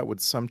seems like that would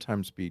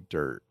sometimes be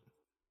dirt.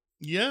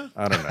 Yeah.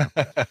 I don't know.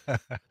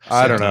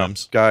 I don't know,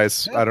 Sometimes.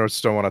 guys. I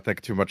just don't want to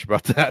think too much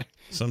about that.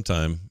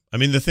 Sometime. I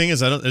mean, the thing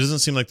is, it doesn't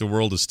seem like the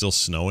world is still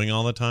snowing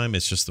all the time.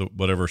 It's just that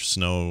whatever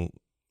snow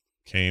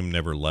came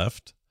never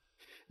left.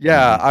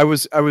 Yeah, I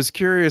was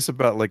curious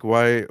about like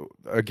why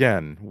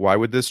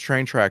would this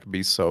train track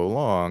be so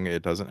long?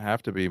 It doesn't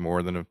have to be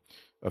more than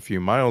a few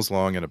miles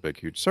long in a big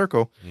huge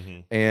circle.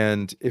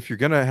 And if you're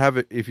gonna have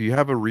it, if you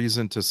have a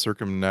reason to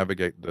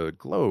circumnavigate the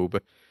globe,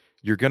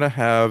 you're gonna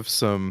have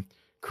some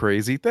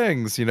crazy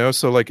things, you know.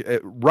 So like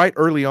right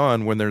early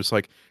on, when there's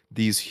like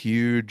these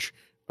huge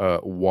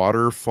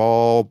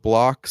waterfall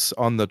blocks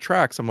on the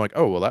tracks, I'm like,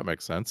 oh well, that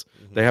makes sense.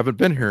 They haven't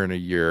been here in a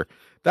year.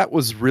 That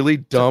was really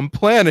dumb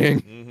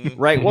planning.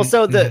 Right. Well,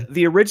 so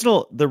the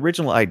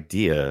original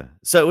idea,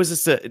 so it was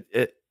just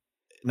an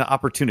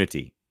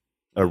opportunity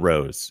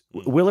arose.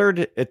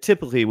 Willard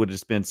typically would have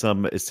just been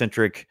some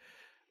eccentric,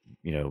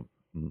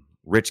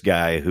 rich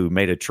guy who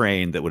made a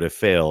train that would have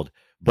failed,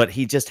 but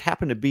he just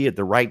happened to be at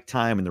the right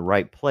time in the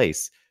right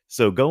place.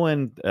 So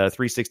going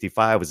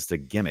 365 was just a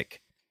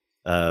gimmick,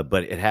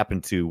 but it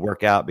happened to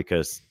work out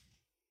because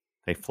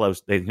they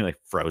froze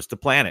the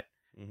planet.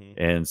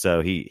 And so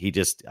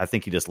I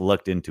think he just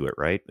lucked into it,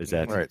 right? Is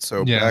that right?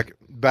 So Yeah.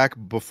 back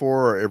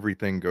before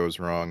everything goes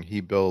wrong,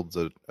 he builds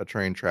a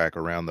train track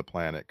around the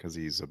planet because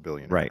he's a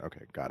billionaire. Right.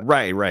 Okay, got it.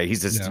 Right.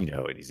 He's just,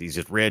 he's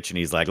just rich and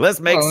he's like, let's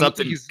make Well,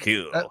 something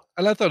cool.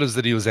 And I thought it was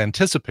that he was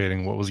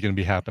anticipating what was going to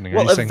be happening. Are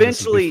Well, you saying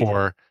this is eventually-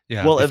 before,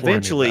 Well, before any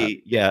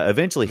of that?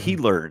 eventually he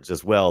learns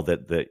as well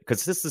that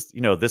because this is,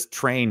 this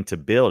train to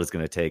build is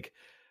going to take,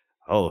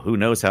 who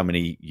knows how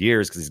many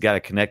years, because he's got to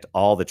connect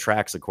all the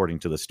tracks according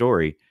to the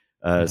story.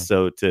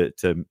 So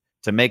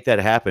to make that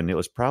happen, he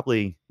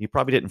probably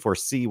didn't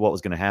foresee what was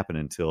going to happen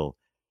until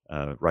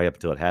right up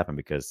until it happened,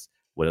 because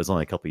it was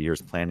only a couple of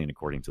years planning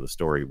according to the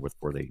story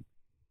before they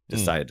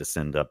decided to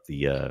send up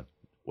the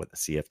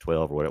CF-12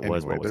 or what it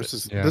was. Anyway, What was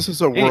this it?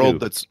 is a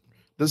world that's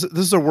this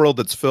is a world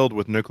that's filled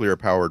with nuclear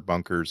powered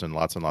bunkers and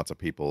lots of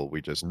people.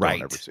 We just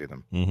don't ever see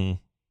them.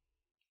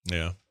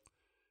 Yeah.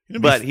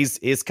 But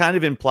it's kind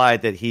of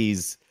implied that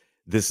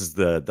this is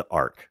the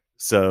arc.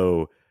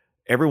 So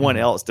everyone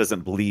else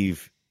doesn't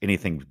believe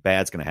anything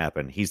bad's going to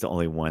happen. He's the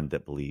only one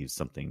that believes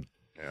something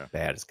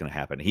bad is going to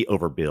happen. He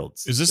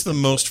overbuilds. Is this the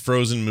most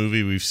Frozen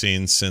movie we've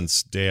seen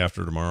since Day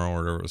After Tomorrow, or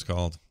whatever it was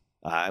called?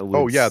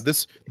 Oh yeah,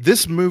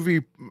 this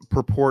movie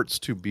purports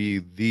to be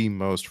the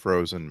most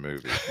Frozen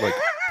movie. Like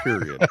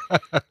period.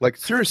 Like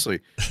seriously,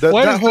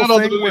 Why that is whole that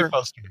on the thing movie where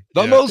poster?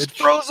 The most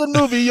Frozen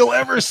movie you'll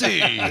ever see.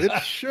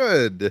 it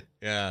should.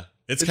 Yeah.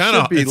 It's It kind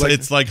of should be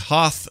it's like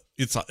Hoth.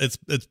 It's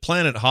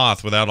Planet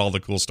Hoth without all the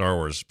cool Star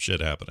Wars shit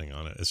happening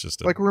on it. It's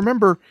just like,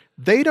 remember,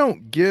 they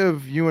don't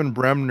give Ewan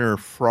Bremner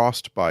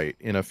frostbite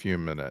in a few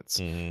minutes.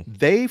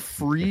 They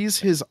freeze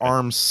his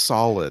arm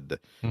solid.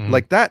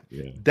 Like that.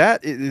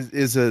 That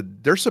is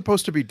they're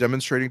supposed to be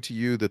demonstrating to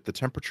you that the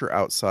temperature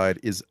outside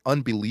is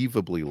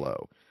unbelievably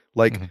low,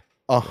 like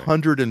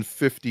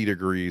 150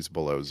 degrees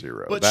below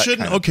zero. But That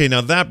shouldn't kind of- okay?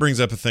 Now that brings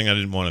up a thing I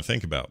didn't want to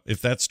think about.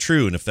 If that's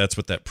true, and if that's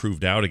what that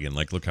proved out again,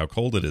 like look how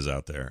cold it is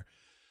out there.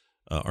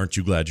 Aren't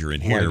you glad you're in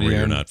here where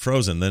you're not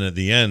frozen? Then at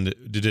the end,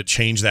 did it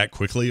change that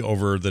quickly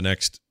over the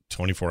next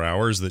 24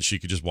 hours that she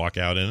could just walk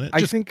out in it?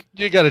 I think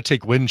you got to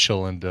take wind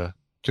chill into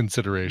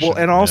consideration. Well,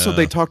 and also Yeah.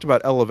 they talked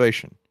about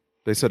elevation.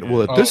 They said,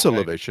 well, at this okay.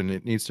 elevation,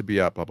 it needs to be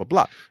up, blah blah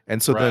blah.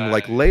 And so then,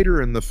 like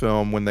later in the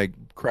film, when they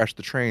crash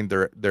the train,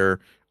 they're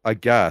I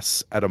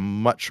guess at a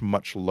much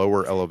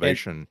lower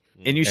elevation.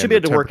 And you should be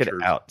able to work it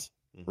temperatures- out,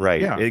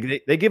 right? Yeah.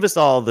 They give us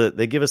all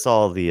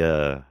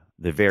the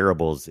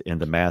variables in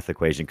the math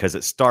equation, because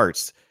it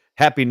starts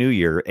Happy New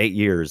Year, 8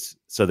 years.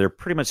 So they're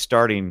pretty much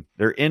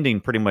they're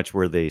ending pretty much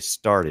where they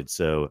started.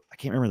 So I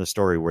can't remember the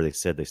story where they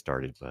said they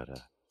started, but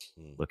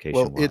location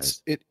Well,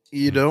 wise.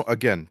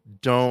 again,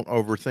 don't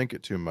overthink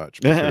it too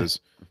much, because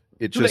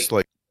it's just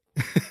like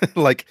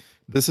like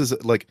this is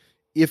like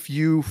if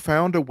you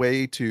found a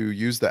way to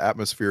use the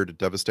atmosphere to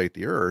devastate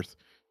the earth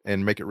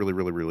and make it really,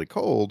 really, really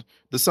cold,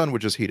 the sun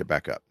would just heat it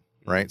back up,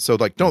 right? So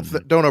like don't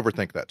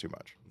overthink that too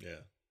much. Yeah.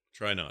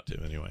 Try not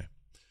to, anyway.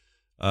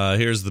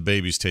 Here's The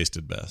Babies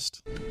Tasted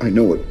Best. I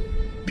know what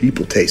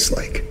people taste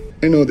like.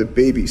 I know that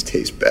babies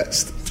taste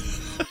best.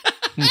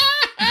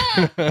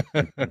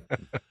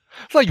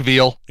 It's like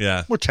veal.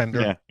 Yeah. More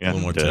tender. Yeah. A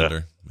little more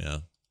tender. Yeah.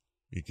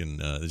 You can,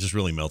 it just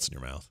really melts in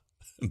your mouth.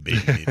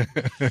 Baby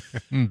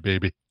meat.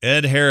 Baby.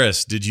 Ed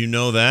Harris, did you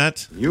know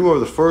that? You are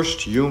the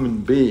first human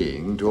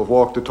being to have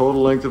walked the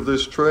total length of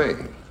this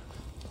train,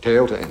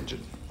 tail to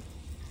engine.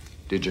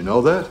 Did you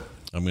know that?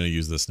 I'm going to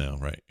use this now,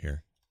 right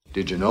here.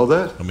 Did you know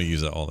that? I'm going to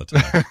use it all the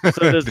time.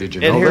 So does Did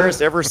you Ed know Harris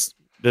that?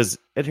 does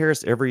Ed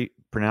Harris ever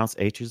pronounce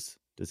H's?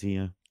 Does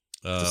he?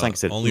 Just like I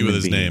said, Only with human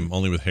his being. name,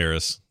 only with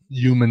Harris.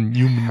 Human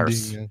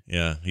Harris. being.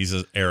 Yeah, he's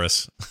a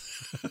heiress.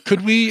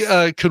 Could we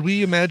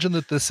imagine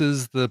that this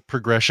is the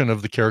progression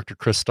of the character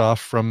Christoph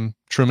from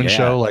Truman Yeah,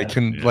 Show? Like,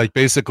 yeah. like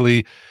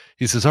basically,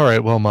 he says, "All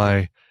right, well,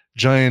 my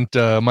giant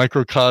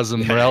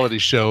microcosm reality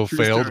show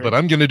failed, story. but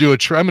I'm going to do I'm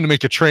going to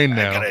make a train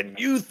now. I got a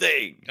new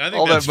thing. I think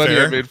All that's that money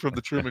fair. I made from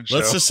the Truman Show.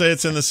 Let's just say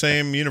it's in the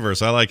same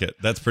universe. I like it.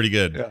 That's pretty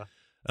good. Yeah.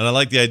 And I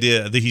like the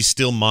idea that he's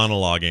still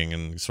monologuing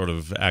and sort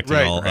of acting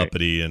Right, all right,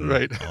 uppity and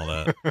right. all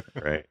that.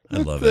 Right. I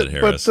love Ed But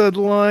Harris. the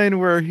line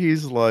where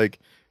he's like,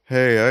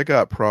 "Hey, I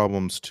got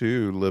problems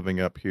too, living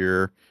up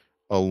here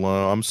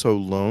alone. I'm so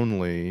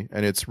lonely,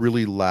 and it's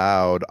really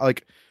loud."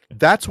 Like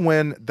that's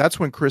when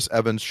Chris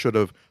Evans should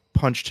have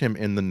punched him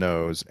in the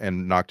nose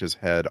and knocked his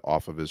head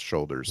off of his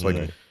shoulders.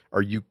 Like,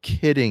 are you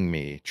kidding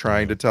me?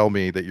 Trying to tell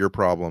me that your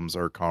problems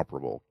are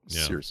comparable?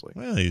 Yeah. Seriously.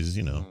 Well, he's,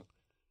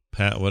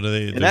 Pat, what are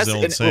they? And There's the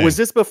old saying. was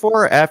this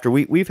before or after?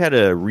 We've had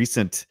a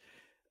recent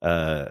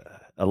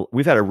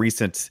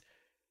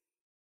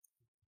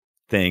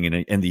thing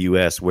in the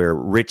U.S. where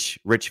rich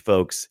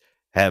folks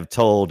have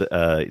told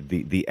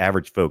the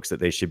average folks that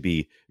they should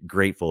be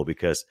grateful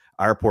because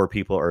our poor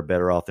people are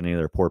better off than any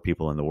other poor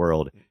people in the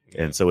world.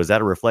 And so, is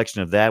that a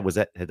reflection of that?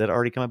 Had that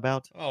already come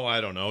about? Oh,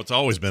 I don't know. It's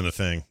always been a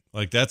thing.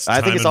 Like that's.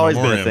 I think time it's always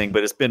been a immemorial. thing,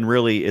 but it's been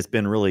really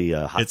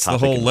hot. It's the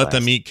topic whole in let last-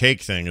 them eat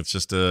cake thing. It's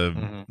just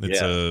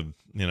Yeah.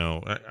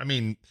 I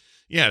mean,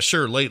 yeah,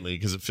 sure, lately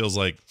because it feels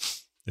like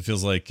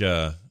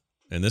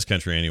in this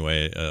country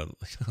anyway, a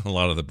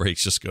lot of the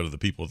breaks just go to the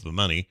people with the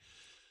money.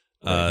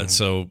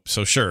 So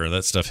sure,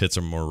 that stuff hits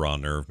a more raw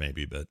nerve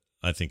maybe, but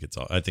I think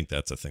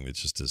that's a thing that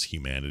just is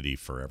humanity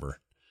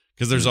forever.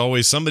 Because there's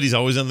always somebody's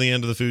always on the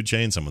end of the food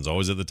chain, someone's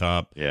always at the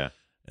top. Yeah.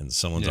 And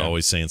someone's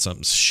always saying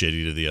something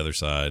shitty to the other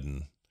side,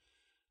 and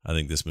I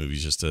think this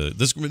movie's just the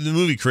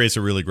movie creates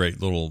a really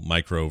great little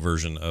micro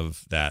version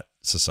of that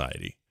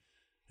society.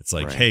 It's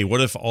like, hey,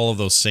 what if all of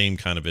those same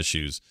kind of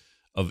issues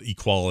of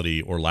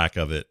equality or lack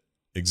of it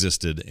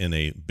existed in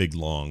a big,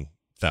 long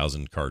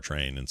 1,000-car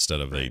train instead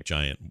of a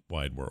giant,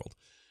 wide world?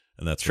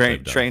 And that's what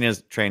they've done.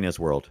 Train is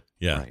world.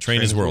 Yeah, Right.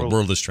 train is world.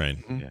 World is train.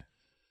 Mm-hmm. Yeah,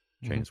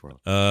 train is world.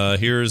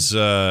 Here's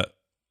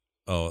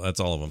that's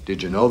all of them.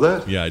 Did you know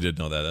that? Yeah, I did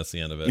know that. That's the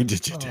end of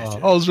it.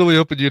 I was really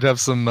hoping you'd have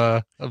some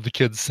of the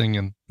kids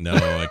singing. No,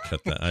 I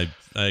cut that.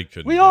 I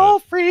couldn't. We do all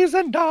it. freeze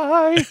and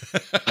die.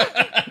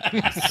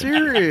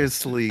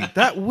 Seriously,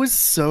 that was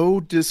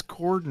so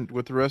discordant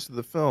with the rest of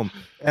the film.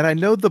 And I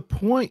know the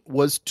point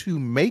was to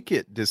make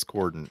it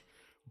discordant,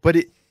 but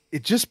it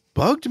just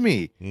bugged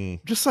me.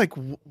 Just like,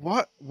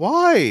 what?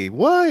 Why?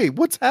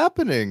 What's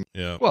happening?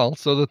 Yeah. Well,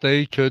 so that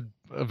they could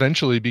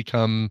eventually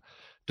become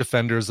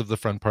defenders of the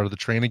front part of the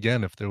train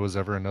again if there was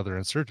ever another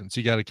insurgence.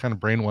 You got to kind of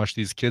brainwash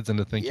these kids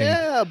into thinking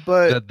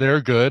that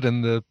they're good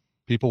and the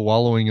people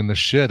wallowing in the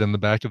shit in the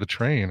back of the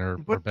train are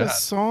But bad. the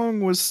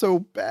song was so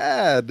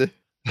bad.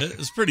 It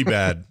was pretty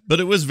bad, but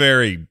it was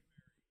very.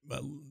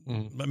 I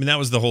mean, that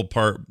was the whole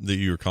part that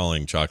you were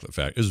calling Chocolate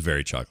Factory. It was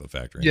very Chocolate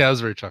Factory. Yeah, it was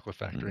very Chocolate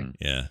Factory.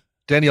 Yeah.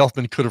 Danny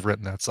Elfman could have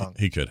written that song.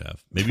 He could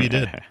have. Maybe he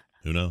did.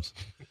 Who knows?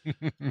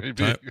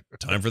 Maybe.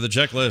 Time for the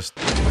checklist.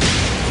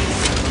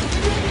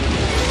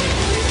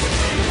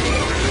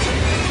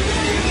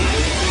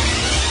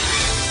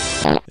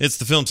 It's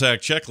the Film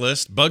Sack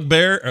checklist. Bug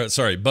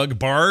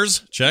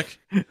bars, check.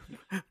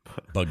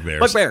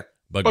 Bugbears.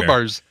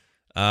 Bugbears.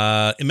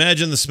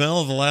 Imagine the smell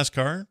of the last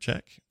car,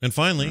 check. And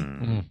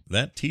finally,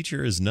 that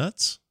teacher is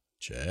nuts,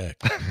 check.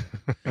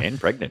 And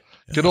pregnant.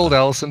 Good old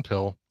Allison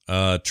Pill.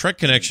 Trek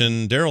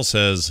connection, Daryl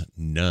says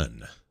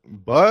none.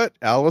 But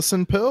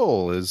Allison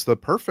Pill is the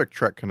perfect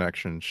Trek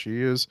connection.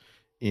 She is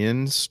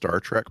in Star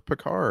Trek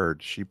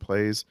Picard. She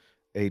plays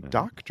a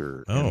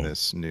doctor in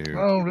this new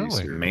TV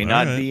series. May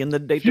not be in the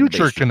database.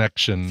 Future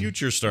connection.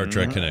 Future Star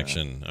Trek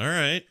connection. All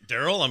right.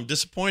 Daryl, I'm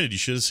disappointed. You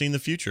should have seen the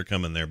future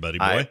coming there, buddy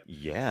boy.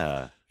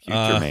 Future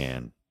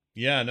man.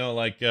 Yeah, no,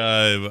 like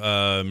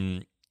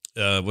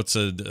what's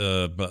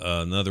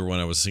another one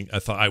I was thinking, I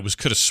thought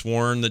could have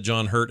sworn that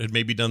John Hurt had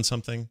maybe done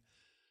something.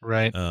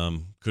 Right.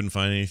 Couldn't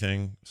find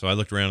anything. So I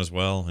looked around as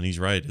well, and he's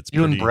right. It's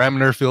Ewan pretty...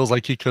 Bremner feels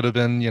like he could have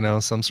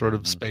been, some sort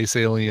of space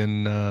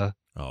alien.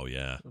 Oh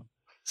yeah.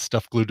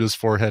 Stuff glued to his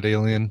forehead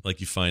alien. Like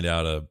you find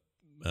out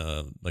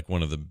like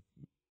one of the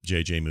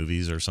JJ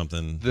movies or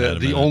something.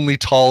 The only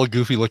tall,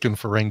 goofy looking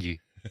Ferengi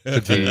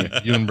could be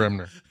Ewan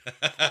Bremner.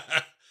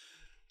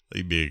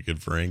 He'd be a good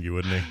Ferengi,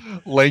 wouldn't he?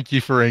 Lanky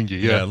Ferengi,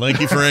 yeah.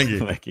 Lanky Ferengi.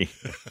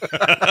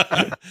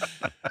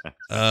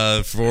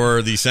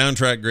 For the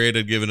soundtrack grade,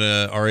 I'd given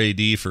a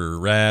RAD for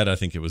Rad. I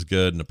think it was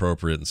good and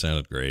appropriate and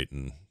sounded great.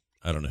 And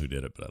I don't know who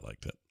did it, but I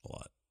liked it a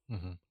lot.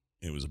 Mm-hmm.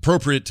 It was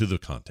appropriate to the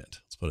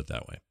content. Let's put it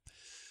that way.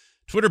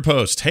 Twitter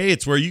post. Hey,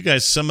 it's where you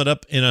guys sum it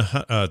up in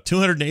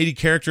 280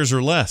 characters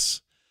or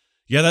less.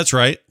 Yeah, that's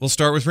right. We'll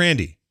start with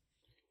Randy.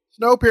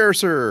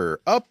 Snowpiercer.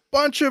 A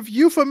bunch of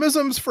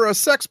euphemisms for a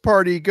sex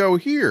party go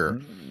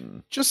here.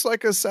 Just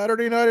like a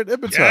Saturday night at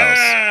Ibbot's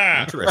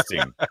house.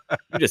 Interesting.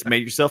 You just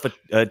made yourself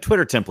a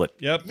Twitter template.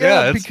 Yep.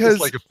 Yeah, it's because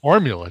like a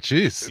formula.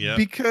 Jeez. Yep.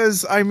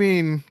 Because I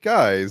mean,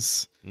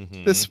 guys,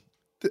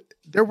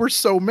 there were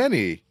so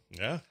many.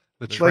 Yeah.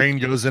 The train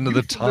goes into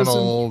the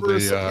tunnel.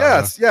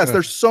 Yes.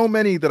 There's so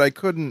many that I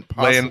couldn't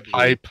possibly. Laying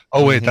pipe.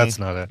 Oh wait, that's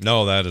not it.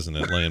 No, that isn't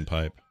it. Laying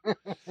pipe.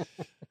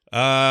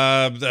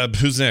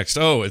 Who's next?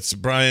 Oh, it's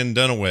Brian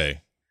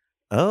Dunaway.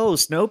 Oh,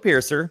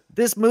 Snowpiercer.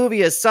 This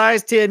movie is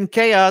size 10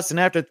 chaos, and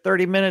after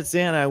 30 minutes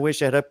in, I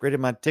wish I'd upgraded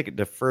my ticket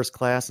to first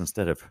class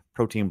instead of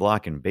protein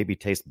block and baby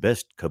taste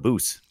best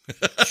caboose.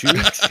 Choo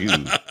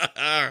choo.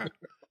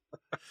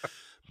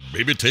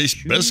 Baby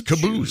taste best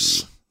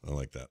caboose. I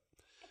like that.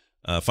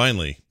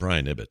 Finally,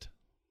 Brian Ibbett.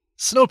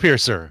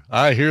 Snowpiercer.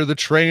 I hear the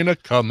train a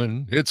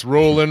comin', it's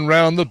rolling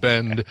round the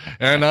bend,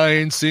 and I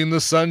ain't seen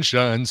the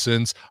sunshine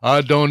since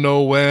I don't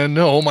know when.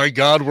 Oh my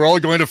God, we're all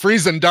going to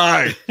freeze and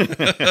die.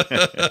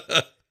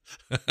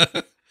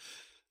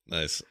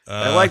 Nice.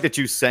 I like that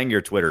you sang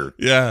your Twitter.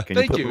 Yeah. Can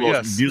Thank put you. little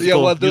Yes.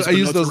 musical- I musical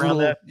use notes those around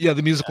little, that?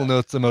 the musical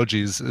notes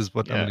emojis is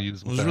what I'm going to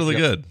use. It was really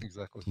good.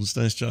 Exactly. It was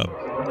a nice job.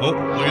 Oh,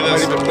 look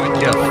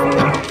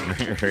at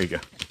this. There you go.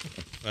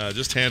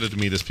 Just handed to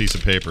me this piece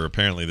of paper.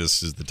 Apparently,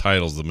 this is the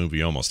titles the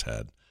movie almost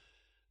had.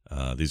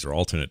 These are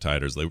alternate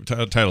titles.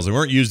 They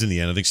weren't used in the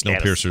end. I think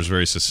Snowpiercer is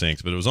very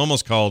succinct, but it was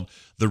almost called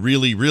The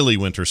Really, Really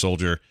Winter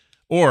Soldier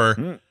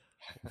or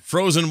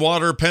Frozen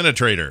Water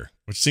Penetrator,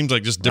 which seems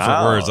like just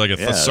different words, like a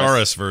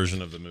thesaurus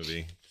version of the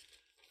movie.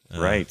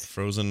 Right.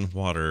 Frozen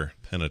Water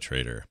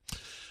Penetrator.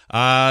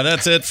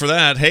 That's it for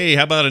that. Hey,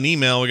 how about an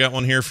email? We got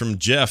one here from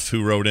Jeff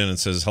who wrote in and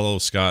says, hello,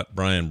 Scott,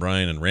 Brian,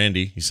 and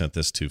Randy. He sent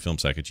this to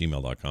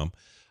filmsack@gmail.com.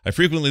 I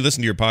frequently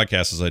listen to your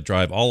podcast as I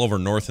drive all over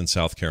North and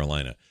South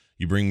Carolina.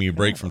 You bring me a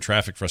break from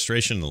traffic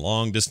frustration and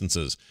long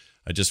distances.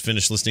 I just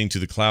finished listening to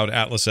the Cloud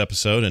Atlas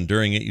episode, and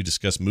during it you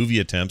discussed movie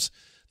attempts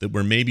that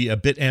were maybe a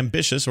bit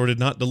ambitious or did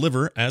not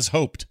deliver as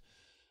hoped.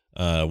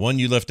 One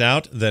you left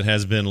out that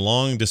has been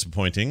long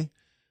disappointing,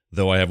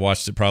 though I have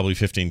watched it probably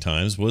 15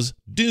 times, was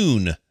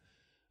Dune.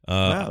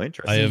 Wow,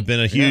 interesting. I have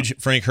been a huge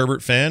Frank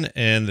Herbert fan,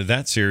 and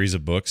that series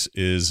of books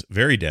is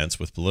very dense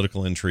with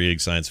political intrigue,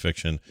 science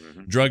fiction,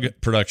 drug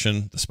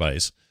production, the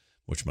spice,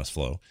 which must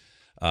flow,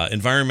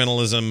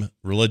 environmentalism,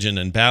 religion,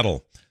 and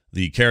battle.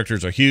 The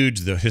characters are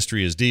huge, the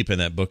history is deep,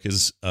 and that book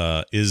is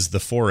the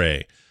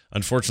foray.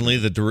 Unfortunately,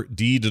 the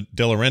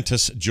De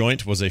Laurentiis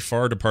joint was a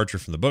far departure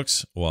from the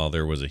books, while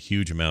there was a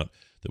huge amount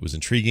that was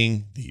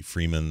intriguing, the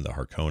Freeman, the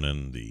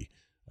Harkonnen, the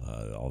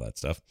all that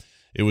stuff.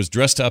 It was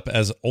dressed up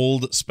as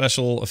old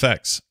special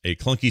effects, a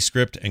clunky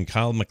script, and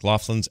Kyle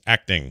MacLachlan's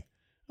acting.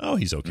 Oh,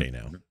 he's okay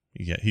now.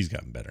 He's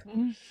gotten better.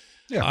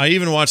 Yeah. I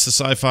even watched the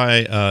sci-fi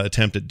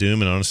attempt at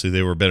Doom, and honestly,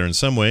 they were better in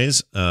some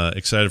ways.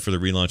 Excited for the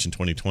relaunch in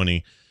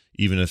 2020,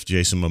 even if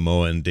Jason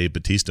Momoa and Dave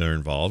Bautista are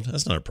involved.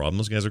 That's not a problem.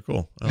 Those guys are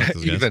cool. I like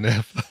those guys. Even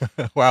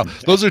if. Wow.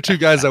 Those are two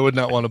guys I would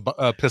not want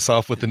to piss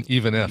off with an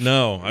even if.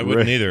 No, I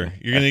wouldn't either.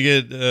 You're going to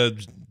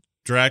get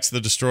Drax the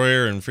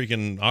Destroyer and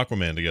freaking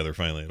Aquaman together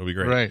finally. It'll be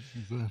great. Right.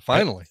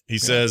 Finally. He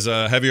says,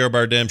 Javier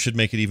Bardem should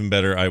make it even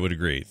better. I would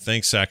agree.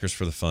 Thanks, Sackers,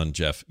 for the fun,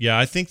 Jeff. Yeah,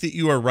 I think that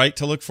you are right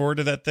to look forward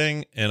to that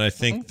thing. And I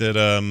think that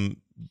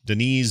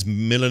Denis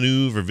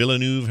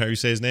Villeneuve, how you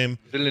say his name?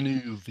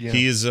 Villeneuve,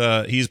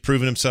 yeah. He's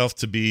proven himself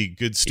to be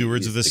good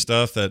stewards of this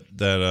stuff. That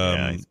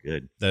he's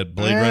good. That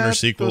Blade Runner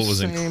sequel was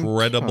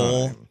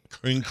incredible. Yeah.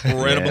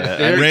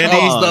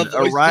 Randy,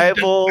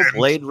 Arrival,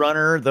 Blade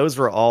Runner, those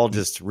were all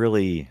just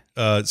really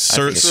not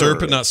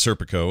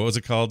Serpico. What was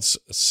it called?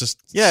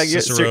 Sicario.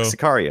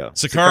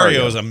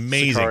 Sicario is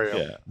amazing.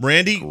 Sicario. Yeah.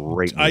 Randy,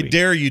 Great I movie.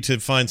 dare you to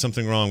find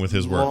something wrong with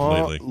his work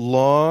lately.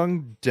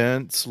 Long,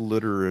 dense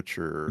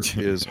literature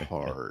is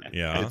hard.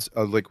 Yeah. It's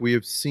like we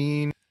have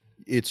seen.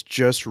 It's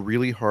just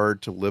really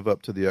hard to live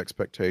up to the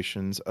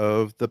expectations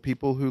of the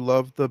people who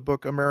love the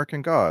book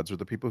American Gods or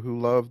the people who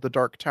love the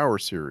Dark Tower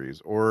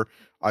series, or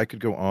I could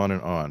go on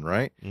and on,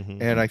 right?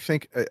 Mm-hmm. And I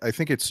think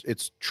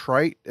it's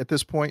trite at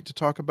this point to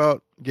talk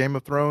about Game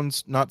of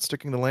Thrones not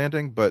sticking the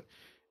landing, but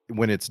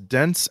when it's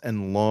dense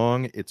and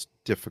long, it's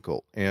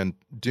difficult. And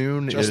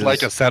Dune Just is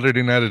like a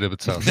Saturday night at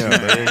Ibbot's house. Yeah,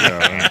 there you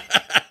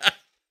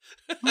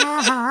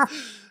go.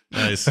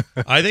 Nice.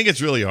 I think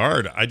it's really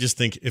hard. I just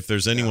think if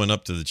there's anyone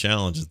up to the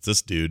challenge, it's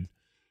this dude.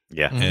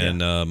 Yeah.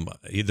 And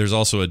there's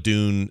also a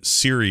Dune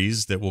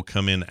series that will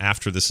come in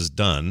after this is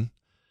done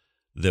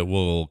that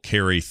will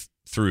carry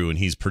through, and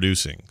he's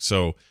producing.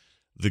 So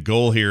the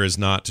goal here is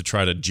not to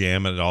try to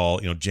jam it all,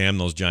 jam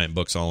those giant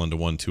books all into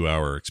 1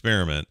 2-hour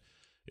experiment.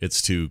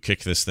 It's to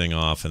kick this thing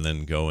off and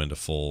then go into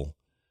full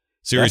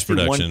series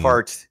production.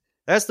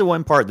 That's the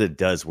one part that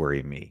does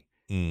worry me.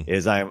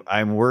 Is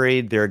I'm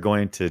worried they're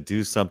going to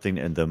do something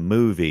in the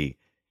movie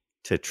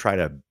to try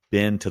to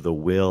bend to the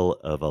will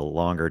of a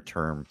longer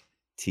term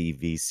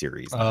TV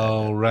series.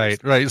 Oh, right.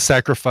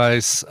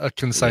 Sacrifice a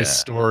concise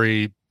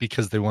story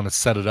because they want to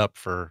set it up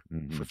for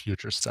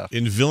future stuff.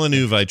 In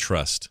Villeneuve, I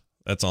trust.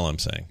 That's all I'm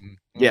saying.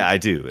 Yeah, I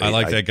do. I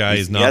like that guy.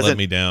 He's not let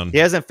me down. He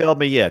hasn't failed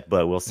me yet,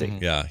 but we'll see.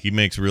 Yeah, he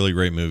makes really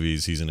great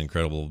movies. He's an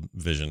incredible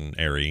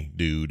visionary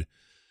dude.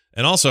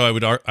 And also, I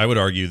would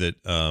argue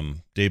that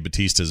Dave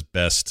Bautista's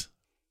best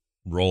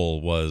role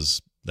was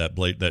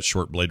that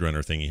short Blade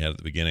Runner thing he had at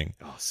the beginning.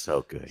 Oh,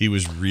 so good. He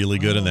was really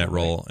good in that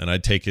role, and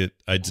I'd take it.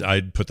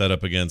 I'd put that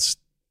up against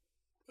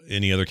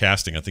any other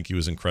casting. I think he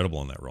was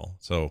incredible in that role.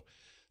 So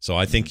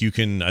I think you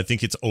can. I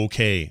think it's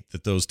okay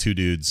that those two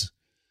dudes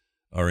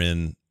are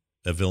in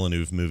a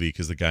Villeneuve movie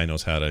because the guy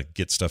knows how to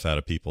get stuff out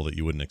of people that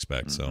you wouldn't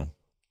expect. So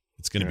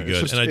it's going to be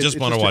good. And I just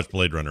want to watch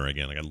Blade Runner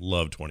again. Like, I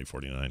love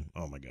 2049.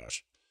 Oh my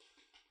gosh.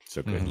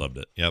 So good. Loved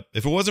it. Yep.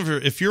 If it wasn't for,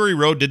 if Fury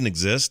Road didn't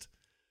exist,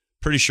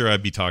 pretty sure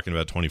I'd be talking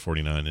about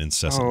 2049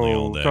 incessantly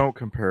all day. Don't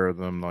compare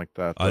them like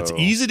that. It's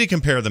easy to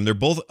compare them. They're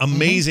both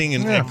amazing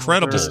and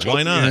incredible.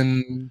 Why not?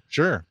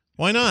 Sure.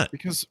 Why not?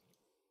 Because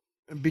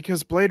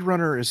Blade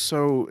Runner is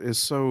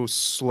so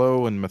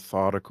slow and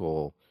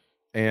methodical,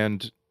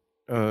 and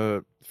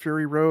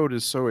Fury Road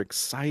is so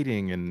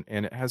exciting and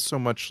it has so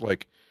much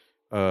like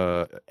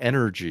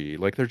energy.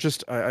 Like they're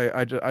just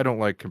I don't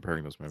like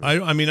comparing those movies.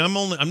 I mean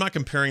I'm not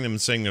comparing them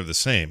and saying they're the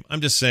same.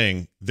 I'm just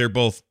saying they're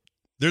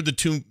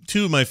the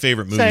two of my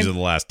favorite movies of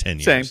the last 10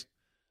 years. Same.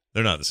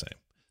 They're not the same.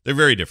 They're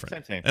very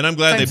different. Same. And I'm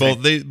glad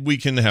we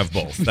can have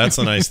both. That's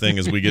the nice thing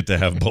is we get to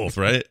have both,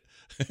 right?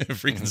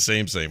 Freaking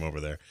same over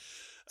there.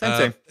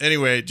 Same.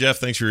 Anyway, Jeff,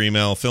 thanks for your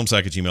email.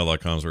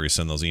 Filmsack@gmail.com is where you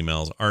send those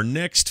emails. Our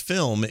next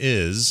film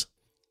is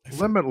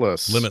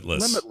Limitless. There's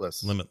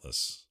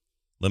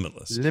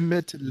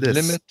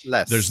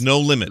no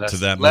limit to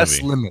that movie. Less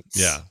limits.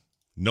 Yeah.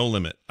 No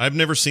limit. I've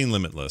never seen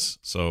Limitless,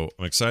 so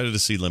I'm excited to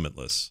see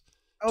Limitless.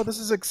 Oh, this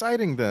is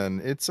exciting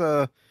then. It's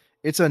a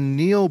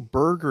Neil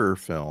Burger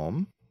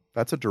film.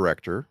 That's a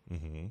director.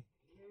 Mm-hmm.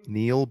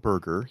 Neil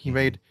Burger. He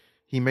made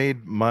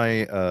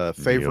my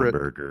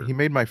favorite. He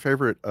made my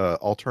favorite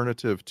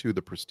alternative to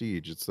The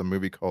Prestige. It's the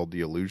movie called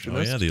The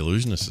Illusionist. Oh yeah, The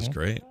Illusionist is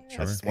great.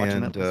 Sure.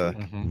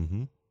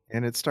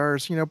 And it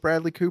stars,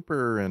 Bradley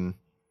Cooper and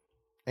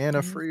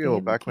Anna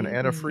Friel back when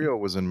Anna Friel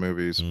was in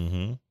movies.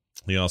 Mm-hmm.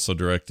 He also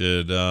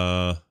directed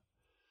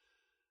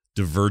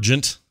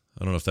Divergent.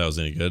 I don't know if that was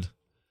any good.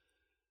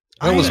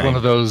 That was one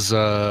of those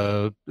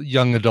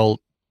young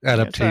adult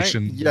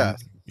adaptations. Yeah.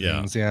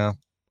 Yeah.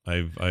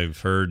 I've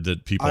heard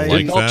that people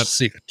like that.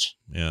 See it.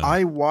 Yeah.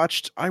 I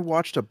watched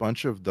a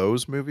bunch of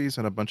those movies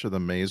and a bunch of the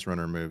Maze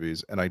Runner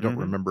movies, and I don't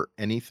remember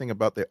anything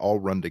about they all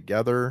run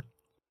together.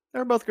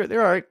 They're both great.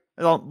 They're all right.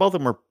 Both of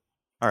them were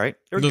all right.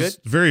 They're good.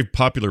 Very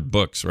popular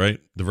books, right?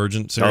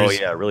 Divergent series. Oh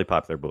yeah, really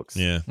popular books.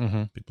 Yeah,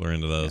 people are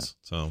into those.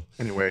 Yeah. So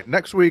anyway,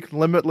 next week,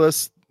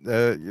 Limitless.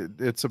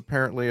 It's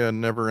apparently a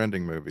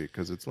never-ending movie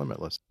because it's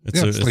limitless.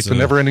 It's like the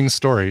never-ending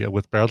story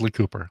with Bradley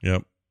Cooper.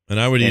 Yep.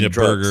 And I would eat a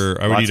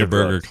burger. I would eat a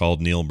burger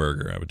called Neil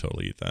Burger. I would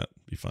totally eat that.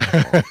 Be fine.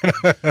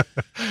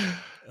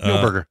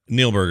 Neil Burger.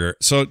 Neil Burger.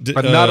 So,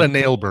 but not a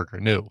nail burger.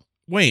 No.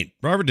 Wait,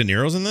 Robert De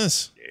Niro's in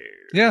this?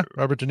 Yeah,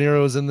 Robert De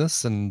Niro is in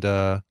this, and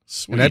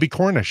Abby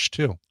Cornish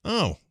too.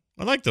 Oh,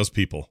 I like those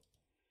people.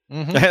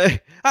 Mm-hmm.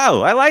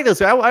 Oh, I like this.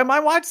 I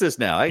might watch this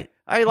now.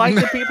 I like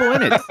the people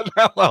in it.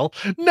 Well,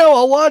 no,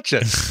 I'll watch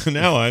it.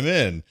 Now I'm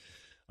in.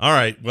 All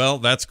right. Well,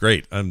 that's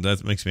great.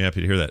 That makes me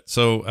happy to hear that.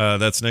 So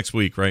that's next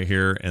week right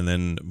here, and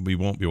then we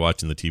won't be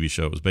watching the TV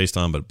show it was based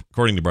on, but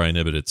according to Brian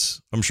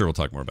Ibbett, I'm sure we'll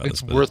talk more about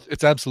this.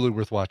 It's absolutely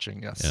worth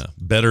watching. Yes. Yeah,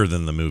 better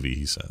than the movie,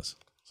 he says.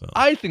 So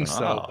I think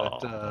so.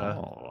 But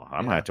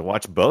I'm gonna have to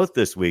watch both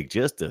this week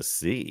just to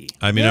see.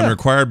 I mean, I'm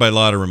required by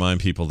law to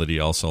remind people that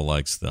he also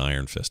likes the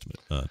Iron Fist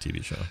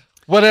TV show.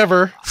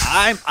 Whatever.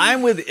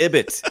 I'm with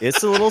Ibbett.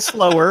 It's a little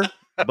slower,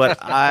 but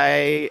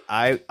I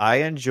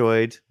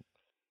enjoyed.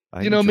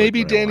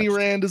 Maybe Danny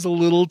Rand is a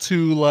little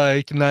too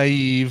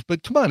naive,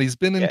 but come on, he's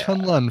been in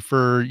Kunlun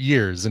for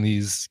years and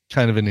he's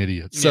kind of an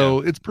idiot. So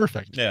it's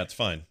perfect. Yeah, it's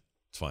fine.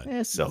 It's fine.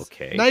 It's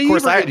okay. Naive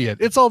or idiot.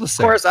 It's all the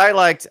same. Of course, I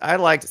liked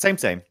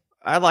same.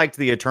 I liked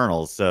the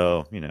Eternals,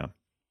 so Yeah.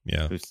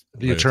 The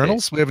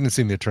Eternals? We haven't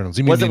seen the Eternals.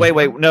 You mean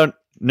wait, no.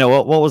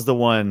 What was the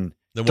one?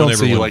 Don't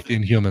say you like the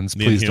Inhumans.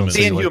 Please don't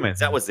say the Inhumans.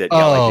 That was it.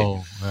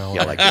 Oh,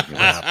 yeah, like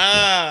Inhumans.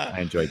 I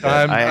enjoyed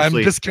that. I'm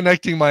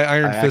disconnecting my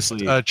Iron Fist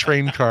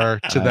train car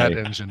to that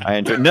engine. I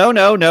enjoyed. No.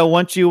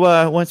 Once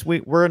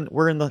we're in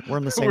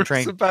the same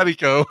train.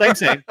 Simpatico.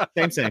 Same.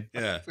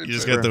 Yeah, you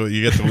just get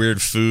the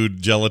weird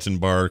food gelatin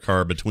bar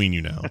car between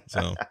you now.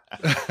 So.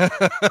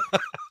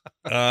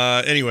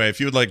 Anyway, if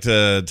you would like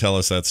to tell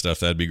us that stuff,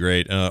 that'd be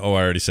great. I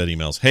already said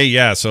emails. Hey,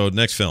 yeah, so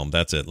next film,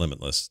 that's it,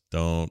 Limitless.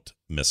 Don't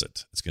miss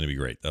it. It's going to be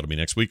great. That'll be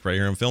next week right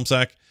here on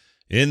FilmSack.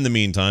 In the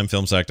meantime,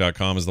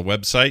 filmsack.com is the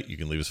website. You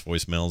can leave us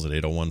voicemails at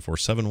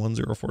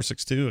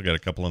 801-471-0462. I got a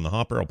couple in the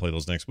hopper. I'll play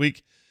those next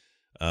week.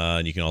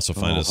 And you can also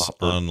find us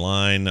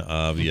online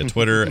via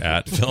Twitter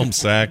at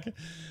FilmSack.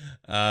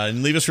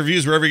 And leave us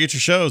reviews wherever you get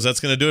your shows. That's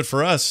going to do it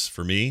for us,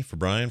 for me, for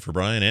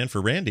Brian, and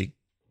for Randy.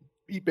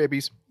 Eat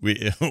babies.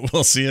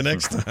 We'll see you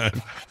next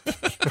time.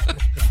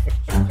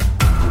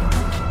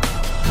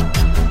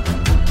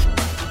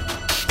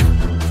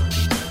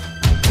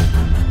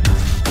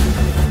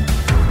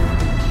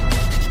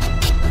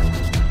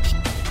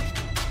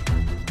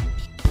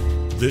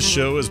 This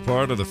show is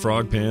part of the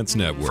Frog Pants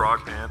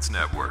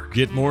Network.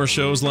 Get more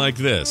shows like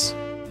this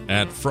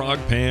at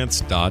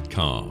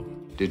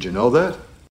frogpants.com. Did you know that?